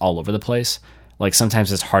is just all over the place, like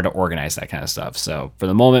sometimes it's hard to organize that kind of stuff. So for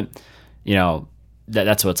the moment,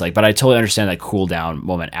 that's what it's like. But I totally understand that cool down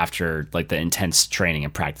moment after like the intense training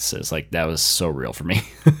and practices. Like that was so real for me.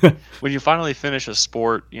 When you finally finish a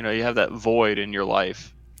sport, you have that void in your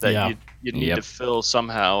life that you need to fill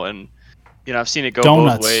somehow. And I've seen it go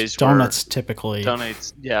both ways. Donuts typically.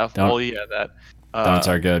 Donuts, yeah. Well, yeah, that. Donuts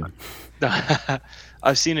are good.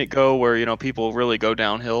 I've seen it go where people really go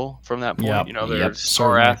downhill from that point. Yep. They're a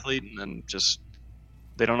star athlete and then just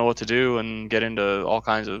they don't know what to do and get into all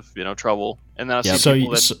kinds of trouble. And then I've seen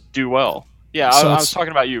people that do well. Yeah, I was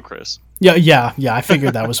talking about you, Chris. Yeah. I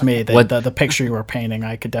figured that was me. The picture you were painting,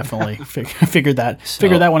 I could definitely figure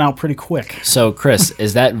that one out pretty quick. So, Chris,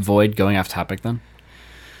 is that void going off topic then?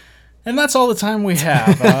 And that's all the time we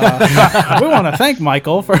have. We want to thank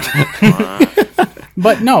Michael for.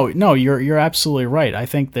 But no, you're absolutely right. I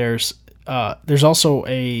think there's also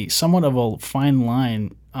a somewhat of a fine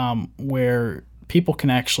line where people can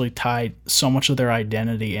actually tie so much of their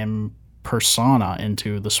identity and persona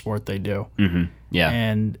into the sport they do. Mm-hmm. Yeah,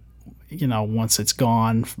 and once it's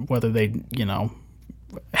gone, whether they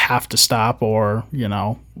have to stop or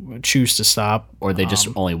choose to stop, or they just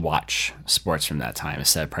only watch sports from that time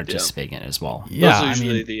instead of participating in it as well. Yeah, those are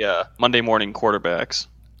usually the Monday morning quarterbacks.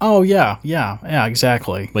 Oh yeah,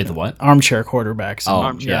 exactly. Wait, the what? Armchair quarterbacks.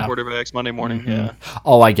 Armchair quarterbacks Monday morning. Mm-hmm. Yeah.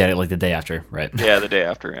 Oh, I get it. Like the day after, right? Yeah, the day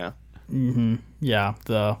after. Yeah. Mm-hmm. Yeah.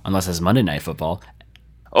 Unless it's Monday Night Football.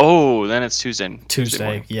 Oh, then it's Tuesday.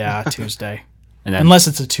 Tuesday. Yeah, Tuesday. And then, unless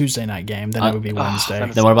it's a Tuesday night game, then it would be Wednesday.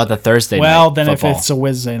 Then what about the Thursday night Well, then football? if it's a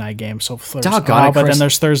Wednesday night game, so Thursday. But then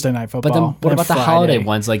there's Thursday night football. But then what about the Friday. holiday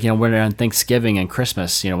ones, like when they're on Thanksgiving and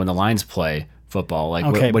Christmas? When the Lions play football. Like,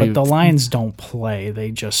 okay, but the Lions don't play; they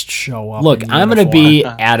just show up. Look, I'm going to be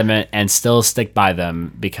adamant and still stick by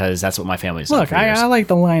them because that's what my family's. Look, I like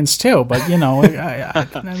the Lions too, but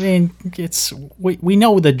I mean, it's we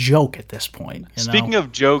know the joke at this point. Speaking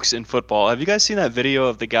of jokes in football, have you guys seen that video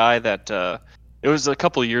of the guy that? It was a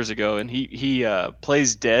couple of years ago, and he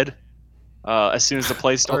plays dead as soon as the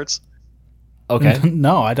play starts. Okay.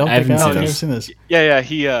 No, I don't think I've ever seen this. Yeah.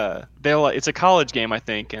 It's a college game, I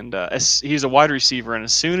think, and he's a wide receiver, and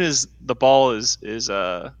as soon as the ball is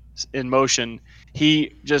in motion,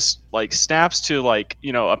 he just like snaps to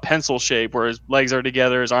a pencil shape where his legs are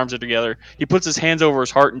together, his arms are together. He puts his hands over his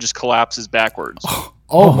heart and just collapses backwards.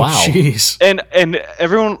 Oh wow! Jeez. And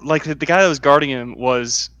everyone, like the guy that was guarding him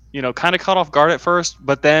was. Kind of caught off guard at first,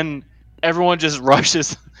 but then everyone just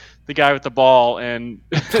rushes the guy with the ball, and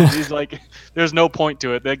he's like, "There's no point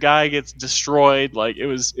to it." The guy gets destroyed. Like it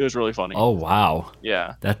was really funny. Oh wow!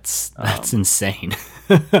 Yeah, that's insane.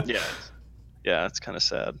 yeah, it's kind of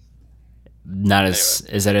sad.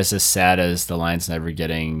 Is that as sad as the Lions never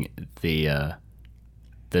getting the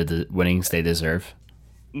winnings they deserve?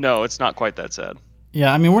 No, it's not quite that sad.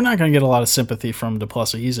 Yeah, I mean, we're not going to get a lot of sympathy from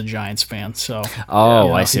Duplessis. He's a Giants fan, so...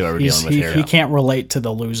 I see what we're dealing with here. He can't relate to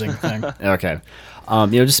the losing thing. Okay.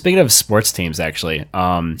 Just speaking of sports teams, actually.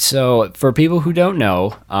 So, for people who don't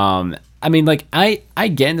know, I mean, like, I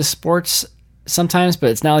get into sports sometimes, but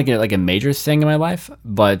it's not like a major thing in my life.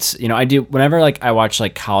 But, I do... Whenever, I watch,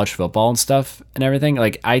 college football and stuff and everything,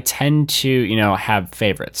 I tend to, have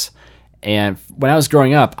favorites. And when I was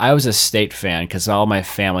growing up, I was a State fan because all my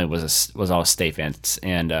family was all State fans,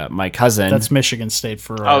 and my cousin. That's Michigan State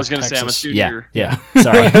for. I was going to say I'm a student. Yeah.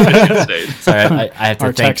 Sorry, Michigan State. Sorry, I have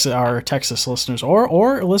to our Texas listeners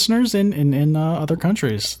or listeners in other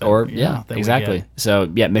countries. Exactly. So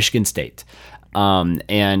Michigan State.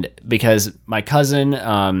 And because my cousin,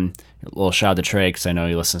 a little shout out to Trey because I know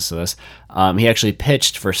he listens to this. He actually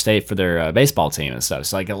pitched for state for their baseball team and stuff.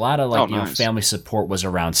 So like a lot of Nice. family support was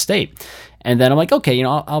around state. And then I'm like, okay,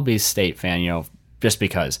 I'll be a state fan, just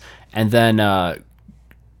because. And then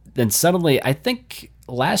suddenly, I think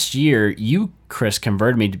last year you, Chris,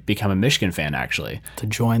 converted me to become a Michigan fan actually. To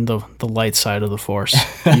join the light side of the force.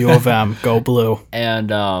 U of M, go blue.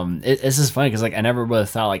 And it's just funny because I never would have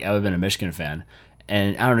thought I would have been a Michigan fan.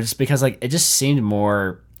 And I don't know, just because it just seemed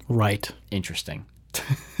more Right. interesting.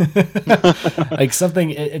 Something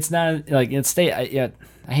it's not in state.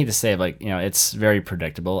 I hate to say it, it's very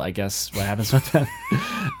predictable, I guess, what happens with them.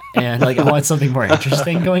 And I want something more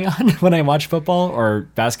interesting going on when I watch football or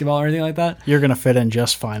basketball or anything like that. You're going to fit in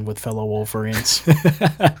just fine with fellow Wolverines.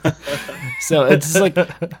 So it's just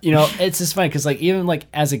it's just funny because even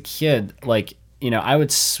as a kid, I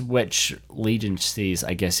would switch allegiances,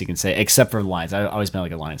 I guess you can say, except for Lions. I've always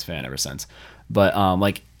been a Lions fan ever since. But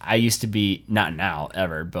I used to be, not now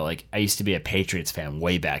ever, but I used to be a Patriots fan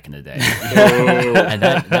way back in the day. And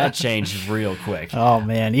that changed real quick. Oh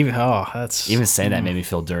man, even saying that made me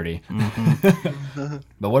feel dirty. Mm-hmm.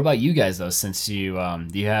 But what about you guys though? Since you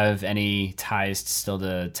do you have any ties still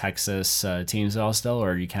to Texas teams at all still,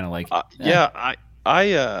 or are you kind of Yeah,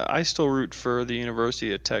 I still root for the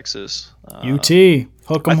University of Texas. UT, hook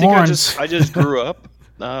 'em I think horns. I just grew up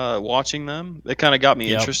watching them. It kind of got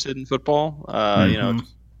me interested in football.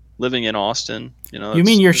 Living in Austin, You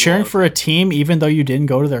mean you're cheering for a team even though you didn't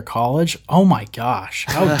go to their college? Oh my gosh,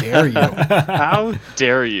 how dare you? How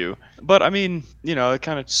dare you? But I mean, it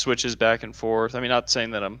kind of switches back and forth. I mean, not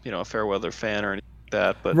saying that I'm, a fair weather fan or anything like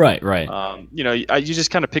that, but right. You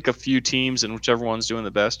just kind of pick a few teams, and whichever one's doing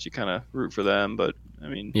the best, you kind of root for them. But I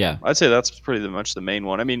mean, yeah, I'd say that's pretty much the main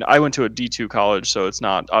one. I mean, I went to a D2 college, so it's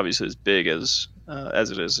not obviously as big as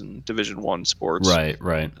it is in Division I sports.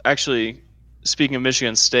 Right. Actually, speaking of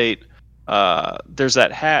Michigan State, there's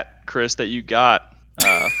that hat, Chris, that you got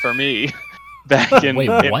for me back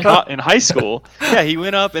in high school. Yeah, he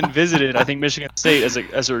went up and visited, I think, Michigan State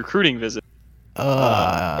as a recruiting visit.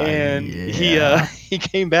 He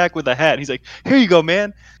came back with a hat. He's like, "Here you go,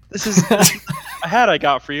 man. This is a hat I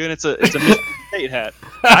got for you, and it's a Michigan State hat.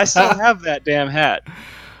 I still have that damn hat.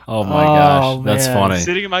 Oh my gosh, that's funny. It's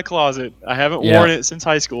sitting in my closet. I haven't worn it since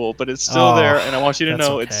high school, but it's still there, and I want you to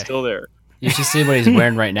know it's still there." You should see what he's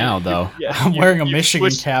wearing right now, though. Yeah, I'm wearing a Michigan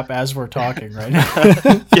cap as we're talking right now.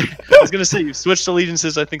 I was gonna say you've switched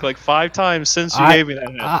allegiances, I think, 5 times since you gave me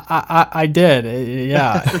that hat. I did,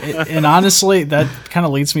 yeah. And honestly, that kind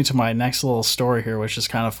of leads me to my next little story here, which is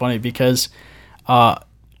kind of funny because,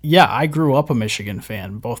 I grew up a Michigan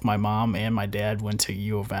fan. Both my mom and my dad went to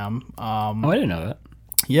U of M. I didn't know that.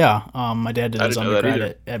 Yeah, my dad did his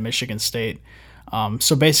undergrad at Michigan State.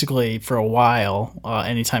 So basically, for a while,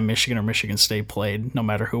 anytime Michigan or Michigan State played, no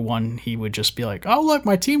matter who won, he would just be like, "Oh, look,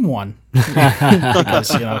 my team won,"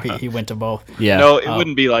 because he went to both. Yeah. No, it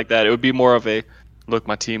wouldn't be like that. It would be more of a, "Look,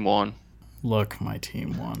 my team won." Look, my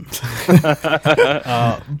team won.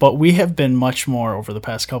 But we have been much more over the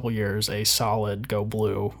past couple years a solid go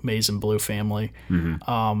blue, maize and blue family.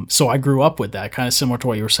 Mm-hmm. So I grew up with that, kind of similar to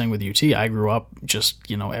what you were saying with UT. I grew up just,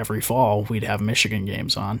 every fall we'd have Michigan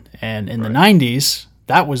games on. And in the 90s,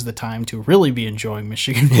 that was the time to really be enjoying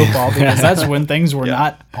Michigan football because that's when things were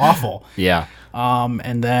not awful. Yeah.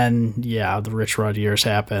 And then, the Rich Rod years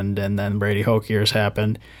happened, and then Brady Hoke years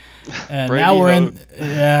happened. And Brady now we're Hoke.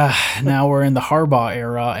 now we're in the Harbaugh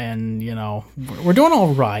era, and we're doing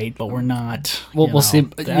all right, but we're not. We'll see.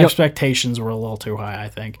 The expectations were a little too high, I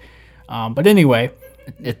think. But anyway,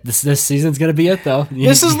 this season's gonna be it though.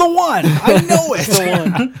 this is the one. I know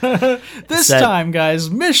it. This time,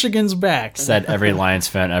 guys, Michigan's back. Said every Lions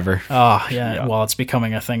fan ever. Oh yeah. Well, it's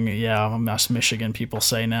becoming a thing. Yeah, us Michigan people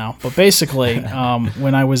say now. But basically,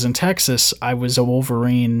 when I was in Texas, I was a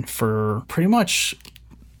Wolverine for pretty much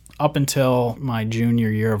up until my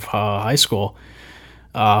junior year of high school,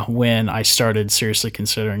 when I started seriously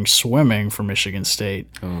considering swimming for Michigan State.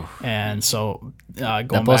 Ooh. And so going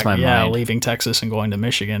blows back, my mind. leaving Texas and going to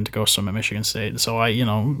Michigan to go swim at Michigan State. So I,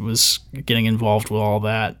 was getting involved with all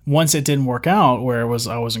that. Once it didn't work out, where I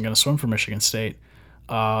wasn't going to swim for Michigan State,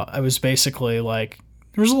 I was basically like,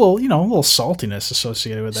 there was a little saltiness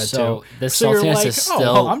associated with that too. This so saltiness you're like, is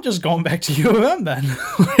still. I'm just going back to U of M then.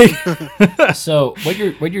 So what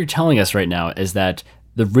you're telling us right now is that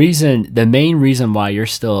The main reason why you're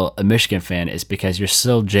still a Michigan fan is because you're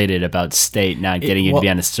still jaded about State not getting you to be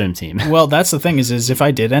on a swim team. Well, that's the thing is if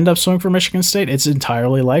I did end up swimming for Michigan State, it's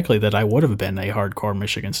entirely likely that I would have been a hardcore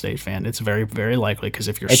Michigan State fan. It's very, very likely because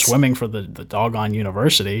if you're swimming for the doggone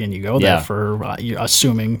university and you go there for, you're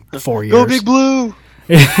assuming 4 years. Go Big Blue!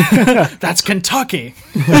 That's Kentucky.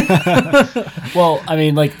 Well, I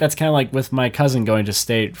mean, like that's kind of like with my cousin going to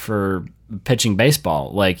State for pitching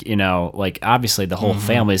baseball. Like, you know, like obviously the whole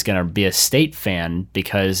family is going to be a State fan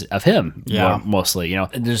because of him. Mostly, you know.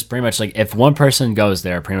 There's pretty much like if one person goes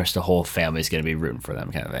there, pretty much the whole family is going to be rooting for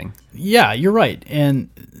them, kind of thing. Yeah, you're right. And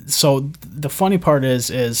so the funny part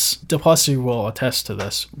is Duplessis will attest to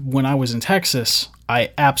this. When I was in Texas,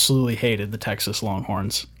 I absolutely hated the Texas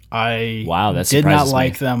Longhorns. That did not surprises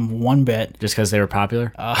like me. them one bit. Just because they were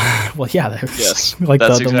popular? Well, yeah, that was Yes, like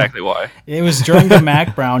that's exactly why. It was during the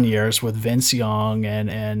Mac Brown years with Vince Young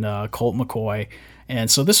and Colt McCoy,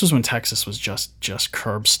 and so this was when Texas was just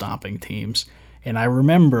curb stomping teams. And I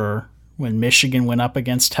remember when Michigan went up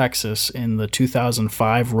against Texas in the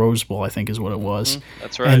 2005 Rose Bowl, I think is what it was.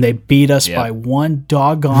 That's right. And they beat us by one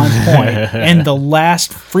doggone point in the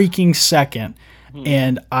last freaking second.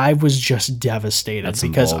 And I was just devastated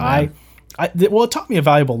because well, it taught me a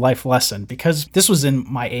valuable life lesson because this was in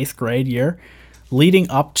my 8th grade year. Leading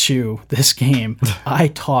up to this game, I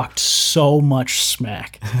talked so much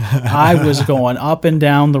smack. I was going up and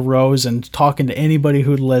down the rows and talking to anybody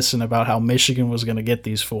who'd listen about how Michigan was going to get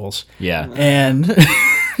these fools. Yeah. And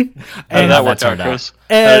How did that work out, Chris?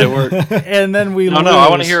 How did it work? And then we lose. No, I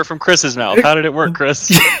want to hear it from Chris's mouth. How did it work, Chris?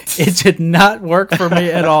 It did not work for me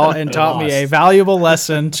at all and taught me a valuable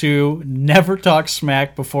lesson to never talk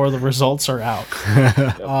smack before the results are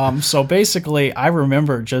out. So basically, I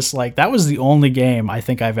remember just like that was the only game I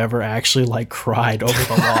think I've ever actually like cried over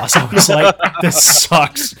the loss. I was like, this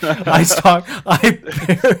sucks. I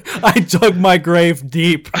dug my grave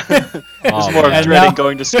deep. It was more of dreading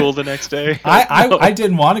going to school the next day. I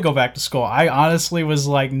didn't want to go back to school. I honestly was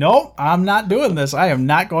like, nope, I'm not doing this. I am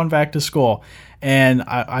not going back to school. And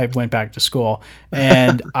I went back to school.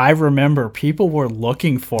 And I remember people were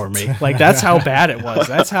looking for me. Like, that's how bad it was.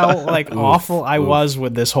 That's how, like, awful I was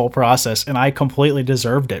with this whole process. And I completely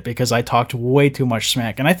deserved it because I talked way too much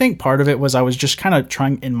smack. And I think part of it was I was just kind of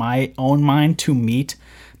trying in my own mind to meet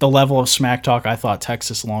the level of smack talk I thought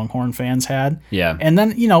Texas Longhorn fans had. Yeah. And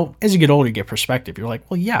then, you know, as you get older, you get perspective. You're like,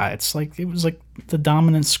 well, yeah, it was like the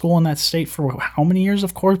dominant school in that state for how many years?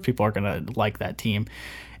 Of course, people are going to like that team.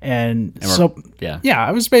 And so,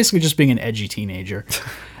 I was basically just being an edgy teenager.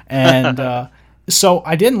 And so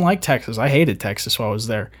I didn't like Texas. I hated Texas while I was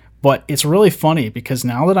there. But it's really funny because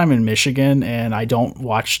now that I'm in Michigan and I don't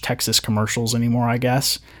watch Texas commercials anymore, I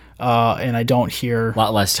guess, and I don't hear a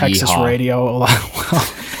lot less Texas yeehaw. Radio a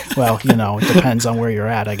lot. Well, you know, it depends on where you're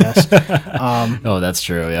at, I guess. Oh, that's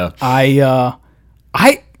true. Yeah.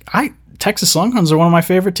 Texas Longhorns are one of my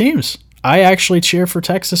favorite teams. I actually cheer for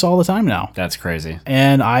Texas all the time now. That's crazy.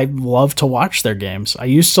 And I love to watch their games. I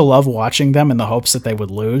used to love watching them in the hopes that they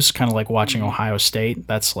would lose, kind of like watching Ohio State.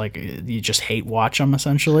 That's like, you just hate watch them,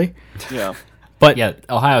 essentially. Yeah. But yeah,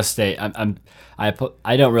 Ohio State, I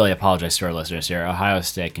don't really apologize to our listeners here. Ohio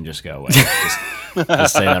State can just go away.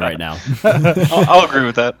 Just say that right now. I'll agree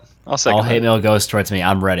with that. I'll second all that. hate mail goes towards me.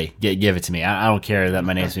 I'm ready. Give it to me. I don't care that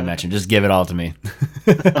my name's been mentioned. Just give it all to me.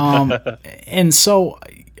 And so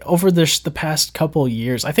over the past couple of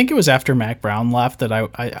years, I think it was after Mac Brown left that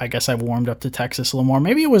I guess I warmed up to Texas a little more.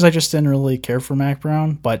 Maybe it was I just didn't really care for Mac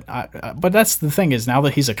Brown, but that's the thing is now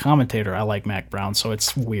that he's a commentator, I like Mac Brown, so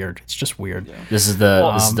it's weird. It's just weird. Yeah. This is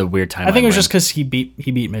the weird time. I think it was just because he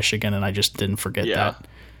beat Michigan, and I just didn't forget that.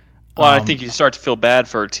 Well, I think you start to feel bad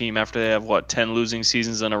for a team after they have 10 losing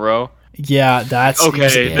seasons in a row. Yeah, that's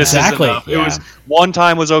okay. Yeah. This exactly. Is enough. It was one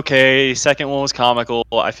time was okay. Second one was comical.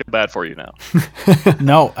 I feel bad for you now.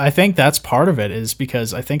 No, I think that's part of it is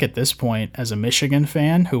because I think at this point, as a Michigan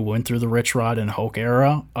fan who went through the Rich Rod and Hoke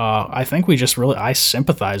era, I think I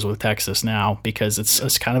sympathize with Texas now because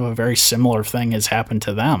it's kind of a very similar thing has happened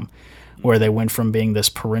to them, where they went from being this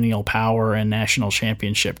perennial power and national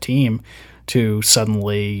championship team to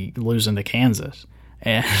suddenly losing to Kansas.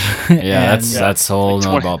 And, that's a whole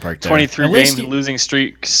nother ballpark there. 23 games losing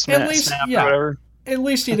streak snap or whatever. At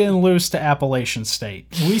least he didn't lose to Appalachian State.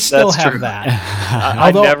 We still have that.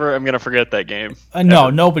 I never am going to forget that game. No,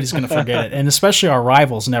 nobody's going to forget it. And especially our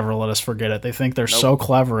rivals never let us forget it. They think they're so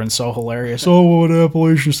clever and so hilarious. Oh, what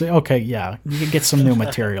Appalachian State? Okay, yeah. You can get some new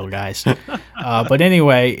material, guys. But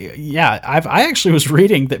anyway, yeah, I actually was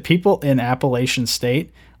reading that people in Appalachian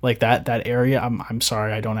State, like that area. I'm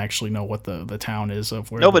sorry, I don't actually know what the town is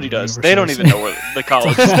of where Nobody the does. They don't university even know where the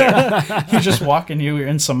college is there. you just walk and you're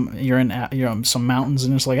in some mountains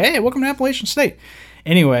and it's like, hey, welcome to Appalachian State.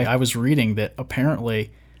 Anyway, I was reading that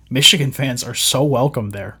apparently Michigan fans are so welcome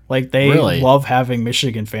there. Like they Really? love having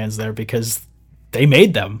Michigan fans there because they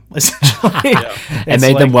made them essentially. And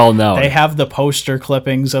made them well known. They have the poster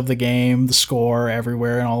clippings of the game, the score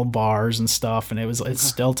everywhere in all the bars and stuff, and it's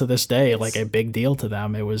still to this day like a big deal to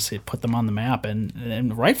them. It put them on the map,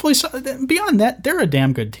 and rightfully so. Beyond that, they're a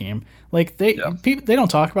damn good team. Like they don't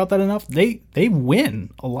talk about that enough. They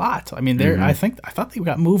win a lot. I mean, they're I thought they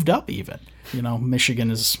got moved up even.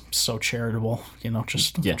 Michigan is so charitable.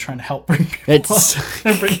 Just trying to help bring people up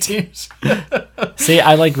and bring teams. See,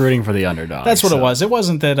 I like rooting for the underdog. That's what it was. It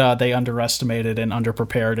wasn't that they underestimated and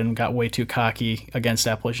underprepared and got way too cocky against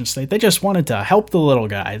Appalachian State. They just wanted to help the little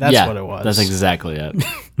guy. That's what it was. That's exactly it.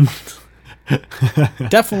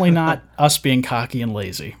 Definitely not us being cocky and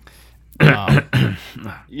lazy.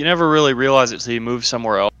 You never really realize it until you move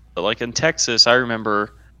somewhere else. But like in Texas, I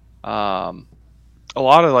remember a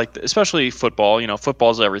lot of especially football.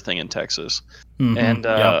 Football's everything in Texas, and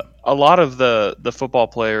a lot of the football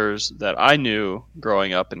players that I knew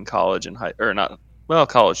growing up in college and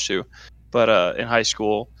college too, but in high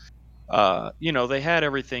school, they had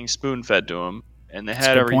everything spoon fed to them, and they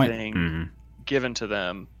had everything given to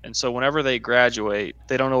them, and so whenever they graduate,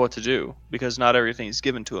 they don't know what to do because not everything is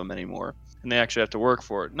given to them anymore, and they actually have to work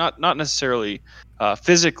for it. Not necessarily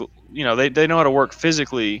physical. They know how to work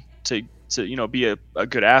physically to be a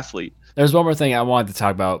good athlete. There's one more thing I wanted to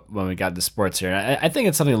talk about when we got to sports here. And I think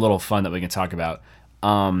it's something a little fun that we can talk about.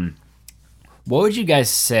 What would you guys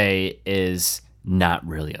say is not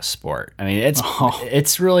really a sport? I mean,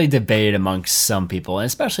 it's really debated amongst some people, and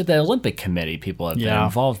especially the Olympic Committee people have been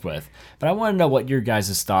involved with. But I want to know what your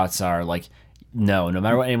guys' thoughts are. Like, no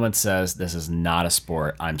matter what anyone says, this is not a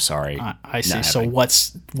sport. I'm sorry. I see. So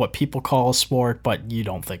what people call a sport, but you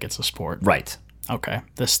don't think it's a sport. Right. Okay,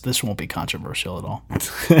 this won't be controversial at all.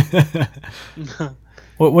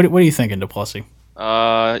 What are you thinking, Duplessis?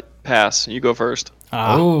 Pass. You go first.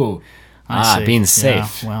 Being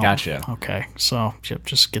safe. Yeah, well, gotcha. Okay, so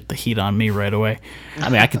just get the heat on me right away. I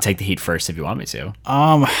mean, I can take the heat first if you want me to.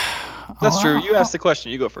 That's true. You asked the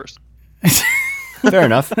question. You go first. Fair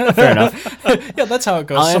enough. Fair enough. Yeah, that's how it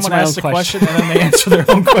goes. I'll Someone asks a question and then they answer their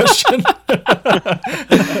own question.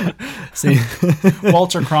 See,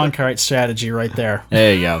 Walter Cronkite strategy right there.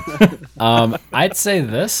 There you go. I'd say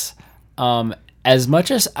this. As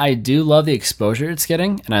much as I do love the exposure it's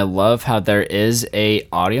getting, and I love how there is a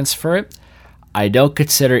audience for it, I don't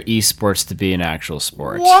consider esports to be an actual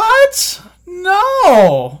sport. What?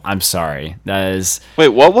 No. I'm sorry. That is Wait,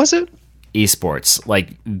 what was it? esports,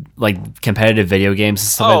 like competitive video games and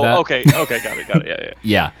stuff like that. Okay, got it. Yeah.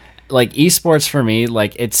 Yeah. Like esports for me,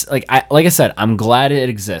 like it's like I said, I'm glad it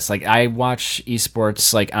exists. Like I watch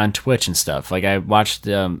esports like on Twitch and stuff. Like I watched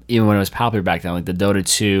even when it was popular back then, like the Dota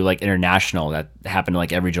 2 like international that happened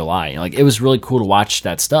like every July. And, like it was really cool to watch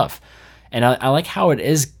that stuff. And I like how it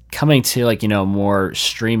is coming to like, more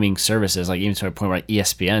streaming services, like even to a point where like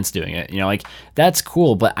ESPN's doing it. Like that's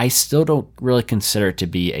cool, but I still don't really consider it to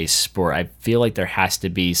be a sport. I feel like there has to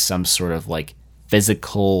be some sort of like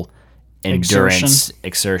physical endurance,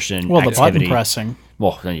 exertion, well, the activity. button pressing.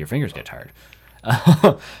 Well, then your fingers get tired.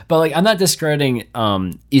 But like, I'm not discrediting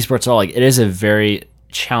esports at all. Like, it is a very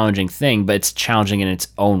challenging thing, but it's challenging in its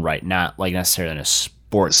own right, not like necessarily in a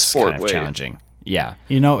sport kind of way. challenging. Yeah.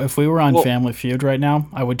 If we were on Family Feud right now,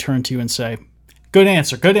 I would turn to you and say, good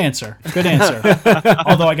answer.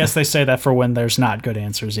 Although I guess they say that for when there's not good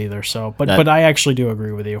answers either. So, but I actually do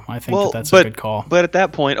agree with you. I think that's a good call. But at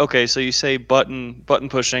that point, okay, so you say button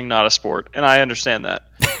pushing, not a sport, and I understand that.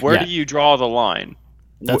 Where do you draw the line?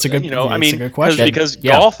 That's a good. I mean, a good question. Because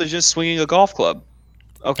golf is just swinging a golf club.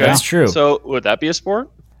 Okay, that's true. So would that be a sport?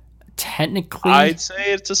 Technically, I'd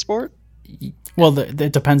say it's a sport. Well,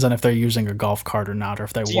 it depends on if they're using a golf cart or not, or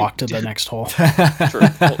if they walk to the next hole. True.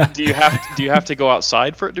 Well, do you have to go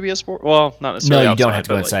outside for it to be a sport? Well, not necessarily. No, you outside, don't have to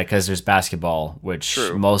go inside because there's basketball, which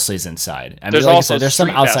mostly is inside. I mean, like I said, there's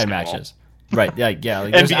some outside matches. Right? Yeah.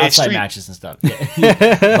 Like there's outside Street. matches and stuff.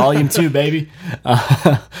 Yeah. Volume 2, baby.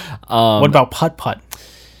 What about putt putt?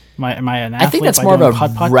 Am I an athlete? I think that's more of a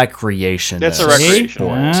recreation. That's a than recreation.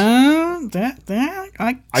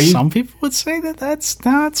 Some people would say that's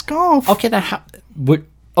golf. Okay,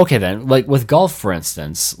 then like with golf, for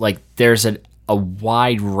instance, like there's a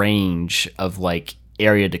wide range of like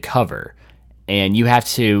area to cover, and you have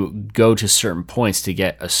to go to certain points to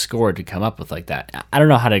get a score to come up with like that. I don't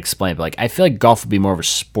know how to explain it, but like I feel like golf would be more of a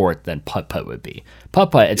sport than putt-putt would be.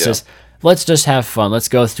 Putt-putt, it's just, let's just have fun. Let's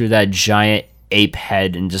go through that giant ape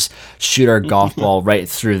head and just shoot our golf ball right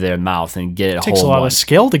through their mouth and get it It takes a lot of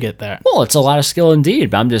skill to get there. Well, it's a lot of skill indeed,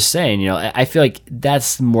 but I'm just saying, you know, I feel like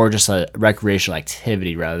that's more just a recreational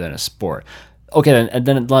activity rather than a sport. Okay,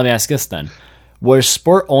 then let me ask this then. Would a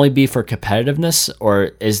sport only be for competitiveness,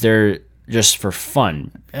 or is there just for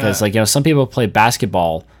fun? Because, like, you know, some people play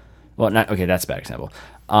basketball. Well, not okay, that's a bad example.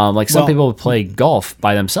 Like some people play golf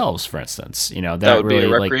by themselves, for instance. You know, that would really,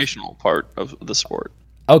 be a recreational part of the sport.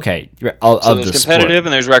 Okay, so there's competitive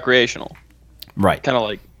and there's recreational. Right. Kind of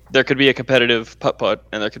like there could be a competitive putt-putt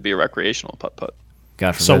and there could be a recretional putt-putt.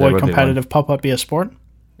 So would competitive putt-putt be a sport?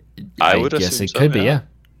 I would guess assume it could be, yeah.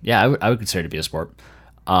 Yeah, I would consider it to be a sport.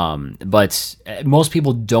 But most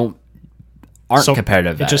people aren't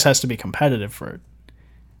competitive. It just has to be competitive for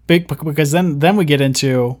it. Because then we get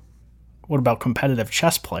into, what about competitive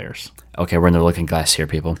chess players? Okay, we're in the looking glass here,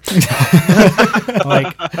 people.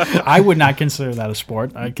 Like, I would not consider that a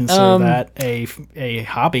sport. I'd consider that a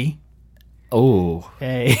hobby. Oh,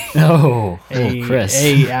 Chris.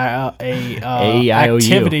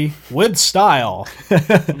 Activity with style.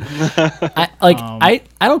 I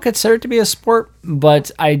don't consider it to be a sport,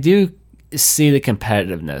 but I do see the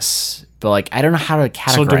competitiveness. But like, I don't know how to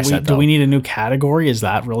categorize that. Do we need a new category? Is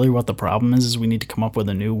that really what the problem is? Is we need to come up with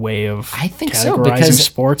a new way of categorizing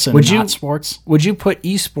sports and not sports? Would you put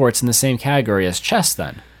esports in the same category as chess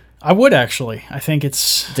then? I would actually. I think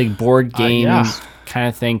it's like board game kind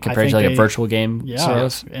of thing compared to like a virtual game. Yeah, sort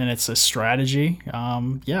of. And it's a strategy.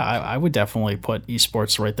 I would definitely put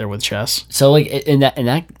esports right there with chess. So like in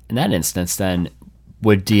that instance, then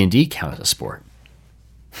would D&D count as a sport?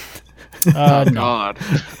 Oh God.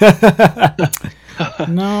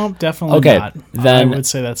 No, definitely not. Then I would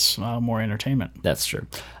say that's more entertainment. That's true.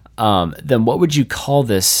 Then what would you call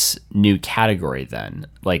this new category then?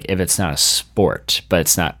 Like if it's not a sport, but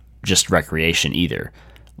it's not just recreation either.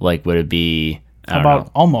 Like would it be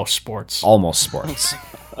almost sports? Almost sports.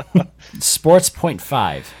 Sports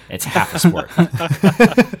 0.5. It's half a sport.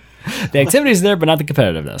 The activity's there, but not the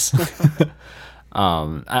competitiveness.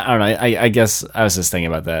 I don't know. I guess I was just thinking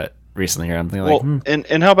about that recently here. I'm thinking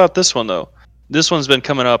and how about this one though? This one's been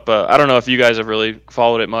coming up. I don't know if you guys have really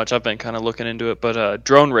followed it much. I've been kind of looking into it, but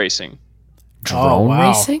drone racing. Drone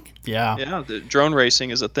racing? Yeah. Yeah, the drone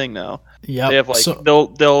racing is a thing now. Yeah. They have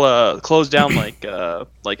they'll close down like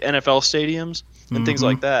NFL stadiums and things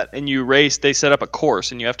like that, and you race. They set up a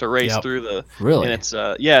course, and you have to race through the. Really? And it's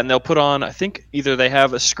and they'll put on. I think either they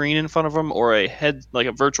have a screen in front of them or a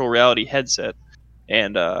virtual reality headset.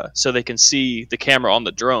 And so they can see the camera on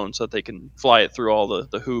the drone, so that they can fly it through all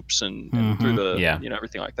the hoops and through the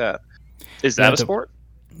everything like that. Is that a sport?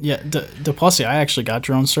 Yeah, Duplessis, I actually got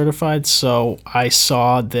drone certified, so I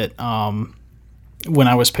saw that when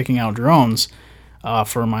I was picking out drones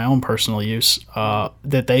for my own personal use,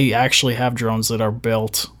 that they actually have drones that are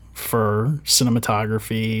built for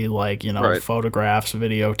cinematography, like photographs,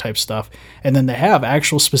 video type stuff, and then they have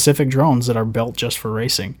actual specific drones that are built just for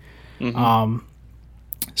racing. Mm-hmm.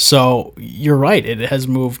 So you're right. It has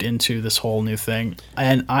moved into this whole new thing.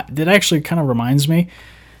 And that actually kind of reminds me,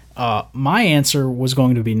 my answer was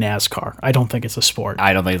going to be NASCAR. I don't think it's a sport.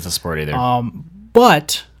 I don't think it's a sport either.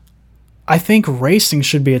 But I think racing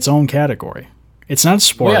should be its own category. It's not a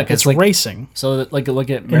sport. Well, yeah, it's racing. So look at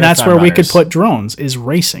marathon and that's where runners. we could put drones, is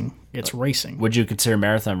racing. It's racing. Would you consider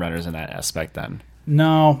marathon runners in that aspect then?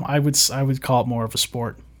 No, I would call it more of a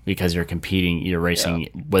sport. Because you're competing, you're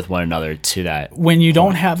racing with one another to that. When you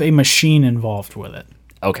don't have a machine involved with it.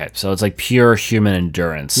 Okay, so it's like pure human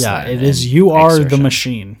endurance. Yeah, it is. You are the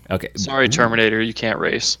machine. Okay. Sorry, Terminator, you can't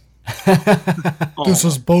race. This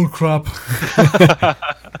is bullcrap.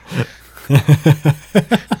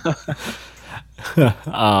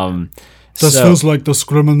 This feels like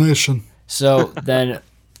discrimination. So then,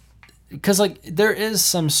 because like there is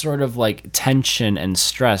some sort of like tension and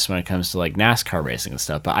stress when it comes to like NASCAR racing and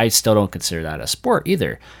stuff, but I still don't consider that a sport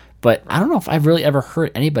either. But I don't know if I've really ever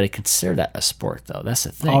heard anybody consider that a sport, though. That's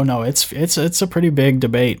the thing. Oh no, it's a pretty big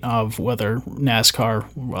debate of whether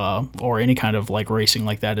NASCAR or any kind of like racing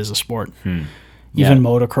like that is a sport. Even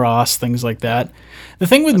motocross, things like that. The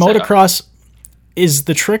thing with motocross is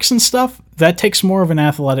the tricks and stuff that takes more of an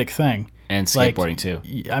athletic thing. And skateboarding too.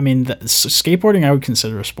 I mean, skateboarding I would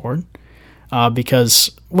consider a sport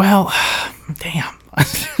because, well, damn.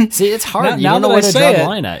 See, it's hard. You don't know where to draw the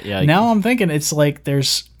line at. Yeah. Now I'm thinking it's like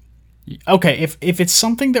there's. Okay, if it's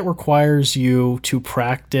something that requires you to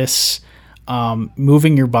practice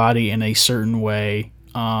moving your body in a certain way,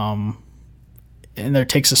 and there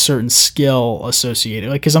takes a certain skill associated.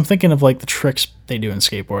 Like, because I'm thinking of like the tricks they do in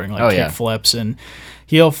skateboarding, like kick flips and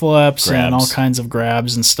heel flips and all kinds of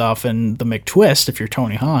grabs and stuff, and the McTwist if you're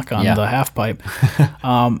Tony Hawk on the half pipe.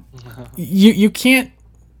 You can't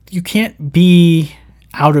be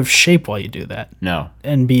out of shape while you do that. No.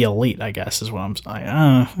 And be elite, I guess, is what I'm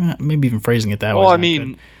saying. Maybe even phrasing it that way. Well, I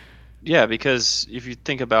mean, yeah, because if you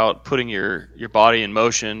think about putting your body in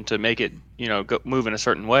motion to make it, move in a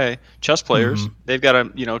certain way, chess players, they've got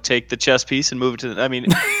to, take the chess piece and move it to the, I mean,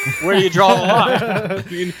 where do you draw the line? I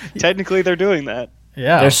mean, technically they're doing that.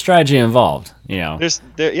 Yeah. There's strategy involved, Yeah.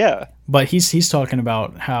 But he's talking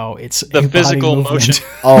about how it's the physical motion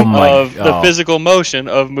the physical motion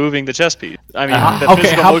of moving the chess piece. I mean, the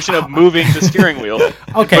physical motion of moving the steering wheel,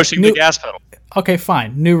 pushing the gas pedal. Okay,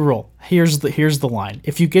 fine. New rule. Here's the line.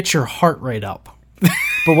 If you get your heart rate up.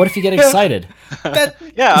 But what if you get excited? I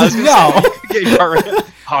was gonna say, get your heart rate.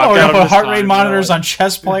 Oh, we put heart rate monitors on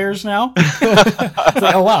chess players now? It's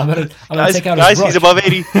like, oh wow, I'm gonna take out his guys, he's above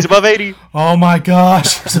 80. He's above 80. Oh my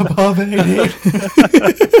gosh, he's above 80.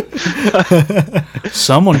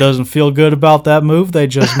 Someone doesn't feel good about that move they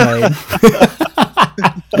just made.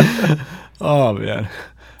 Oh man.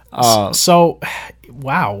 So,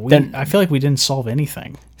 wow. I feel like we didn't solve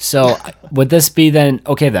anything. So would this be then?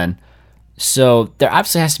 Okay, then. So there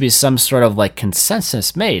obviously has to be some sort of like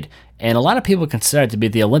consensus made. And a lot of people consider it to be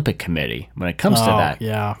the Olympic Committee when it comes to that.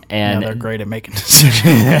 Yeah. And they're great at making decisions.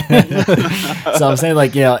 So I'm saying,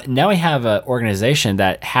 like, now we have an organization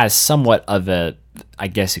that has somewhat of a, I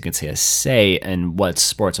guess you could say, a say in what's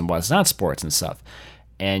sports and what's not sports and stuff.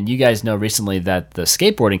 And you guys know recently that the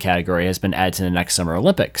skateboarding category has been added to the next Summer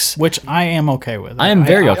Olympics. Which I am okay with. I am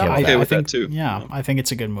very okay with that too. Yeah, I think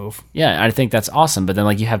it's a good move. Yeah, I think that's awesome. But then,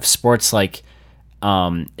 like, you have sports like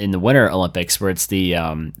in the Winter Olympics where it's the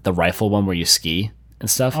rifle one where you ski and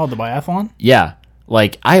stuff. Oh, the biathlon? Yeah.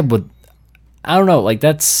 Like, I don't know, like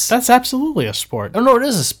that's absolutely a sport. Oh no, it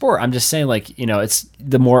is a sport. I'm just saying, like, it's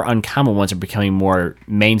the more uncommon ones are becoming more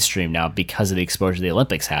mainstream now because of the exposure the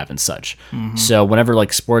Olympics have and such. Mm-hmm. So whenever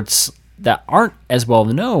like sports that aren't as well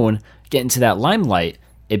known get into that limelight,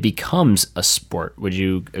 it becomes a sport. Would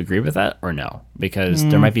you agree with that or no? Because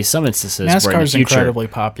there might be some instances where in the NASCAR's future, incredibly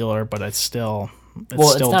popular, but it's still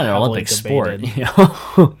it's not an Olympic debated.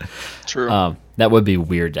 sport. True. That would be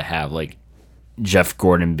weird to have like Jeff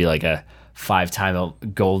Gordon be like a 5-time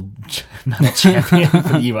gold medal champion for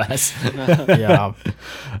the U.S. Yeah.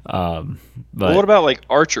 But what about like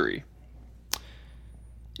archery?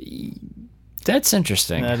 That's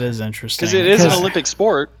interesting. That is interesting. Because it is an Olympic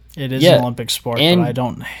sport. It is an Olympic sport, and but I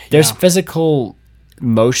don't... There's physical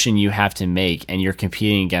motion you have to make, and you're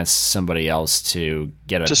competing against somebody else to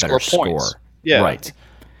get a better score. Yeah. Right.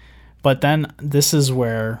 But then this is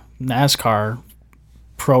where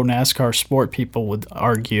pro NASCAR sport people would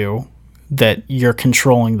argue that you're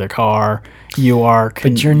controlling the car. You are,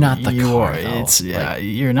 but you're not the car.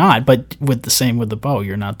 You're not. But with the bow,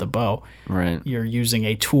 you're not the bow. Right. You're using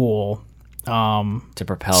a tool to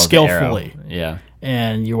propel skillfully. The arrow. Yeah.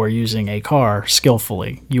 And you are using a car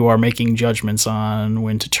skillfully. You are making judgments on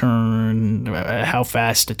when to turn, how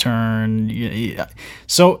fast to turn.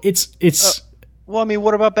 So it's. Well, I mean,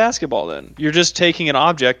 what about basketball then? You're just taking an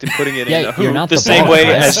object and putting it in a hoop you're not the same way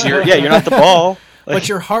as you're not the ball. Like, but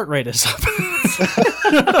your heart rate is up.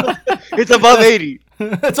 It's above 80.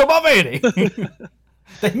 It's above 80.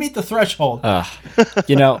 They meet the threshold.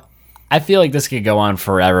 I feel like this could go on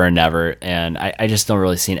forever and ever, and I just don't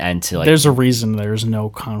really see an end to like. There's a reason there's no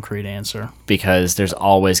concrete answer. Because there's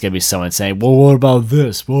always going to be someone saying, well, what about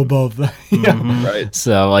this? What about that? Mm-hmm. Right.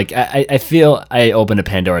 So, like, I feel I opened a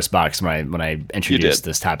Pandora's box when I introduced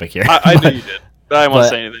this topic here. I knew you did. But I didn't want to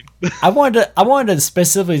say anything. I wanted to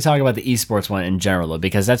specifically talk about the esports one in general, though,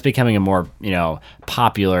 because that's becoming a more,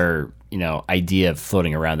 popular, idea of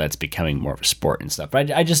floating around that's becoming more of a sport and stuff.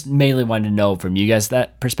 But I just mainly wanted to know from you guys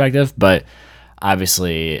that perspective, but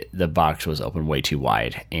obviously the box was open way too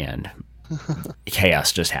wide and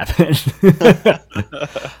chaos just happened.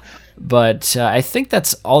 But I think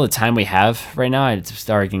that's all the time we have right now. It's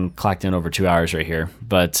already clocked in over 2 hours right here.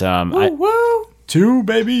 But woo! 2,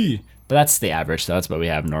 baby. But that's the average, so that's what we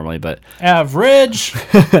have normally. But average.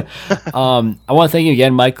 I want to thank you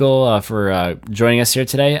again, Michael, for joining us here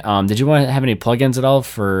today. Did you want to have any plugins at all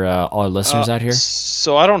for all our listeners out here?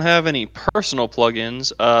 So I don't have any personal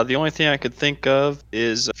plugins. The only thing I could think of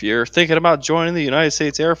is if you're thinking about joining the United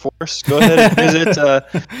States Air Force, go ahead and visit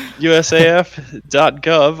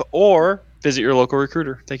USAF.gov, or visit your local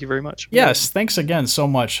recruiter. Thank you very much. Yes, thanks again so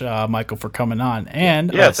much, Michael, for coming on.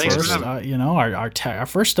 And Yeah, thanks for having me. our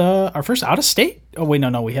first out of state. Oh wait,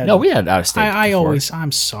 no, we had out of state.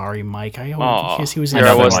 I'm sorry, Mike. I always Aw, because he was here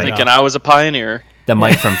I was Mike. thinking I was a pioneer. The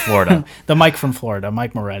Mike from Florida. the Mike from Florida,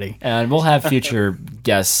 Mike Moretti. And we'll have future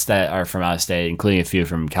guests that are from out of state, including a few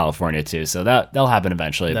from California too. So that'll happen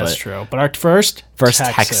eventually. That's but true. But our first Texan,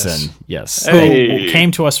 Texas, yes. Hey. who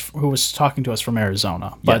came to us, who was talking to us from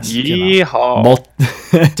Arizona. But Yeehaw. Mul-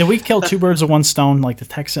 did we kill two birds with one stone, like the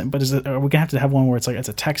Texan? But are we gonna have to have one where it's like it's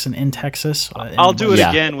a Texan in Texas? I'll do it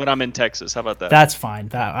Yeah. again when I'm in Texas. How about that? That's fine.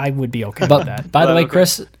 That I would be okay with that. But by the way, Okay.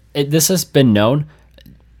 Chris, this has been known.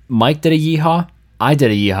 Mike did a yeehaw. I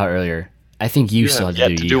did a yeehaw earlier. I think you still have yet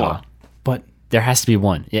to do to do yeehaw. one. But There has to be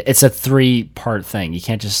one. It's a 3-part thing. You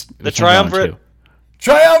can't just The triumvirate.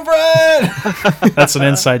 Triumvirate. that's an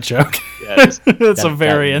inside joke. Yeah, it is. That's a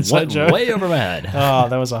very inside went joke. Way over my head. Oh,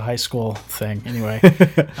 that was a high school thing. Anyway,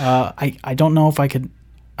 I don't know if I could.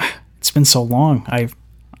 It's been so long. I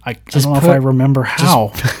don't know if I remember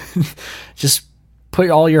how. Just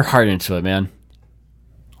put all your heart into it, man.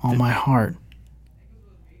 All my heart.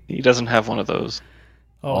 He doesn't have one of those.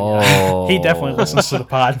 Oh, yeah. He definitely listens to the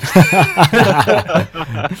pod.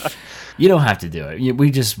 You don't have to do it.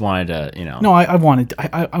 We just wanted to, No, I want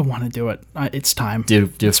to. I want to do it. It's time.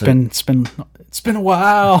 do It's been a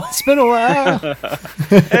while. It's been a while.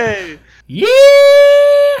 Hey. Yeah.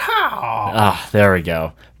 Ah, there we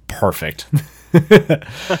go. Perfect.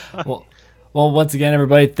 well, once again,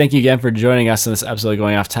 everybody, thank you again for joining us in this episode of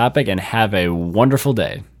Going Off Topic, and have a wonderful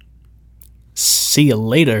day. See you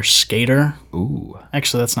later, skater. Ooh.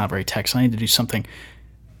 Actually, that's not very Texan. I need to do something.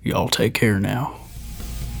 Y'all take care now.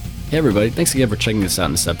 Hey everybody, thanks again for checking us out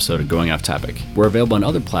in this episode of Going Off Topic. We're available on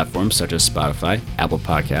other platforms such as Spotify, Apple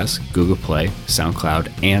Podcasts, Google Play,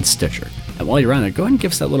 SoundCloud, and Stitcher. And while you're on there, go ahead and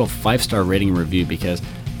give us that little 5-star rating and review, because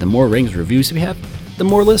the more ratings and reviews we have, the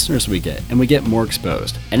more listeners we get, and we get more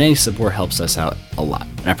exposed. And any support helps us out a lot.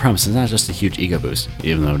 And I promise it's not just a huge ego boost,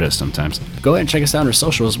 even though it is sometimes. Go ahead and check us out on our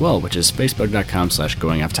social as well, which is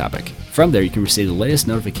facebook.com/goingofftopic. From there, you can receive the latest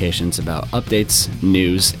notifications about updates,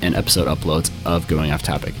 news, and episode uploads of Going Off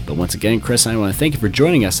Topic. But once again, Chris and I want to thank you for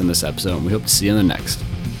joining us in this episode, and we hope to see you in the next.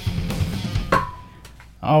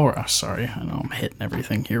 Oh, sorry. I know I'm hitting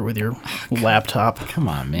everything here with your laptop. Come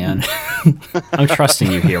on, man. I'm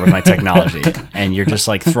trusting you here with my technology, and you're just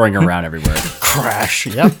like throwing around everywhere. Crash.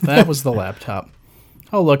 Yep, that was the laptop.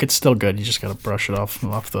 Oh, look, it's still good. You just got to brush it off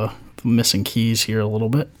the missing keys here a little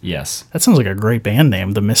bit. Yes. That sounds like a great band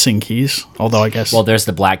name, the Missing Keys. Although I guess Well, there's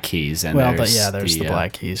the Black Keys, and there's the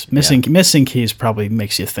Black Keys. Missing Keys probably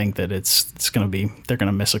makes you think that it's going to be they're going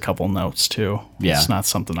to miss a couple notes too. Yeah. It's not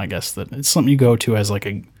something I guess that it's something you go to as like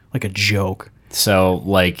a joke. So,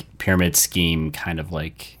 like Pyramid Scheme, kind of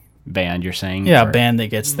like band. You're saying? Yeah, Or- a band that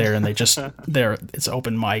gets there and they just it's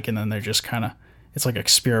open mic and then they're just kind of it's like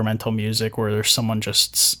experimental music where there's someone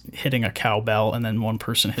just hitting a cowbell and then one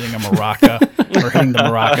person hitting a maraca or hitting the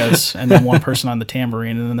maracas and then one person on the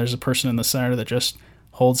tambourine and then there's a person in the center that just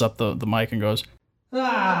holds up the mic and goes,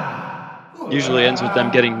 Usually ends with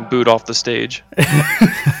them getting booed off the stage.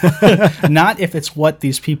 not if it's what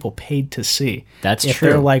these people paid to see. That's if true.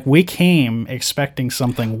 they're like, we came expecting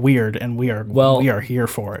something weird and we are here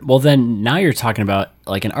for it. Well, then now you're talking about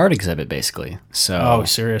like an art exhibit, basically. So, Oh,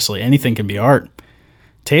 seriously. Anything can be art.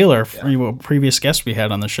 Taylor, a previous guest we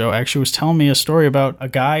had on the show, actually was telling me a story about a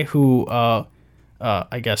guy who,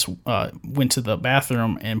 I guess, went to the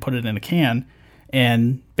bathroom and put it in a can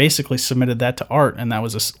and basically submitted that to art. And that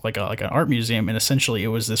was like an art museum. And essentially it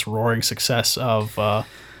was this roaring success of, I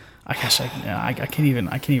guess I can't even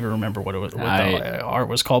remember what the art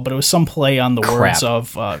was called, but it was some play on the words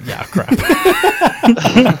of crap.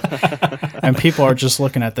 And people are just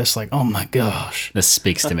looking at this like, oh my gosh, this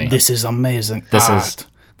speaks to me. this is amazing. This art.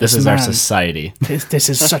 is our man. society. This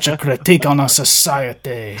is such a critique on our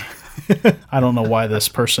society. I don't know why this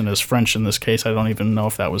person is French in this case. I don't even know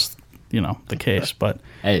if that was, the case, but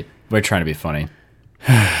Hey, we're trying to be funny.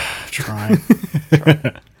 trying.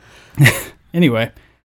 Anyway,